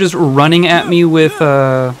long as they're just running at me with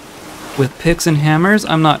picks and hammers,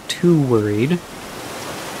 I'm not too worried.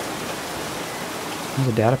 There's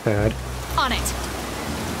a data pad. On it!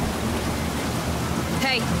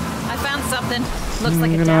 Hey, I found something. Looks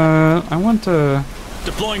like a data. I want to...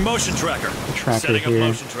 Deploying motion tracker. The tracker Setting here. up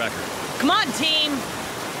motion tracker. Come on, team!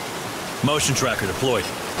 Motion tracker deployed.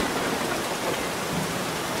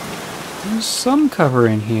 There's some cover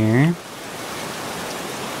in here.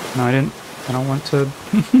 No, I don't want to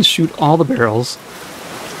shoot all the barrels.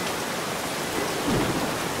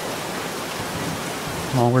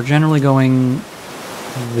 Well, we're generally going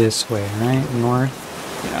this way, right? North?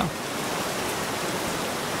 Yeah.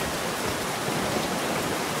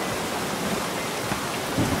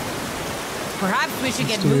 Perhaps we should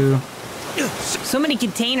Let's get moving. So many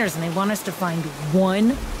containers and they want us to find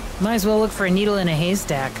one? Might as well look for a needle in a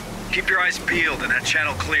haystack. Keep your eyes peeled and that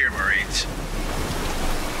channel clear, Marines.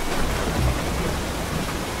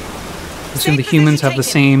 I assume the humans have the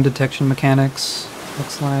same detection mechanics,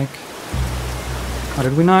 looks like. How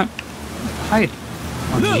did we not hide?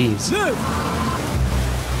 Oh, jeez.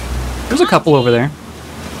 There's a couple over there.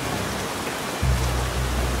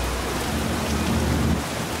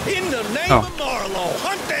 In the name of Marlo,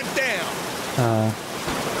 hunt them down.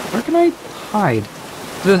 Where can I hide?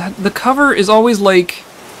 The cover is always like...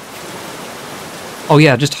 Oh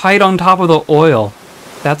yeah, just hide on top of the oil.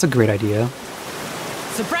 That's a great idea.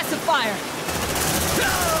 Suppressive fire!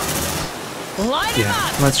 Light him Yeah,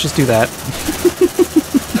 up! let's just do that.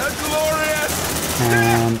 Glorious.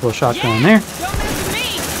 And we'll shotgun in there. Don't miss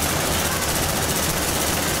me!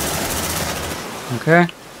 Okay.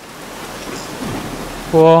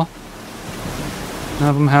 Cool. None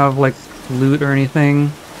of them have, like, loot or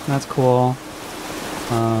anything. That's cool.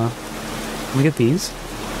 Let me get these.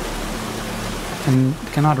 And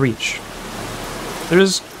cannot reach. They're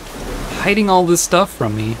just hiding all this stuff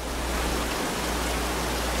from me.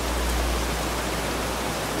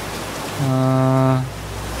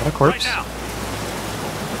 Got a corpse. Right now.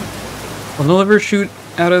 We'll never shoot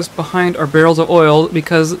at us behind our barrels of oil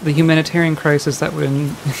because the humanitarian crisis that would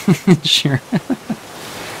ensure.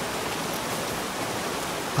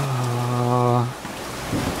 Oh,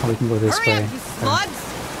 we can go this way. Hurry up, you slugs!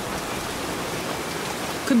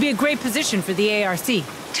 Could be a great position for the ARC.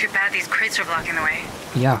 Too bad these crates are blocking the way.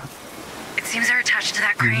 Yeah. It seems they're attached to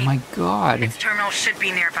that crane. Oh my god. Its terminal should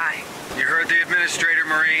be nearby. You heard the Administrator,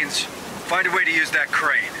 Marines. Find a way to use that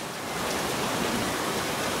crane.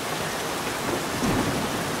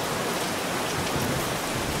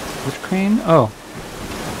 Which crane? Oh.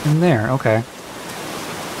 In there, okay.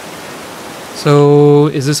 So,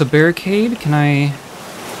 is this a barricade? Can I...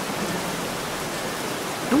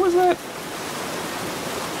 Where was that?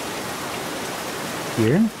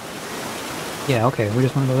 Here? Yeah, okay, we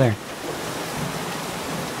just want to go there.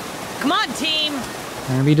 Come on, team! I'm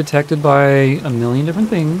gonna be detected by a million different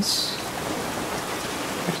things.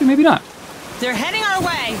 Actually, maybe not. They're heading our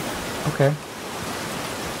way! Okay.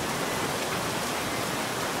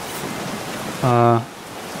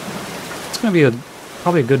 It's gonna be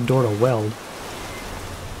probably a good door to weld.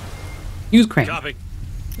 Use crane. Copy.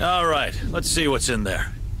 All right, let's see what's in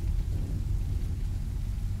there.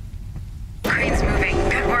 Crane's moving.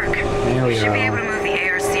 Good work. There we Should be go. able to move the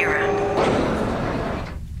ARC around.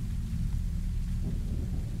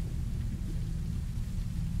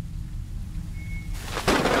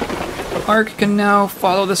 Ark can now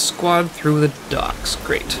follow the squad through the docks.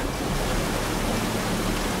 Great.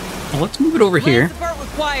 Well, let's move it over here. Support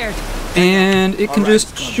required. And it can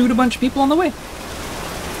just shoot a bunch of people on the way.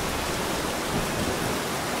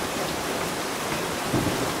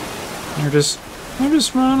 They're just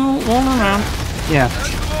running around. Yeah.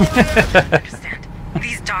 Understand.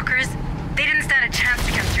 These dockers, they didn't stand a chance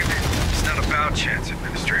against your men. It's not about chance,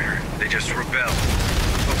 Administrator. They just rebel.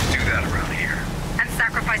 Folks do that around here. And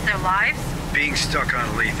sacrifice their lives? Being stuck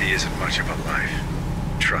on Lethe isn't much of a life.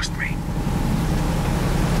 Trust me.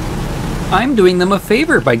 I'm doing them a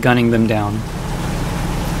favor by gunning them down.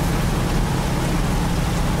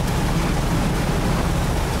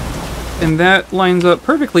 And that lines up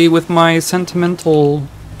perfectly with my sentimental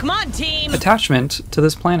Come on, team! attachment to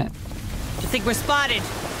this planet. I think we're spotted.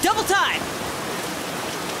 Double time!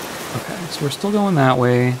 Okay, so we're still going that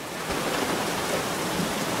way.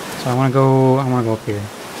 So I want to go up here.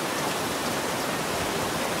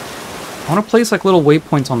 I want to place like little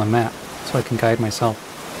waypoints on the map so I can guide myself.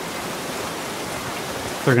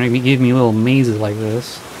 They're going to give me little mazes like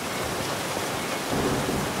this.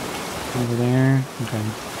 Over there. Okay.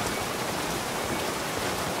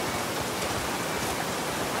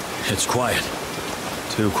 It's quiet.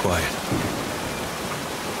 Too quiet.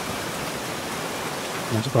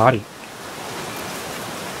 There's a body.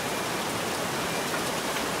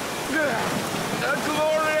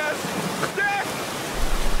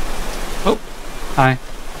 Oh, hi.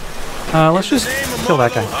 Let's just kill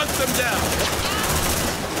that guy.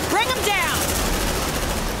 Bring him down!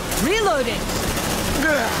 Reloading!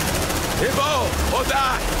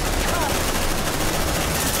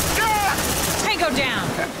 Tango down!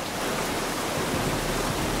 Okay.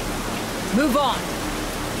 Move on.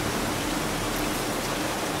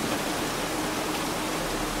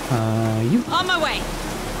 You. On my way.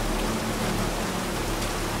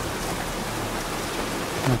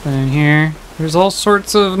 Nothing in here. There's all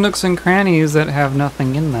sorts of nooks and crannies that have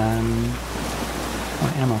nothing in them.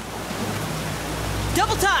 Oh, ammo.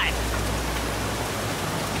 Double time.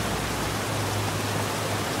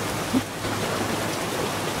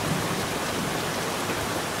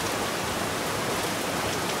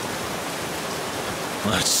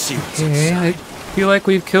 Let's see what's Okay, I inside. feel like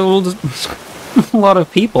we've killed a lot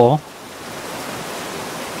of people.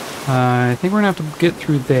 I think we're gonna have to get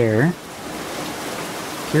through there.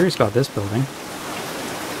 Curious about this building.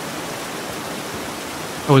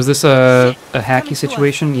 Oh, is this a hacky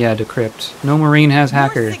situation? Yeah, decrypt. No Marine has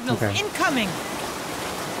hacker. More signals Okay, incoming.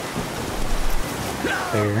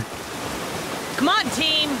 there. Come on,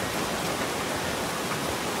 team.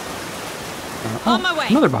 Oh, On my way.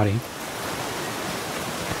 another body.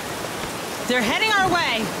 They're heading our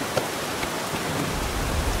way.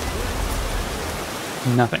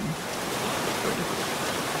 Nothing.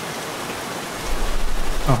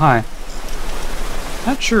 Oh, hi.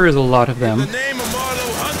 That sure is a lot of them. In the name of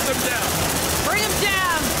Marlowe, hunt them down. Bring them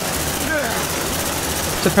down.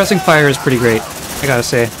 Suppressing fire is pretty great, I gotta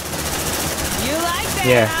say. You like that?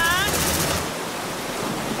 Yeah.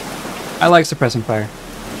 I like suppressing fire.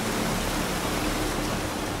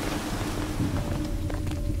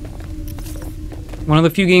 One of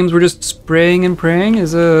the few games where just spraying and praying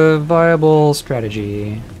is a viable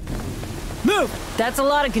strategy. Move! That's a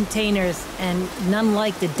lot of containers, and none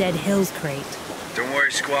like the Dead Hills crate. Don't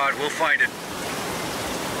worry, squad. We'll find it.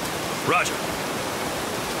 Roger.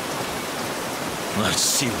 Let's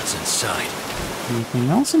see what's inside. Anything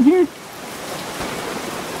else in here?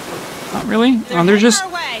 Not really. Oh, they're just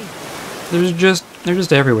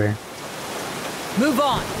everywhere. Move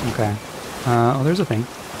on. Okay. Oh, there's a thing.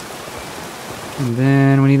 And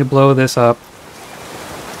then we need to blow this up.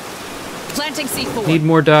 Planting C4. Need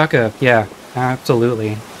more DACA. Yeah,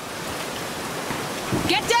 absolutely.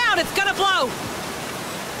 Get down! It's gonna blow!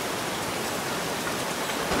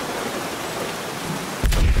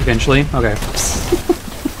 Eventually. Okay.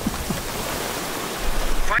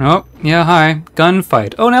 Oh, yeah, hi.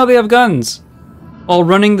 Gunfight. Oh, now they have guns! While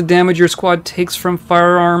running, the damage your squad takes from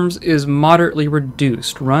firearms is moderately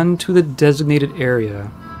reduced. Run to the designated area.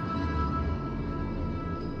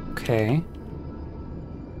 Okay.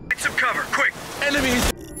 Get some cover, quick! Enemies!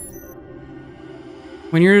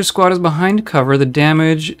 When your squad is behind cover, the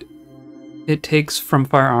damage it takes from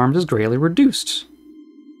firearms is greatly reduced.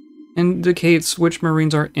 Indicates which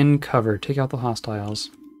Marines are in cover. Take out the hostiles.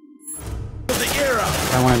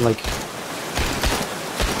 I wanted, like...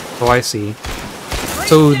 Oh, I see.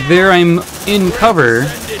 So there I'm in cover.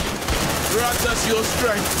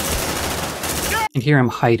 And here I'm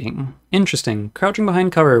hiding. Interesting. Crouching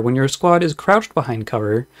behind cover. When your squad is crouched behind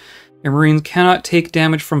cover, your Marines cannot take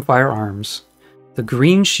damage from firearms. The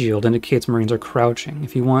green shield indicates Marines are crouching.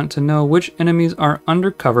 If you want to know which enemies are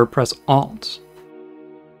under cover, press Alt.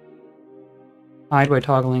 Hide by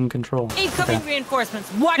toggling control. Incoming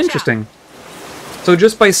reinforcements. Watch Interesting. So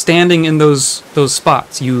just by standing in those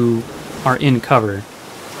spots, you are in cover.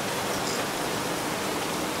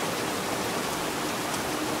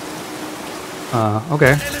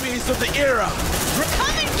 Okay. Enemies of the era.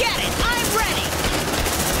 Come and get it. I'm ready.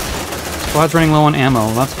 Squad's running low on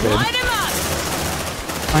ammo. That's good. Light him up.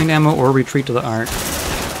 Find ammo or retreat to the Ark.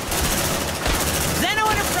 Xeno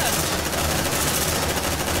and approach.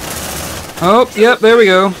 Oh, yep, there we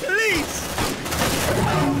go.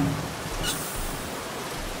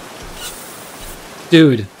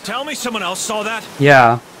 Dude. Tell me someone else saw that?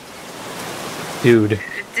 Yeah. Dude.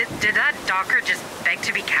 Did that Docker just beg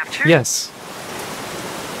to be captured? Yes.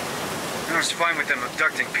 I was fine with them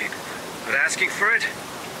abducting people, but asking for it?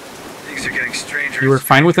 Things are getting stranger. You were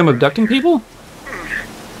fine with them abducting people?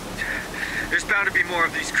 There's bound to be more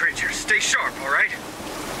of these creatures. Stay sharp, all right?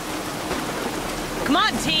 Come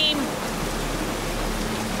on, team.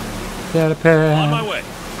 Data pad. On my way.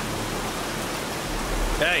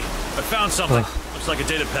 Hey, I found something. Looks like a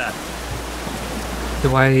data pad.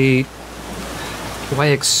 Do I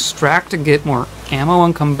extract to get more ammo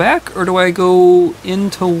and come back, or do I go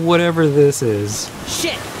into whatever this is?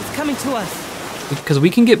 Shit, it's coming to us. Because we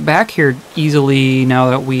can get back here easily now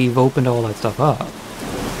that we've opened all that stuff up.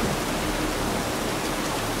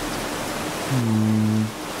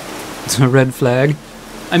 It's a red flag.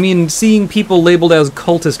 I mean, seeing people labeled as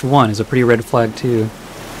Cultist 1 is a pretty red flag, too.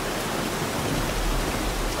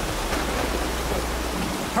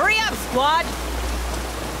 Hurry up, squad!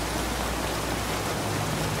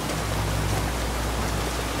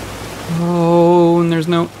 Oh, and there's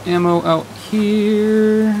no ammo out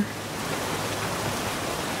here.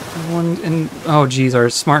 Oh geez, our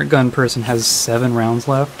smart gun person has 7 rounds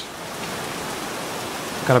left.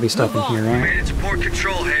 Gotta be stuff in here, We right? made it to port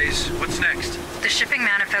control, Hayes. What's next? The shipping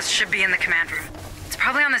manifest should be in the command room. It's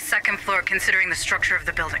probably on the 2nd floor considering the structure of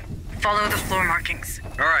the building. Follow the floor markings.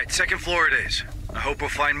 All right, 2nd floor it is. I hope we'll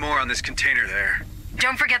find more on this container there.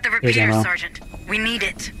 Don't forget the Here's repeater, ammo. Sergeant. We need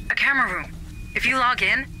it. A camera room. If you log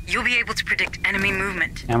in, you'll be able to predict enemy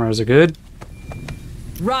movement. Cameras are good.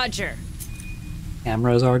 Roger.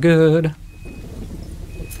 Cameras are good.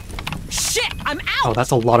 Shit, I'm out! Oh,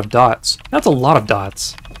 that's a lot of dots. That's a lot of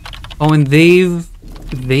dots. Oh, and they've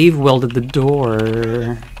welded the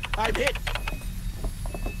door. I'm hit.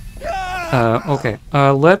 Okay.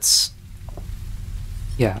 Let's...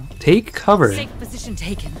 Yeah, take cover. Safe position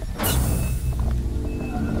taken.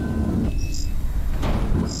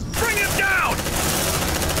 Bring him down.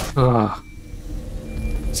 Ugh.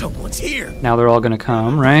 Someone's here. Now they're all gonna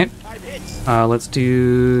come, right? I'm hit. Let's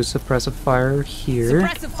do suppressive fire here.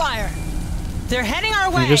 Suppressive fire. They're heading our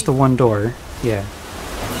way. And just the one door. Yeah.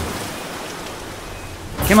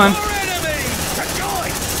 Come on. More enemies. Keep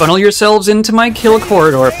going. Funnel yourselves into my kill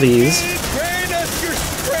corridor, please. Grant us your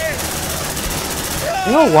strength.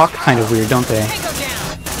 They all walk kind of weird, don't they? Tango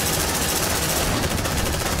down.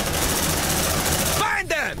 Find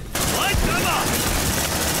them. Light them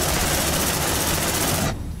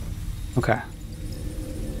up. Okay.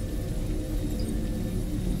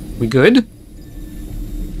 We good?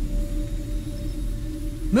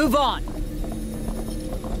 Move on.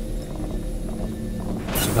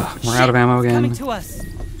 Ugh, we're out of ammo again. Coming to us.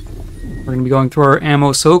 We're gonna be going through our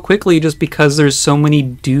ammo so quickly just because there's so many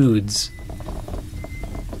dudes.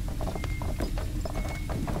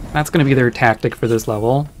 That's gonna be their tactic for this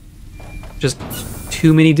level. Just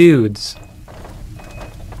too many dudes.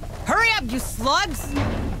 Hurry up, you slugs!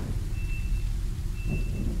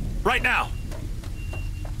 Right now!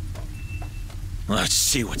 Let's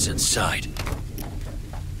see what's inside.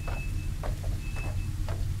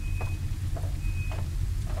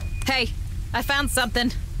 Hey, I found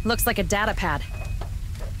something. Looks like a data pad.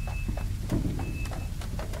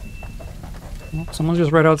 Well, someone's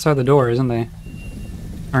just right outside the door, isn't they?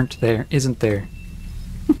 Isn't there.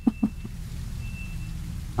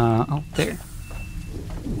 Oh, there.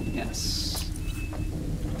 Yes.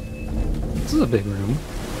 This is a big room.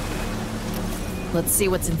 Let's see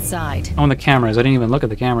what's inside. Oh, and the cameras. I didn't even look at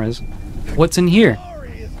the cameras. What's in here?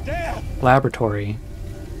 Laboratory.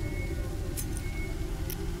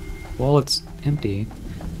 Well, it's empty.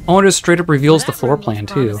 Oh, it just straight up reveals the floor plan,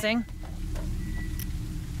 too.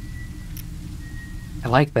 I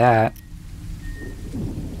like that.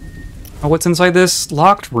 Oh, what's inside this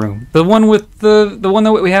locked room? The one with the one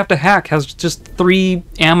that we have to hack has just 3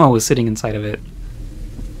 ammo sitting inside of it.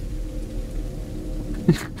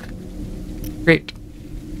 Great.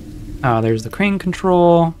 There's the crane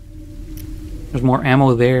control. There's more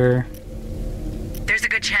ammo there. There's a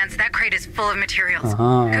good chance that crate is full of materials.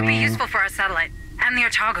 Could be useful for our satellite and the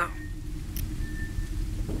Otago.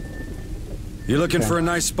 You looking for a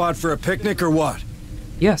nice spot for a picnic or what?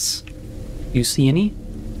 Yes. You see any?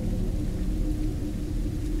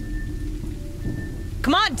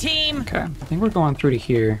 Come on, team! Okay, I think we're going through to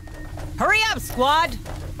here. Hurry up, squad!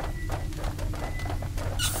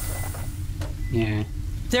 Yeah.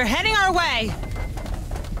 They're heading our way!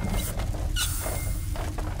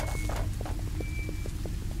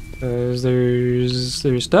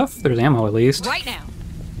 There's stuff? There's ammo, at least. Right now!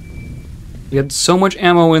 We had so much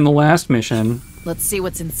ammo in the last mission. Let's see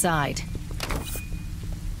what's inside.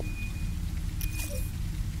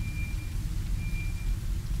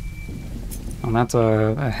 Oh, that's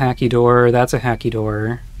a hacky door. That's a hacky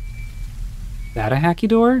door. That a hacky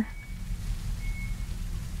door?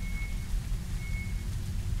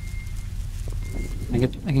 I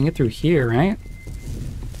can get through here, right?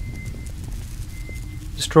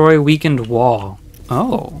 Destroy weakened wall.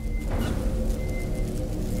 Oh.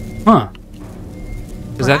 Huh.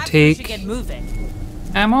 Does that take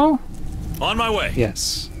ammo? On my way.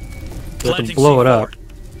 Yes. We have to blow it up.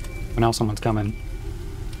 But now someone's coming.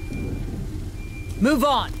 Move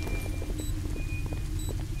on.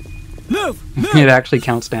 Move! It actually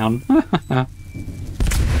counts down.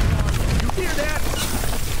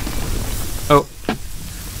 Oh.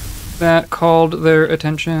 That called their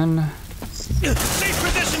attention. Safe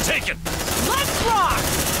position taken. Let's rock!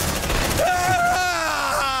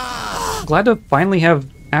 Glad to finally have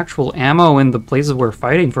actual ammo in the places we're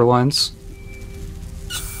fighting for once.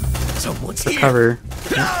 Someone's For cover.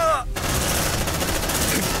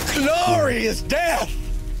 Glorious death!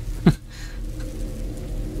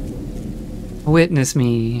 Witness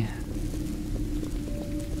me.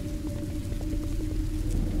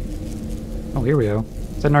 Oh, here we go.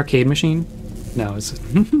 Is that an arcade machine? No, it's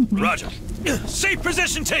Roger. Safe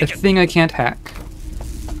position a taken. thing I can't hack.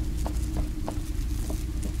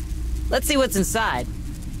 Let's see what's inside.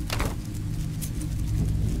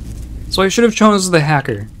 So I should have chosen the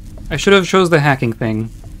hacker. I should have chose the hacking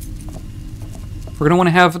thing. We're gonna want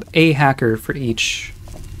to have a hacker for each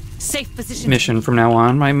Safe position mission from now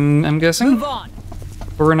on. I'm guessing. Move on.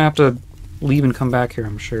 We're gonna have to leave and come back here,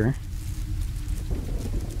 I'm sure.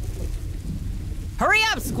 Hurry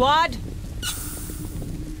up, squad!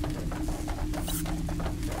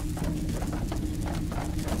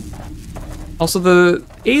 Also, the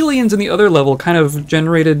aliens in the other level kind of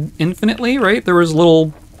generated infinitely, right? There was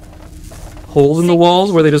little holes in the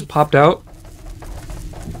walls where they just popped out.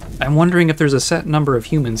 I'm wondering if there's a set number of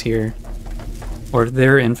humans here, or if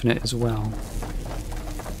they're infinite as well.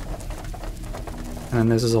 And then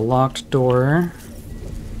this is a locked door.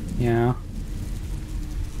 Yeah.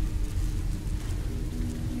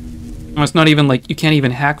 Oh, it's not even like, you can't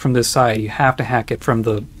even hack from this side. You have to hack it from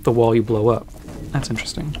the wall you blow up. That's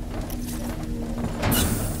interesting.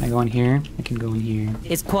 Can I go in here? I can go in here.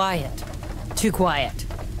 It's quiet. Too quiet.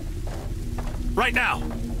 Right now.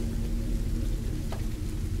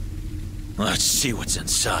 Let's see what's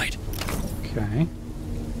inside. Okay.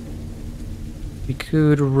 We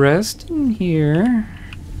could rest in here.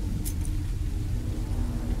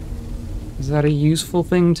 Is that a useful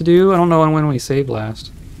thing to do? I don't know when we saved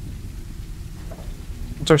last.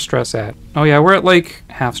 What's our stress at? Oh yeah, we're at like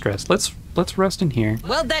half stress. Let's let's rest in here.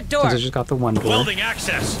 Weld that door. Since I just got the one door. Welding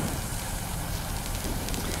access.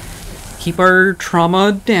 Keep our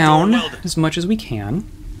trauma down as much as we can.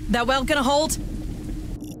 That weld gonna hold?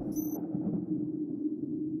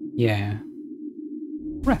 Yeah.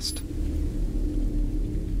 Rest.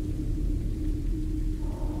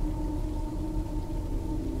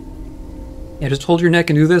 Yeah, just hold your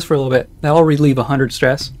neck and do this for a little bit. That'll relieve 100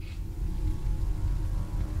 stress.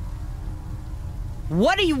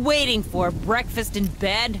 What are you waiting for? Breakfast in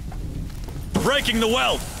bed? Breaking the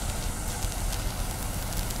weld.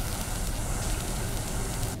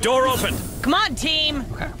 Door open. Come on, team.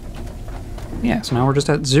 Okay. Yeah, so now we're just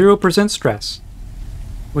at 0% stress.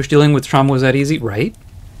 Wish dealing with trauma was that easy, right?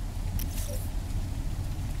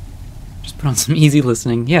 Just put on some easy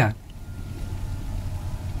listening. Yeah.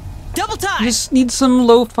 Double time. Just need some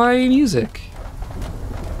lo-fi music.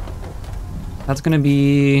 That's gonna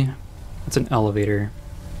be... That's an elevator.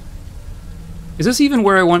 Is this even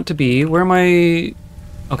where I want to be? Where am I...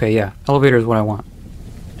 Okay, yeah. Elevator is what I want.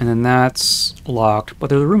 And then that's locked, but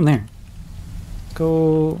there's a room there. Let's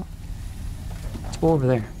go over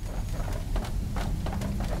there.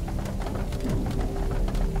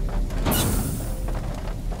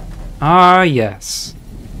 Ah, yes.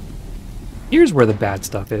 Here's where the bad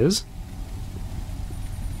stuff is.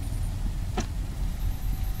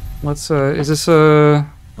 Let's, is this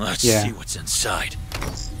Let's yeah. see what's inside.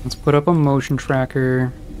 Let's put up a motion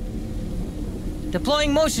tracker.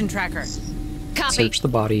 Deploying motion tracker. Copy. Search the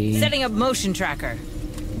body. Setting up motion tracker.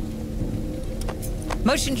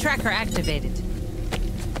 Motion tracker activated.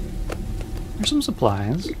 There's some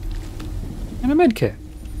supplies. And a med kit.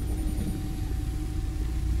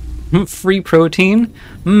 Free protein?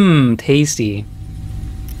 Mmm, tasty.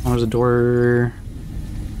 Oh, there's a door.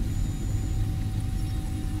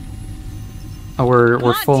 Oh,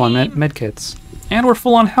 we're full on med kits. And we're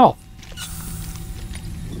full on health.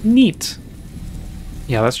 Neat.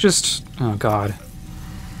 Yeah, that's just... Oh, God.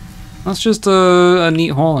 That's just a neat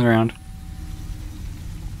hole in the ground.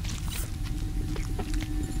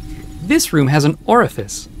 This room has an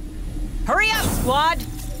orifice. Hurry up, squad!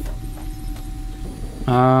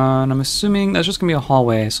 And I'm assuming that's just gonna be a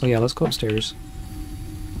hallway, so yeah, let's go upstairs.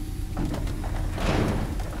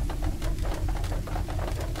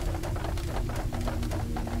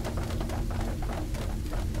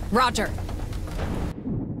 Roger.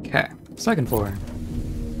 Okay, second floor.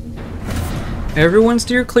 Everyone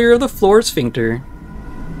steer clear of the floor sphincter.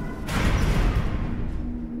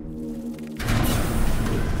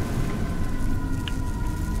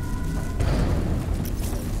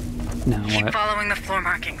 Now Keep what? following the floor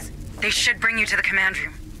markings. They should bring you to the command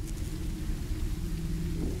room.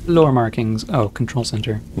 Floor markings. Oh, control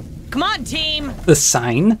center. Come on, team! The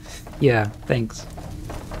sign? Yeah, thanks.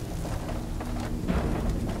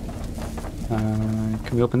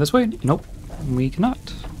 Can we open this way? Nope, we cannot.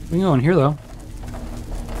 We can go in here though.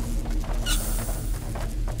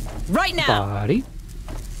 Right now! Body.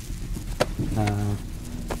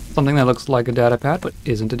 Something that looks like a data pad, but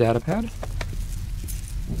isn't a data pad.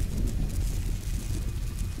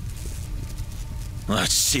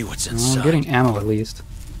 Let's see what's inside. I'm getting ammo at least.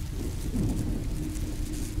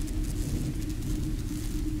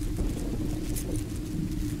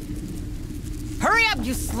 Hurry up,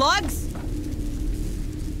 you slugs!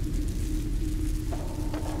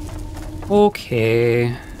 Okay.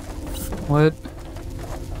 What?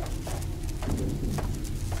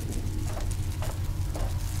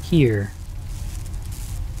 Here.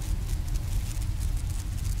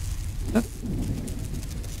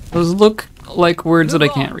 Those look like words that I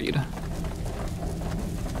can't read.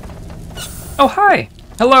 Oh, hi!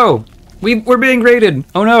 Hello! We're being raided!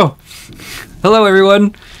 Oh no! Hello,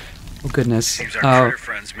 everyone! Oh, goodness. Seems our critter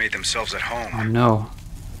friends made themselves at home. Oh no.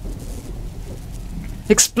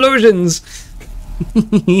 Explosions!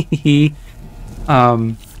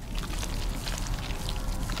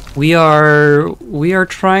 We are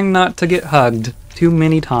trying not to get hugged too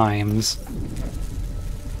many times.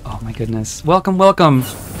 Oh my goodness. Welcome, welcome.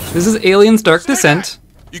 This is Aliens Dark Descent.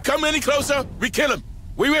 You come any closer, we kill him.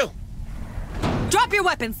 We will. Drop your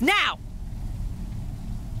weapons, now!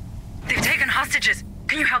 They've taken hostages.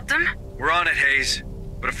 Can you help them? We're on it, Hayes.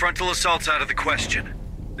 But a frontal assault's out of the question.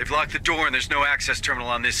 They've locked the door and there's no access terminal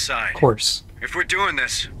on this side. Of course. If we're doing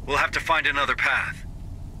this, we'll have to find another path.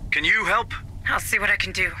 Can you help? I'll see what I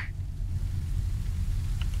can do.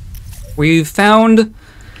 We've found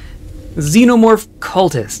xenomorph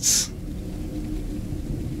cultists.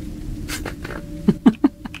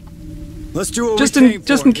 Let's do what just we came for.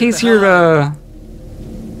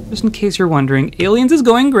 Just in case you're wondering, Aliens is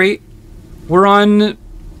going great. We're on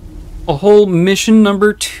a whole mission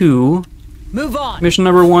number 2. Move on. Mission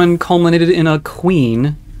number 1 culminated in a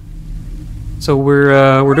queen. So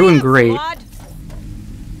we're doing great.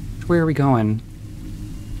 Which way are we going?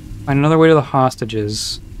 Find another way to the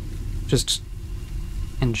hostages. Just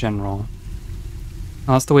in general.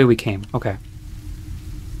 Oh, that's the way we came. Okay.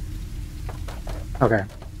 Okay.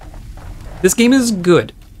 This game is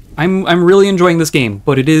good. I'm really enjoying this game,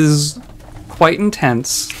 but it is quite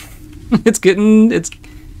intense. it's getting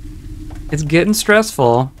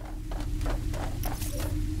stressful.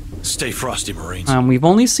 Stay frosty, Marines. We've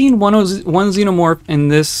only seen one xenomorph in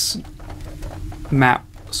this map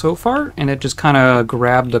so far, and it just kind of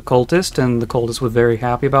grabbed a cultist, and the cultist was very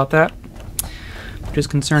happy about that, which is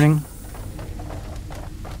concerning.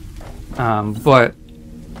 But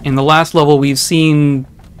in the last level, we've seen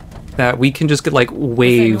that we can just get like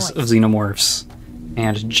waves of xenomorphs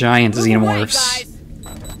and giant xenomorphs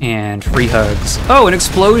and free hugs. Oh, and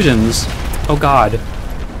explosions! Oh God.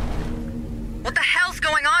 What the hell's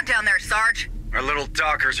going on down there, Sarge? Our little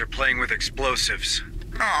dockers are playing with explosives.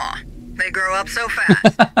 Aw, they grow up so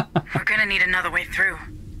fast. We're gonna need another way through.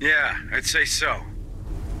 Yeah, I'd say so.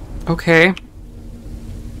 Okay.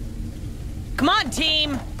 Come on,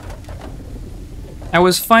 team. I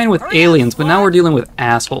was fine with aliens, but now we're dealing with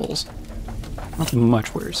assholes. That's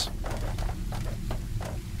much worse.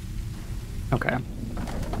 Okay.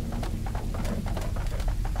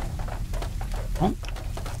 Oh.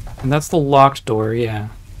 And that's the locked door, yeah.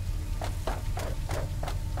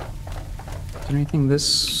 Is there anything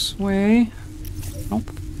this way? I don't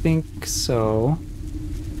think so.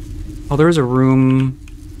 Oh, there is a room...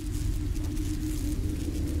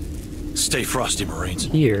 Stay frosty, Marines.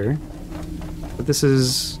 Here. But this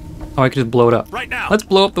is... Oh, I could just blow it up. Right now. Let's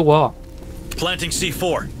blow up the wall. Planting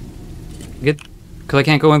C4. Because I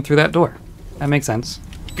can't go in through that door. That makes sense.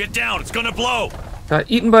 Get down, it's gonna blow! Got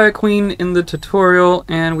eaten by a queen in the tutorial,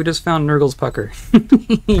 and we just found Nurgle's pucker.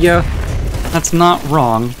 Yeah, that's not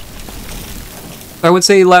wrong. I would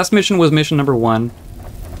say last mission was mission number 1.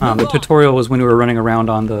 The tutorial was when we were running around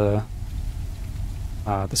on the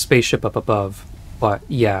spaceship up above. But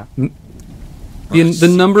yeah, the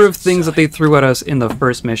number of things that they threw at us in the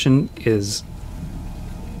first mission is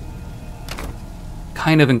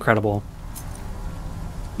kind of incredible.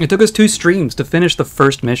 It took us 2 streams to finish the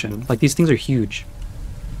first mission. Like, these things are huge.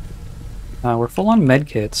 We're full on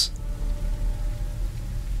medkits.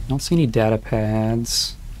 I don't see any data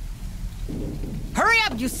pads. Hurry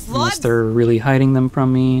up, you slugs! Unless they're really hiding them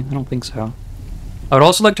from me. I don't think so. I would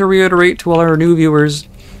also like to reiterate to all our new viewers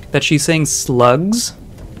that she's saying slugs.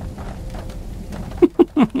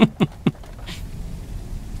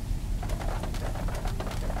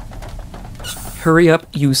 Hurry up,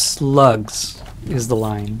 you slugs, is the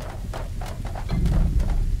line.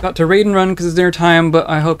 Got to raid and run because it's dinner time, but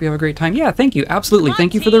I hope you have a great time. Yeah, thank you. Absolutely.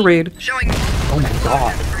 Thank you for the raid. Oh my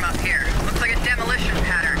God. From up here. Looks like a demolition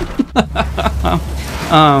pattern.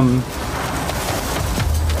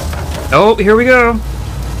 Oh, here we go.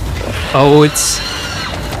 Oh,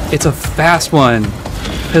 it's a fast one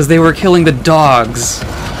because they were killing the dogs.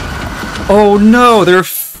 Oh no, they're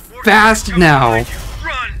fast now.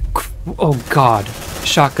 Oh God,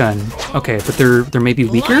 shotgun. Okay, but they're maybe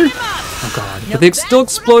weaker. Oh God, but they still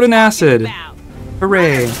explode in acid.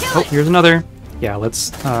 Hooray! Oh, here's another. Yeah,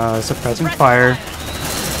 let's suppressing fire.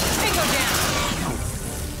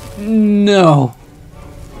 No.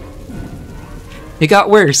 It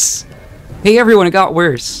got worse. Hey everyone, it got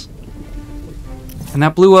worse. And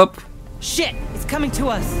that blew up. Shit, it's coming to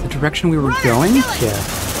us. The direction we were going? Yeah.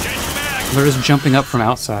 They're just jumping up from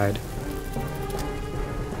outside.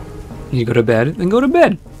 You go to bed? Then go to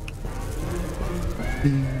bed.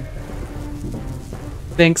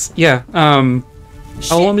 Thanks. Yeah. I'll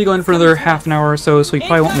only be going for another half an hour or so, so you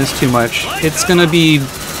probably won't miss too much. It's gonna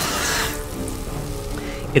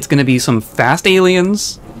be some fast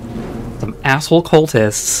aliens, some asshole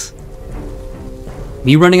cultists,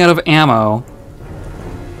 me running out of ammo.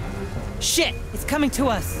 Shit, it's coming to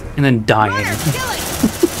us. And then dying.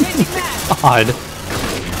 God.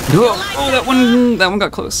 Oh, that one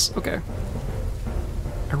got close. Okay.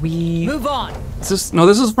 Are we... Move on. No,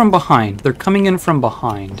 this is from behind. They're coming in from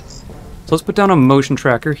behind. So let's put down a motion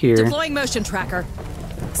tracker here. Deploying motion tracker.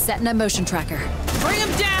 Setting a motion tracker. Bring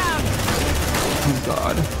him down! Oh,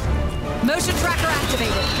 God. Motion tracker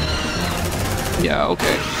activated. Yeah,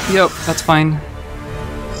 okay. Yep, that's fine.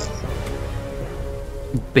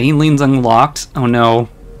 Baneling's unlocked. Oh, no.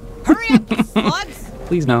 Hurry up, you slugs!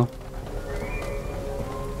 Please, no.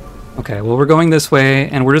 Okay, well, we're going this way,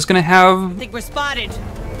 and we're just gonna have... I think we're spotted.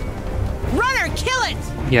 Runner, kill it!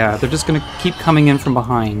 Yeah, they're just gonna keep coming in from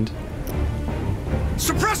behind.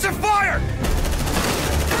 Suppressive fire!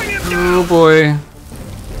 Oh boy.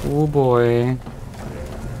 Oh boy.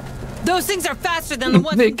 Those things are faster than the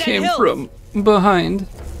ones They in Dead came Hills. from behind.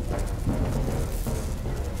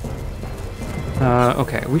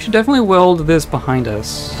 Okay, we should definitely weld this behind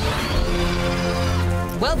us.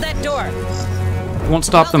 Weld that door. Won't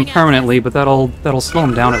stop them permanently, but that'll slow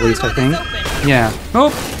them down at least, I think. Yeah. Oh!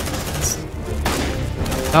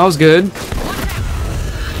 That was good.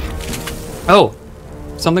 Oh!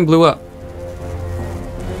 Something blew up.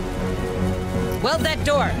 Weld that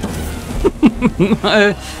door.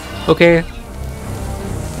 Okay.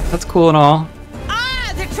 That's cool and all.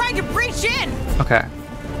 Ah, they're trying to breach in. Okay.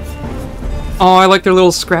 Oh, I like their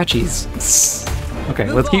little scratchies.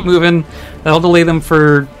 Okay, let's keep moving. That'll delay them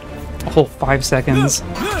for a whole 5 seconds.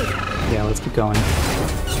 Yeah, let's keep going.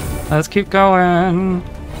 Let's keep going.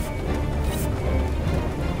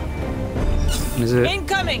 Is it?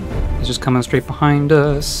 Incoming. It's just coming straight behind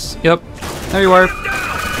us. Yep. There you are.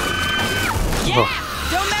 Yeah! Oh.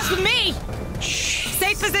 Don't mess with me!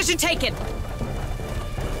 Safe position taken.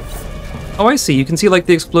 Oh, I see. You can see like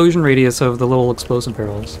the explosion radius of the little explosive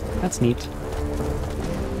barrels. That's neat.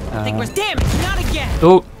 I think we're damaged. Not again.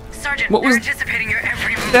 Oh. Sergeant, What was they're anticipating your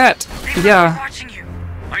every move. that? They Yeah. watching you.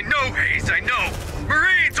 I know, Hayes, I know.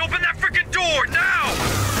 Marines, open that freaking door now!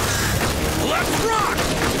 Let's rock!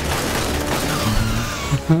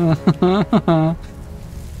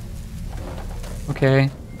 Okay.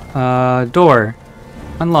 Door.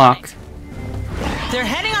 Unlock. They're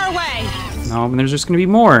heading our way. No, but there's just gonna be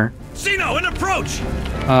more. Xeno, an approach!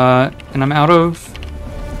 And I'm out of...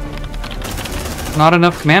 not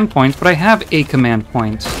enough command points, but I have a command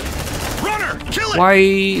point. Runner, kill it! Why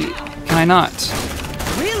can I not?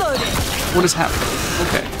 Reloading. What is happening?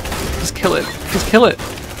 Okay. Just kill it. Just kill it.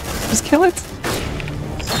 Just kill it.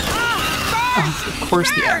 Oh, of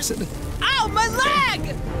course the acid. Ow, my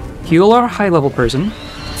leg! Heal our high-level person.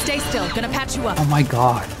 Stay still. Gonna patch you up. Oh my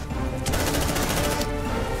god.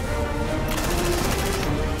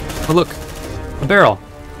 Oh look. A barrel.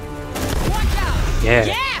 Yeah.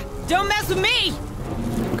 Yeah! Don't mess with me!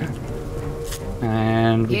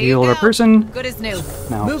 And we Here you healed our go. person. Good as new.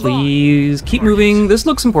 Now Move please keep moving. This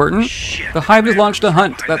looks important. Shit, The Hive has launched a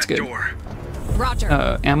hunt. behind That's that good. door. on. Roger.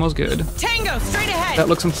 Ammo's good. Tango, straight ahead! That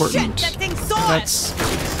looks important. Shit, that thing saw us!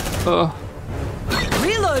 That's...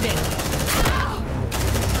 Reloading!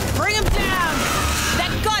 Bring him down!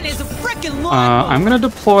 That gun is a frickin' long I'm gonna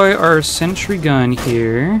deploy our sentry gun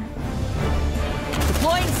here.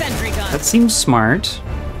 Deploying sentry gun. That seems smart.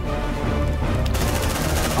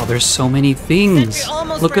 Oh, there's so many things. Sentry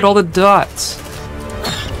almost Look at ready. all the dots.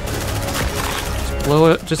 Just blow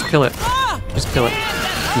it. Just kill it. Just kill it.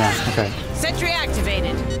 Yeah, okay. Sentry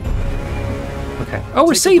activated. Okay. Oh,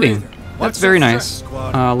 we're Take a saving. breather. That's Watch very that nice. stress,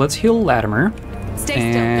 squad. Let's heal Latimer. Stay still.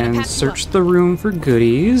 Gonna And patch you search up. the room for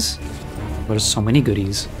goodies. There's so many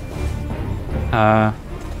goodies. I'm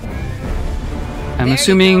you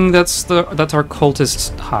assuming that's our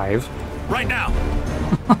cultist hive. Right now.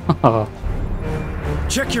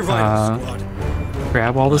 Check your vitals, squad.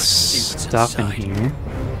 Grab all this see what's stuff in inside. here.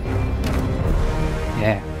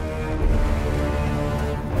 Yeah.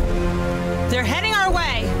 They're heading our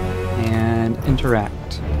way. And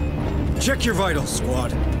interact. Check your vitals,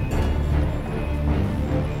 squad.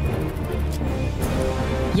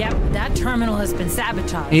 Yep, that terminal has been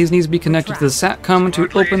sabotaged. Hayes needs to be connected to the SATCOM to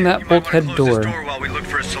Smart lady, open that you might wanna bulkhead close door. this door while we look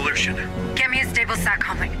for a solution. Get me a stable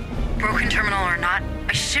SATCOM link. Broken terminal or not,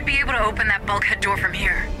 I should be able to open that bulkhead door from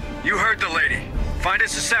here. You heard the lady. Find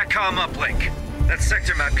us a SATCOM uplink. That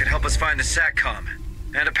sector map could help us find the SATCOM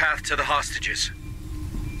and a path to the hostages.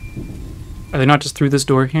 Are they not just through this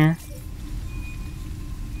door here?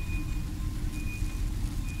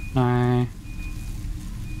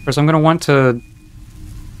 First, I'm gonna want to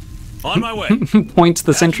On my way. point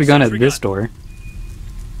the sentry gun at sentry this gun. door.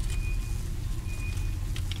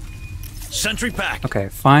 Sentry pack. Okay,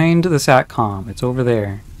 find the SATCOM. It's over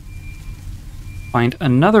there. Find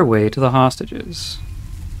another way to the hostages.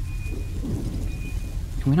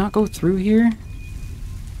 Can we not go through here?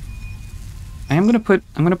 I'm gonna put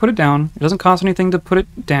it down. It doesn't cost anything to put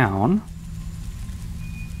it down.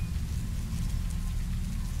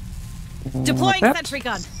 Deploying that? sentry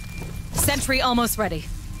gun. Sentry almost ready.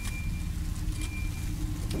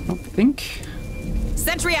 I don't think.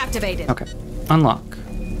 Sentry activated. Okay. Unlock.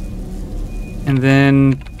 And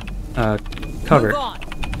then cover. Move on.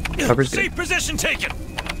 Cover's good. Safe position taken.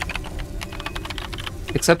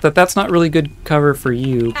 Except that that's not really good cover for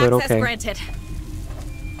you, but Access okay. granted.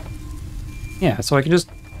 Yeah, so I can just...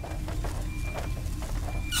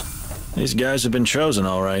 These guys have been chosen,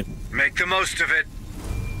 all right. Make the most of it.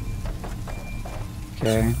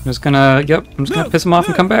 Okay, I'm just gonna piss him off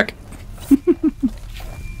and come back.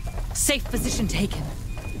 Safe position taken.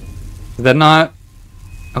 Did that not?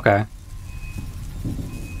 Okay.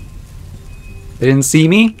 They didn't see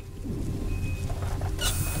me?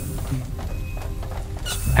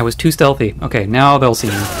 I was too stealthy. Okay, now they'll see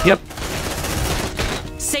me. Yep.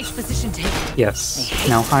 Safe position taken. Yes.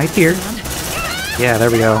 Now hide here. Yeah, there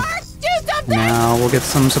we go. Now we'll get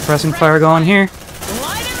some suppressing fire going here.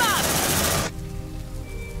 Light him up.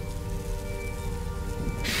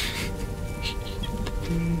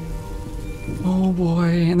 Oh boy,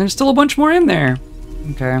 and there's still a bunch more in there.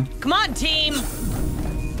 Okay. Come on, team.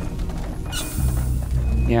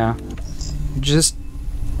 Yeah. Just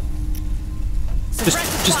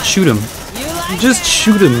shoot him. Just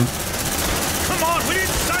shoot him. Come on, we didn't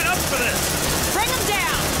sign up for this. Bring him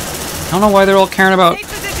down. I don't know why they're all caring about Safe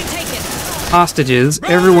position taken. hostages.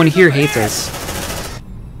 Everyone here hates us.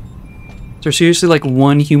 Is there seriously like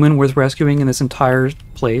one human worth rescuing in this entire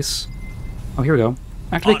place? Oh, here we go.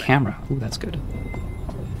 Activate camera. Ooh, that's good.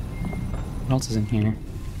 What else is in here?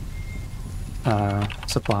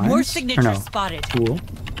 Supplies? More Or signatures no? spotted. Cool.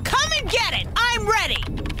 Come and get it. I'm ready.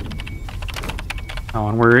 Oh,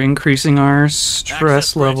 and we're increasing our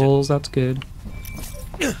stress levels. That's good.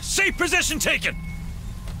 Safe position taken.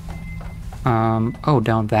 Oh,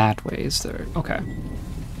 down that way is there. Okay.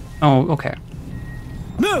 Oh, okay.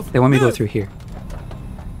 Move! They want me to go through here.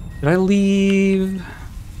 Did I leave?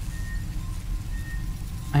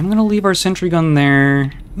 I'm gonna leave our sentry gun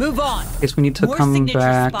there. Move on. In case we need to More come signatures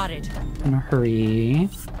back spotted. in a hurry.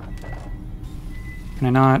 Can I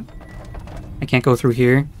not? I can't go through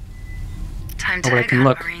here. Time Oh, to but I egg can hunt,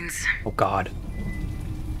 look. Marines. Oh God.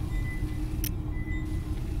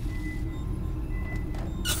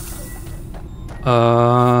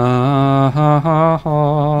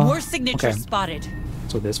 More signatures Okay. spotted.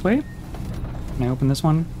 So this way? Can I open this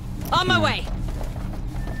one? On my way.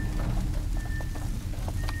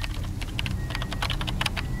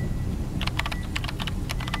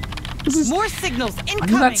 More signals I know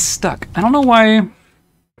incoming. that's stuck. I don't know why.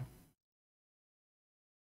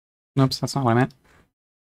 Oops, that's not what I meant.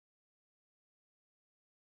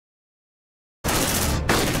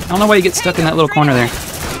 I don't know why you get stuck in that little corner there.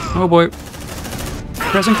 Oh boy.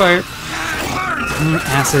 Pressing fire.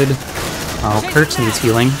 Acid. Oh, Kurtz needs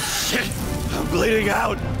healing. Shit, I'm bleeding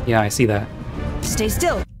out. Yeah, I see that. Stay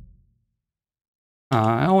still.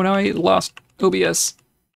 Oh no, I lost OBS.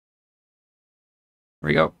 There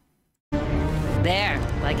we go. There,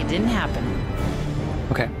 like it didn't happen.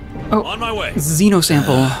 Okay. Oh, On my way. Xeno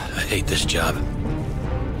sample. I hate this job.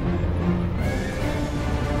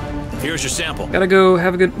 Here's your sample. Gotta go.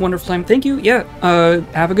 Have a good, wonderful time. Thank you. Yeah.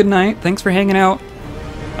 Have a good night. Thanks for hanging out.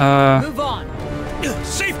 Move on.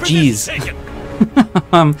 Safe Jeez. position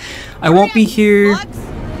taken. I won't be here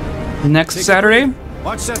next Saturday.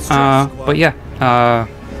 Watch that stress, But yeah.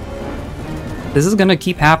 This is gonna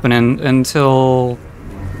keep happening until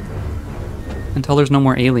there's no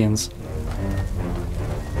more aliens.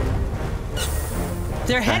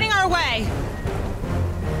 They're heading our way.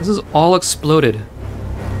 This is all exploded.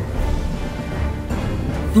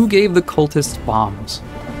 Who gave the cultists bombs?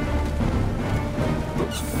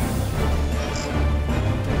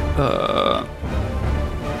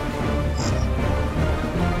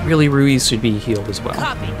 Really, Ruiz should be healed as well.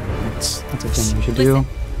 Copy. That's a thing we should do.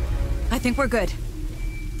 I think we're good.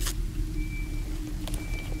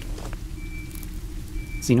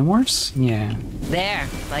 Xenomorphs? Yeah. There,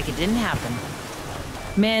 like it didn't happen.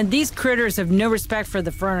 Man, these critters have no respect for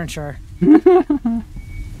the furniture.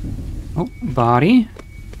 Oh, body.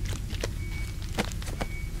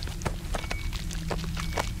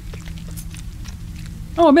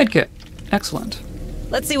 Oh, a medkit. Excellent.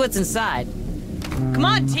 Let's see what's inside. Come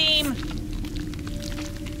on, team.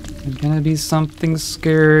 There's gonna be something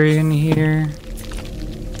scary in here.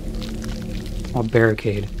 Oh,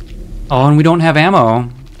 barricade. Oh, and we don't have ammo.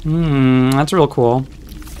 That's real cool.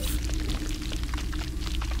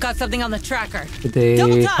 Got something on the tracker. Did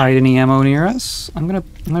they hide any ammo near us? I'm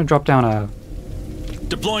gonna drop down a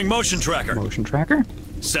Deploying motion tracker. motion tracker.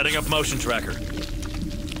 Setting up motion tracker.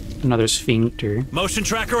 Another sphincter. Motion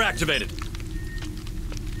tracker activated.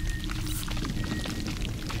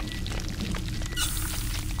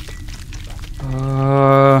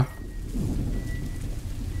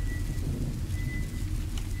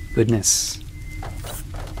 Goodness.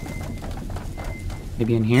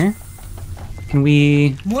 Maybe in here? Can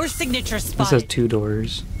we... More signatures This spotted. has 2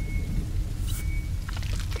 doors.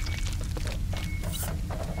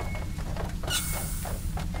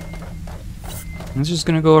 It's just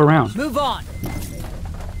gonna go around. Move on.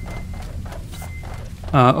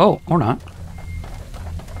 Oh, or not.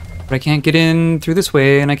 But I can't get in through this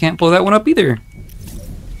way, and I can't blow that one up either.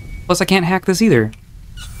 Plus, I can't hack this either.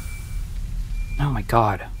 Oh my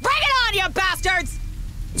god. Bring it on, you bastards!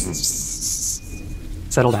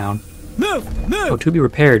 Settle down. Move! Oh, to be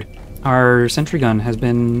repaired. Our sentry gun has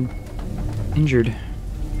been injured.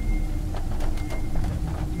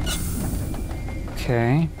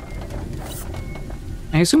 Okay.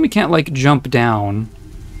 I assume we can't, like, jump down.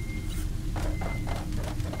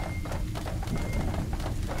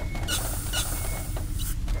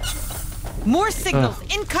 More signals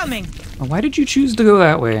incoming! Why did you choose to go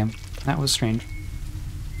that way? That was strange.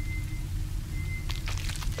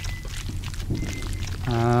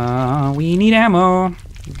 We need ammo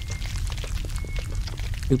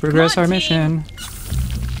to progress our mission.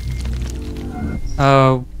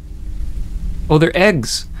 Oh, they're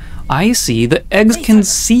eggs. I see. The eggs can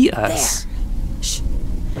see us. Shh.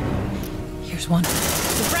 Here's one.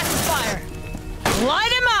 Suppress fire.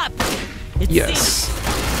 Light him up. It's yes.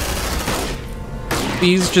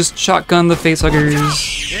 These just shotgun the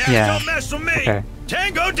facehuggers. Yeah. Don't mess with me. Okay.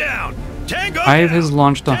 Tango down. Tango Hive down. has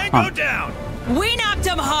launched a Tango hunt. down. We knocked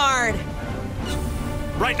him hard.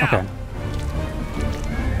 Right now. Okay.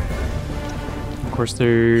 Of course,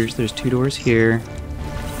 there's 2 doors here.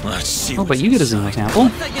 Let's see. Oh, but you get as an example.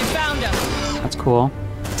 Looks like they found him. That's cool.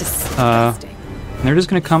 Disgusting. And they're just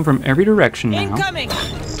gonna come from every direction now. Incoming.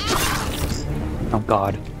 Oh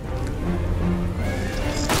god.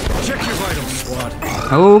 Check your vitals, squad.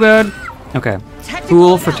 Oh god. Okay.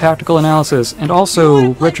 Tool for tactical analysis, and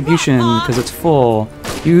also retribution because it's full.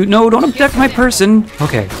 No, don't abduct my person.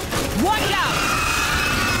 Okay.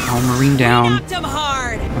 Oh, Marine down. Knocked him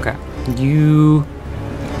hard. Okay. You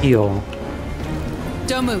heal.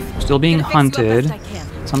 Don't move. Still being hunted.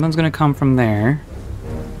 Something's gonna come from there.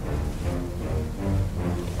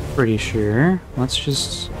 Pretty sure. Let's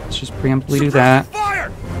just preemptively do that.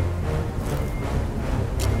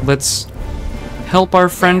 Let's help our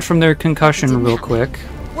friend from their concussion real quick.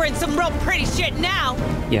 We're in some real pretty shit now.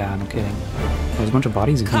 Yeah, no kidding. There's a bunch of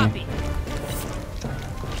bodies in here.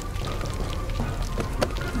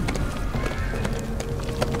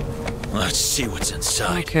 Let's see what's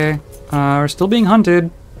inside. Okay. We're still being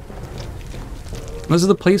hunted. This is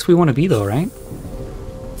the place we want to be, though, right?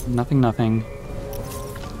 Nothing.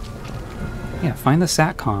 Yeah, find the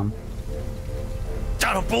SATCOM.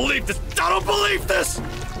 I don't believe this. I don't believe this.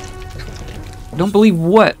 Don't believe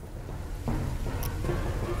what?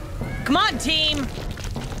 Come on, team.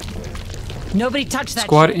 Nobody touch that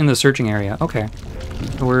Squad shit. in the searching area. Okay.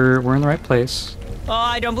 We're in the right place. Oh,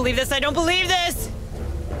 I don't believe this. I don't believe this.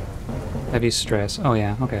 Heavy stress. Oh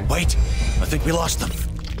yeah. Okay. Wait, I think we lost them.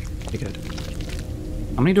 Pretty good.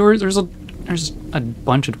 How many doors? There's a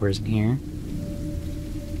bunch of doors in here.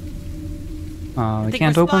 We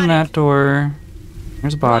can't open that door.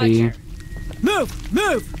 There's a body. Roger.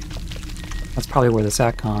 Move! That's probably where the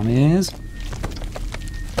SATCOM is.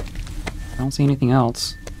 I don't see anything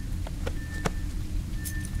else.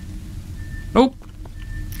 Nope.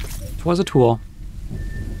 It was a tool.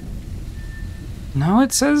 No,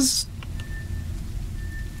 it says...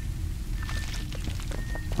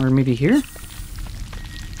 Or maybe here?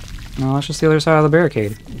 No, that's just the other side of the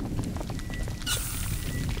barricade.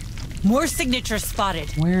 More signatures spotted.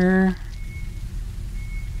 Where?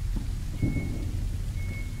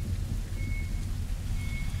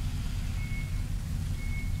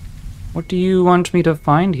 What do you want me to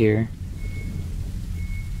find here?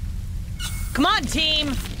 Come on,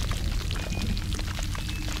 team.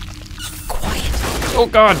 Quiet. Oh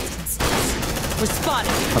god. We're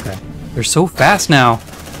spotted. Okay. They're so fast now.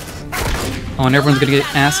 Oh, and everyone's gonna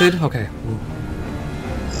get acid? Okay. Ooh.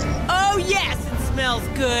 Oh, yes, it smells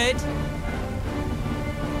good.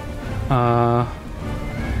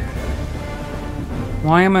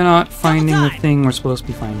 Why am I not finding the thing we're supposed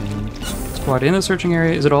to be finding? Squad in the searching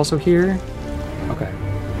area. Is it also here? Okay.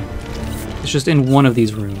 It's just in one of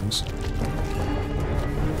these rooms.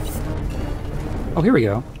 Oh, here we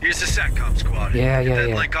go. Here's the SATCOM squad. Yeah. Get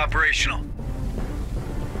that link operational.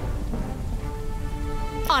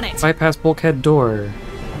 On it. Bypass bulkhead door.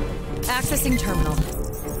 Accessing terminal.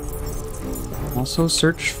 Also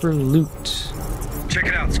search for loot. Check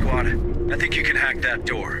it out, squad. I think you can hack that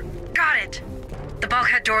door. Got it. The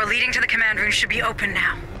bulkhead door leading to the command room should be open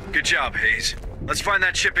now. Good job, Hayes. Let's find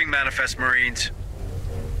that shipping manifest, Marines.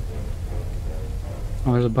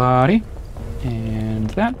 Oh, there's a body. And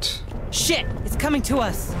that. Shit, it's coming to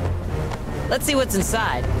us. Let's see what's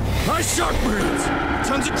inside. Nice shot, Marines.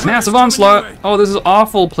 Tons of Massive onslaught. Oh, this is an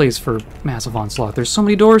awful place for massive onslaught. There's so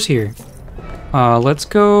many doors here. Let's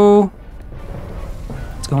go.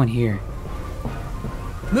 Let's go in here.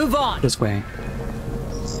 Move on. This way.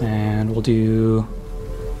 And we'll do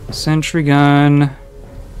a sentry gun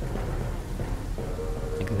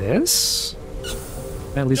like this.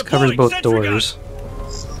 That at least covers both doors.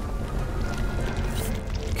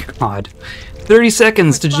 God. 30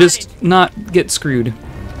 seconds to just not get screwed.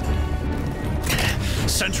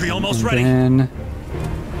 Sentry almost ready. Then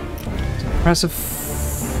suppressive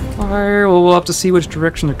fire. Well, we'll have to see which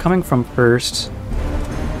direction they're coming from first.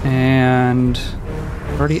 And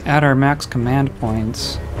we're already at our max command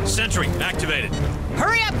points. Sentry activated.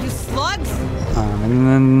 Hurry up, you slugs! And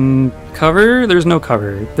then cover? There's no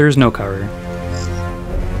cover. There's no cover.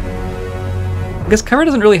 I guess cover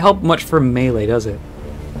doesn't really help much for melee, does it?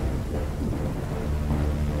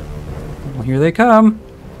 Well, here they come.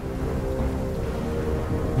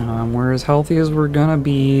 We're as healthy as we're gonna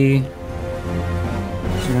be.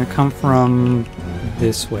 They're gonna come from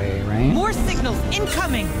this way, right? More signals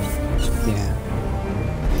incoming! Yeah.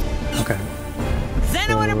 Okay.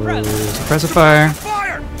 Xeno approach! Suppressive fire.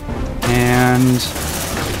 And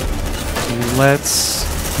let's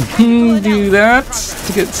do that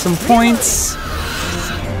to get some points.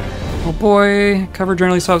 Oh boy, cover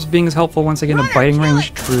generally stops being as helpful once I get in a biting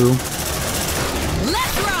range. True.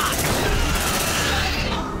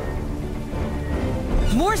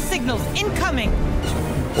 Signals incoming.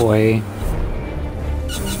 Boy.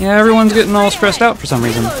 Yeah, everyone's getting all stressed out for some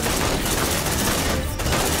reason. Oh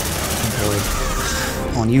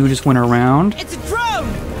boy. On you just went around. It's a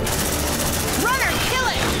drone. Runner, kill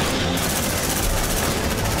it.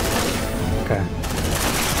 Okay.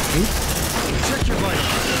 Check your bike.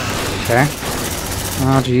 Okay.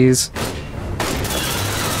 Oh jeez.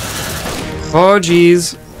 Oh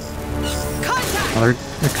jeez. Oh,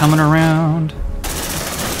 they're coming around.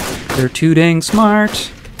 They're too dang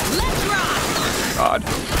smart. God.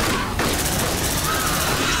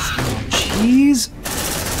 Oh, jeez.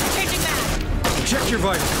 Check your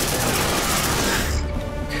vitals.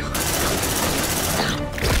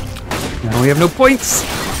 Now we have no points.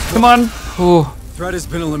 Come on. Oh. Threat has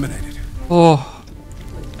been eliminated. Oh.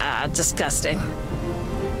 Disgusting.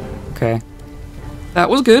 Okay. That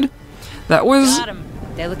was good. That was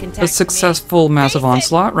a successful massive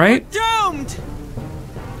onslaught, right? Doomed.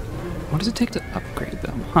 What does it take to upgrade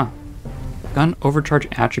them? Huh. Gun overcharge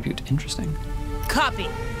attribute. Interesting. Copy.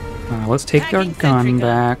 Let's take our gun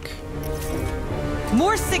back.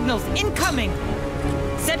 More signals incoming.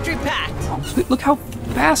 Sentry packed. Oh, look how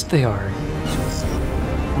fast they are.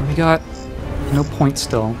 And we got no points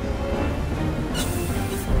still.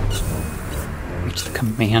 Reach the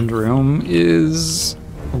command room is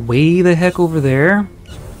way the heck over there.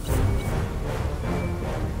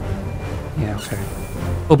 Yeah, okay.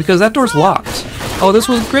 Oh, because that door's locked. Oh, this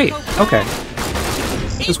was great. Okay.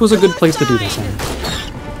 This was a good place to do this in.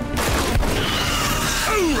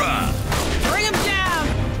 Bring him down.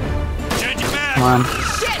 Come on.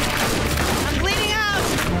 Shit. I'm bleeding out.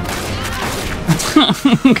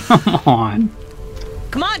 Come on.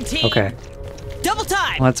 Come on, team. Okay. Double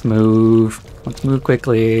time. Let's move. Let's move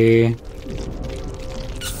quickly.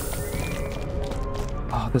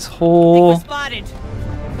 Oh, this whole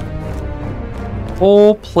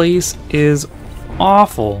place is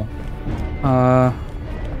awful. Can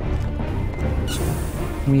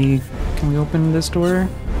we open this door?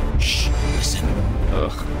 Shh, listen.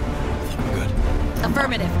 Ugh. I'm good.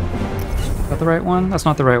 Affirmative. Is that the right one? That's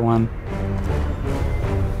not the right one.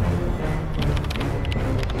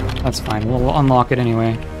 That's fine. We'll unlock it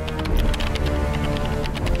anyway.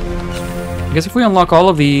 I guess if we unlock all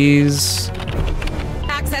of these...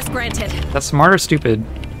 Access granted. That's smart or stupid?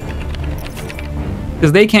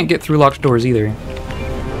 Because they can't get through locked doors either.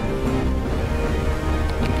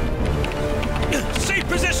 Safe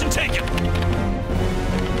position taken.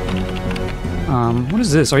 What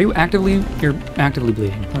is this? Are you actively... You're actively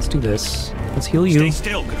bleeding. Let's do this. Let's heal you. Stay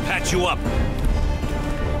still. Could patch you up.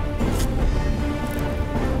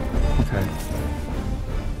 Okay.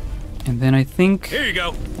 And then I think... Here you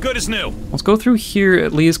go. Good as new. Let's go through here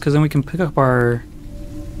at least, because then we can pick up our...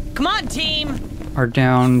 Come on, team. Our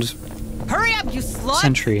downed... Hurry up, you slut.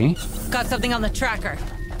 Sentry. Got something on the tracker.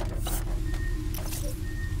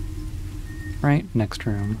 Right, next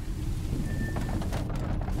room.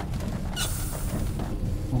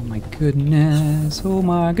 Oh my goodness. Oh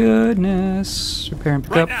my goodness. Repair and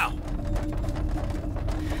pick up. Now.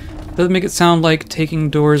 Doesn't make it sound like taking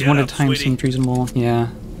doors one at a time sweetie. seems reasonable. Yeah.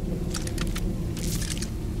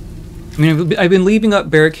 I mean, I've been leaving up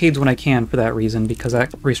barricades when I can for that reason, because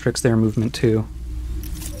that restricts their movement too.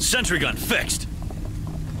 Sentry gun fixed.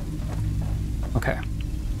 Okay.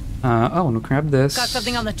 Oh, and we'll grab this. Got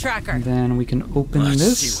something on the tracker. And then we can open Let's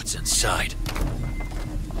this. see what's inside.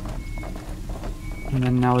 And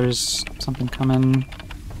then now there's something coming.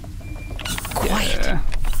 Quiet. Yeah.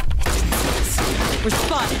 We're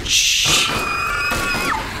spotted. Shh.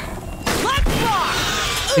 Let's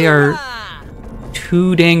rock! They are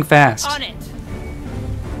too dang fast. On it.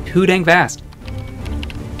 Too dang fast.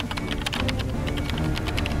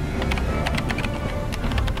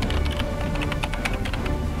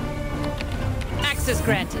 Access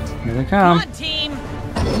granted. Here they Come come. on, team.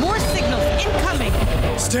 More signals incoming.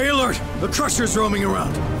 Stay alert! The Crusher's roaming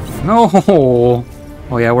around. No.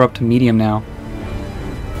 Oh yeah, we're up to medium now.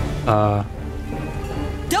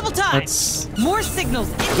 Double time. Let's. More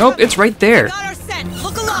signals incoming. Nope, it's right there. Got our scent.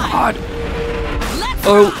 Look alive. God. Let's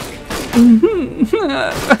Oh.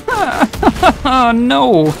 rock. Oh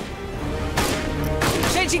no.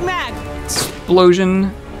 Changing mag.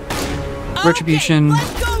 Explosion. Retribution. Okay,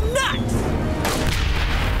 let's go nuts.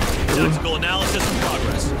 Tactical analysis in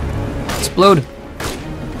progress. Explode.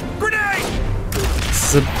 Grenade!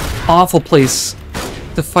 This is an awful place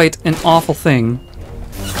to fight an awful thing.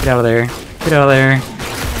 Get out of there. Get out of there.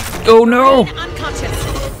 Oh no! Unconscious.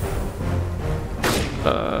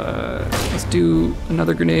 Let's do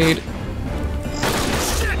another grenade.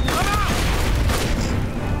 Shit, I'm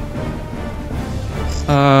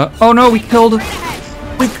out! Oh no, we killed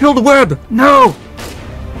Webb! No!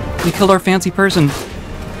 We killed our fancy person.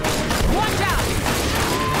 Watch out.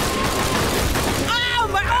 Ow,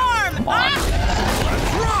 my arm. Ah!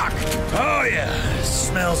 Rock! Oh yeah,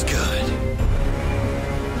 smells good.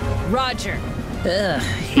 Roger. Ugh,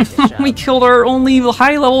 hate this job. We killed our only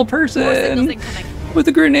high-level More signals person incoming. with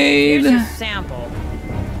a grenade. Here's your sample.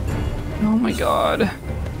 Oh my god.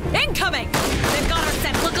 Incoming! They've got our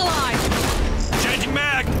scent. Look alive. Changing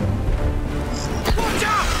mag! Watch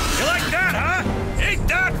out! You like that, huh? Eat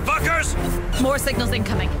that, fuckers! More signals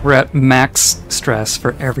incoming. We're at max stress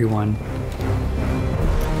for everyone.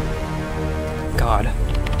 God.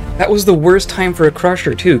 That was the worst time for a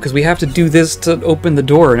crusher, too, because we have to do this to open the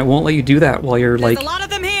door, and it won't let you do that while you're, There's like, a lot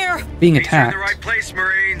of them here. being Means you're in attacked. the right place,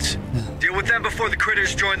 Marines. Deal with them before the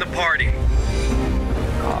critters join the party.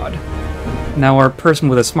 God. Now our person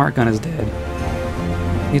with a smart gun is dead.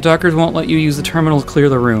 The doctors won't let you use the terminal to clear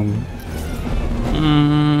the room.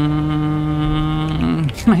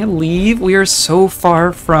 Can I leave? We are so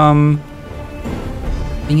far from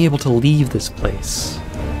being able to leave this place.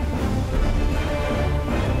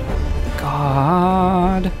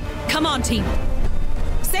 God. Come on, team.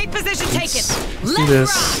 Safe position taken. Let's do this.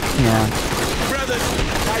 Rock. Yeah. Brothers,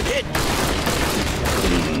 I hit.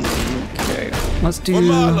 Okay. Let's do.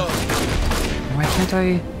 Mamalo. Why can't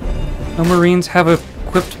I? No Marines have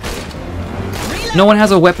equipped. No one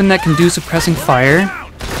has a weapon that can do suppressing fire.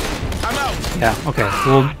 I'm out. Yeah. Okay.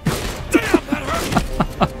 Well.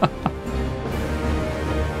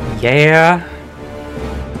 Yeah.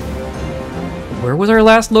 Where was our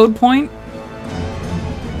last load point?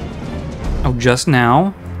 Oh, just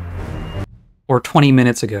now? Or 20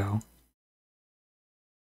 minutes ago?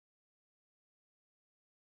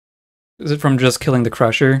 Is it from just killing the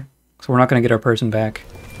Crusher? So we're not gonna get our person back.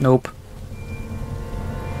 Nope.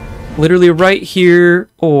 Literally right here,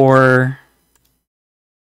 or...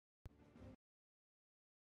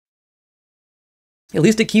 At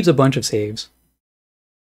least it keeps a bunch of saves.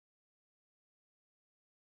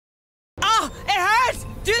 Oh, it hurts!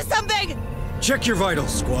 Do something! Check your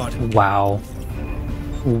vitals, squad. Wow.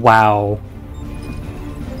 Wow.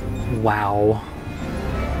 Wow.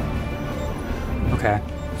 Okay.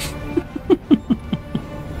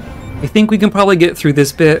 I think we can probably get through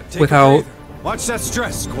this bit Take a without breather. Watch that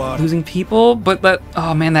stress, squad. losing people, but that...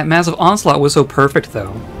 Oh man, that massive onslaught was so perfect,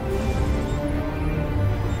 though.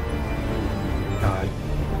 God.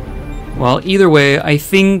 Well, either way, I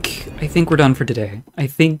think we're done for today. I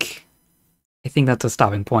think that's a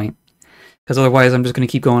stopping point. Because otherwise I'm just going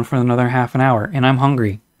to keep going for another half an hour, and I'm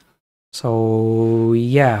hungry. So,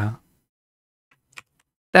 yeah.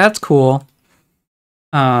 That's cool.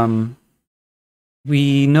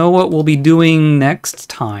 We know what we'll be doing next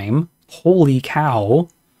time. Holy cow.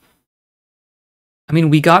 I mean,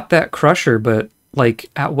 we got that Crusher, but, like,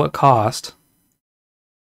 at what cost?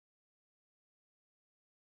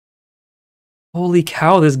 Holy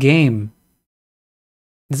cow, this game.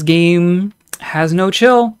 This game has no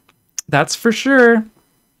chill. That's for sure.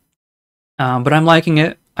 But I'm liking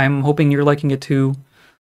it. I'm hoping you're liking it too.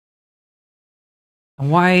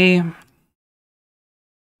 Why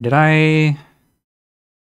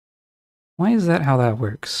is that how that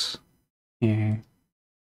works? Yeah.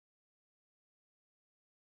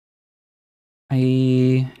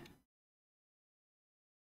 I'm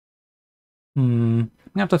gonna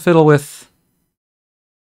have to fiddle with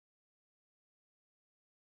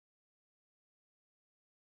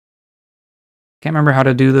Can't remember how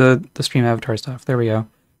to do the stream avatar stuff. There we go.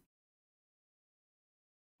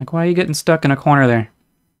 Like, why are you getting stuck in a corner there?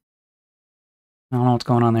 I don't know what's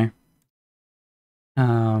going on there.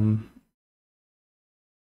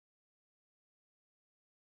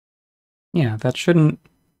 Yeah, that shouldn't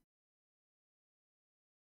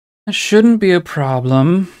be a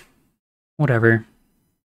problem. Whatever.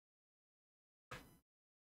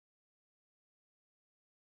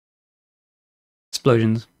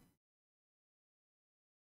 Explosions.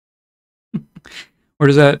 Or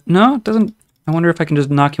does that... No, it doesn't... I wonder if I can just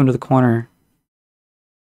knock you into the corner.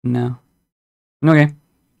 No. Okay.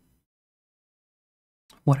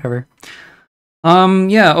 Whatever.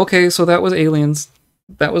 Yeah, okay, so that was Aliens.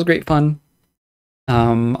 That was great fun.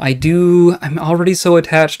 I'm already so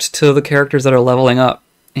attached to the characters that are leveling up,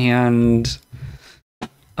 and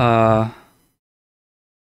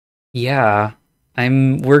yeah,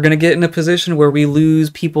 we're gonna get in a position where we lose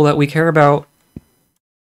people that we care about,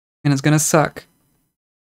 and it's gonna suck.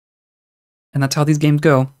 And that's how these games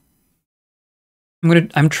go.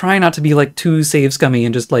 I'm trying not to be like too save scummy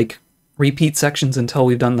and just like repeat sections until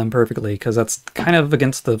we've done them perfectly, because that's kind of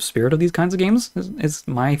against the spirit of these kinds of games, is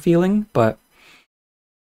my feeling, but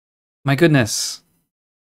my goodness.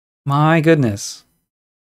 My goodness.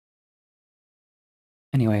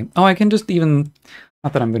 Anyway, oh, I can just even,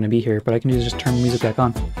 not that I'm going to be here, but I can just turn the music back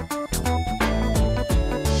on.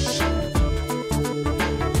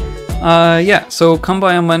 Yeah, so come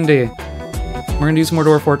by on Monday. We're going to do some more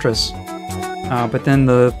Dwarf Fortress. But then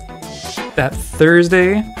that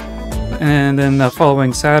Thursday, and then the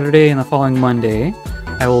following Saturday and the following Monday,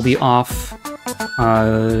 I will be off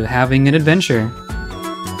having an adventure.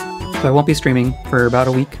 So I won't be streaming for about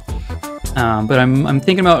a week. But I'm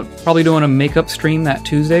thinking about probably doing a makeup stream that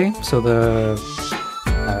Tuesday, so the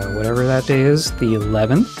whatever that day is, the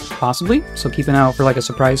 11th, possibly. So keep an eye out for like a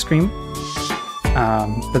surprise stream.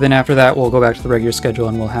 But then after that, we'll go back to the regular schedule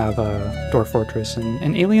and we'll have Dwarf Fortress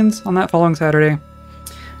and Aliens on that following Saturday.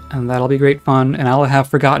 And that'll be great fun, and I'll have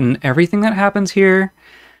forgotten everything that happens here,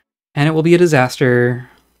 and it will be a disaster.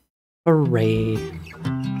 Hooray.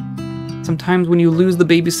 Sometimes when you lose the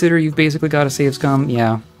babysitter, you've basically got to save scum.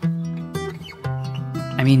 Yeah.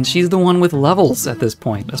 I mean, she's the one with levels at this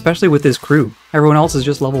point, especially with this crew. Everyone else is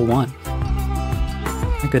just level 1.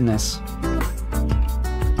 My goodness.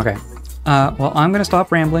 Okay. Well, I'm gonna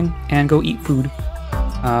stop rambling and go eat food.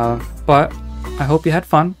 But I hope you had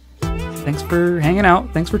fun. Thanks for hanging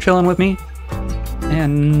out. Thanks for chilling with me.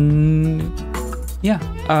 And yeah,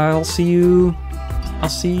 I'll see you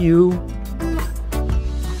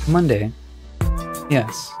Monday.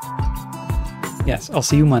 Yes, I'll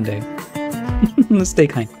see you Monday. Stay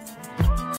kind.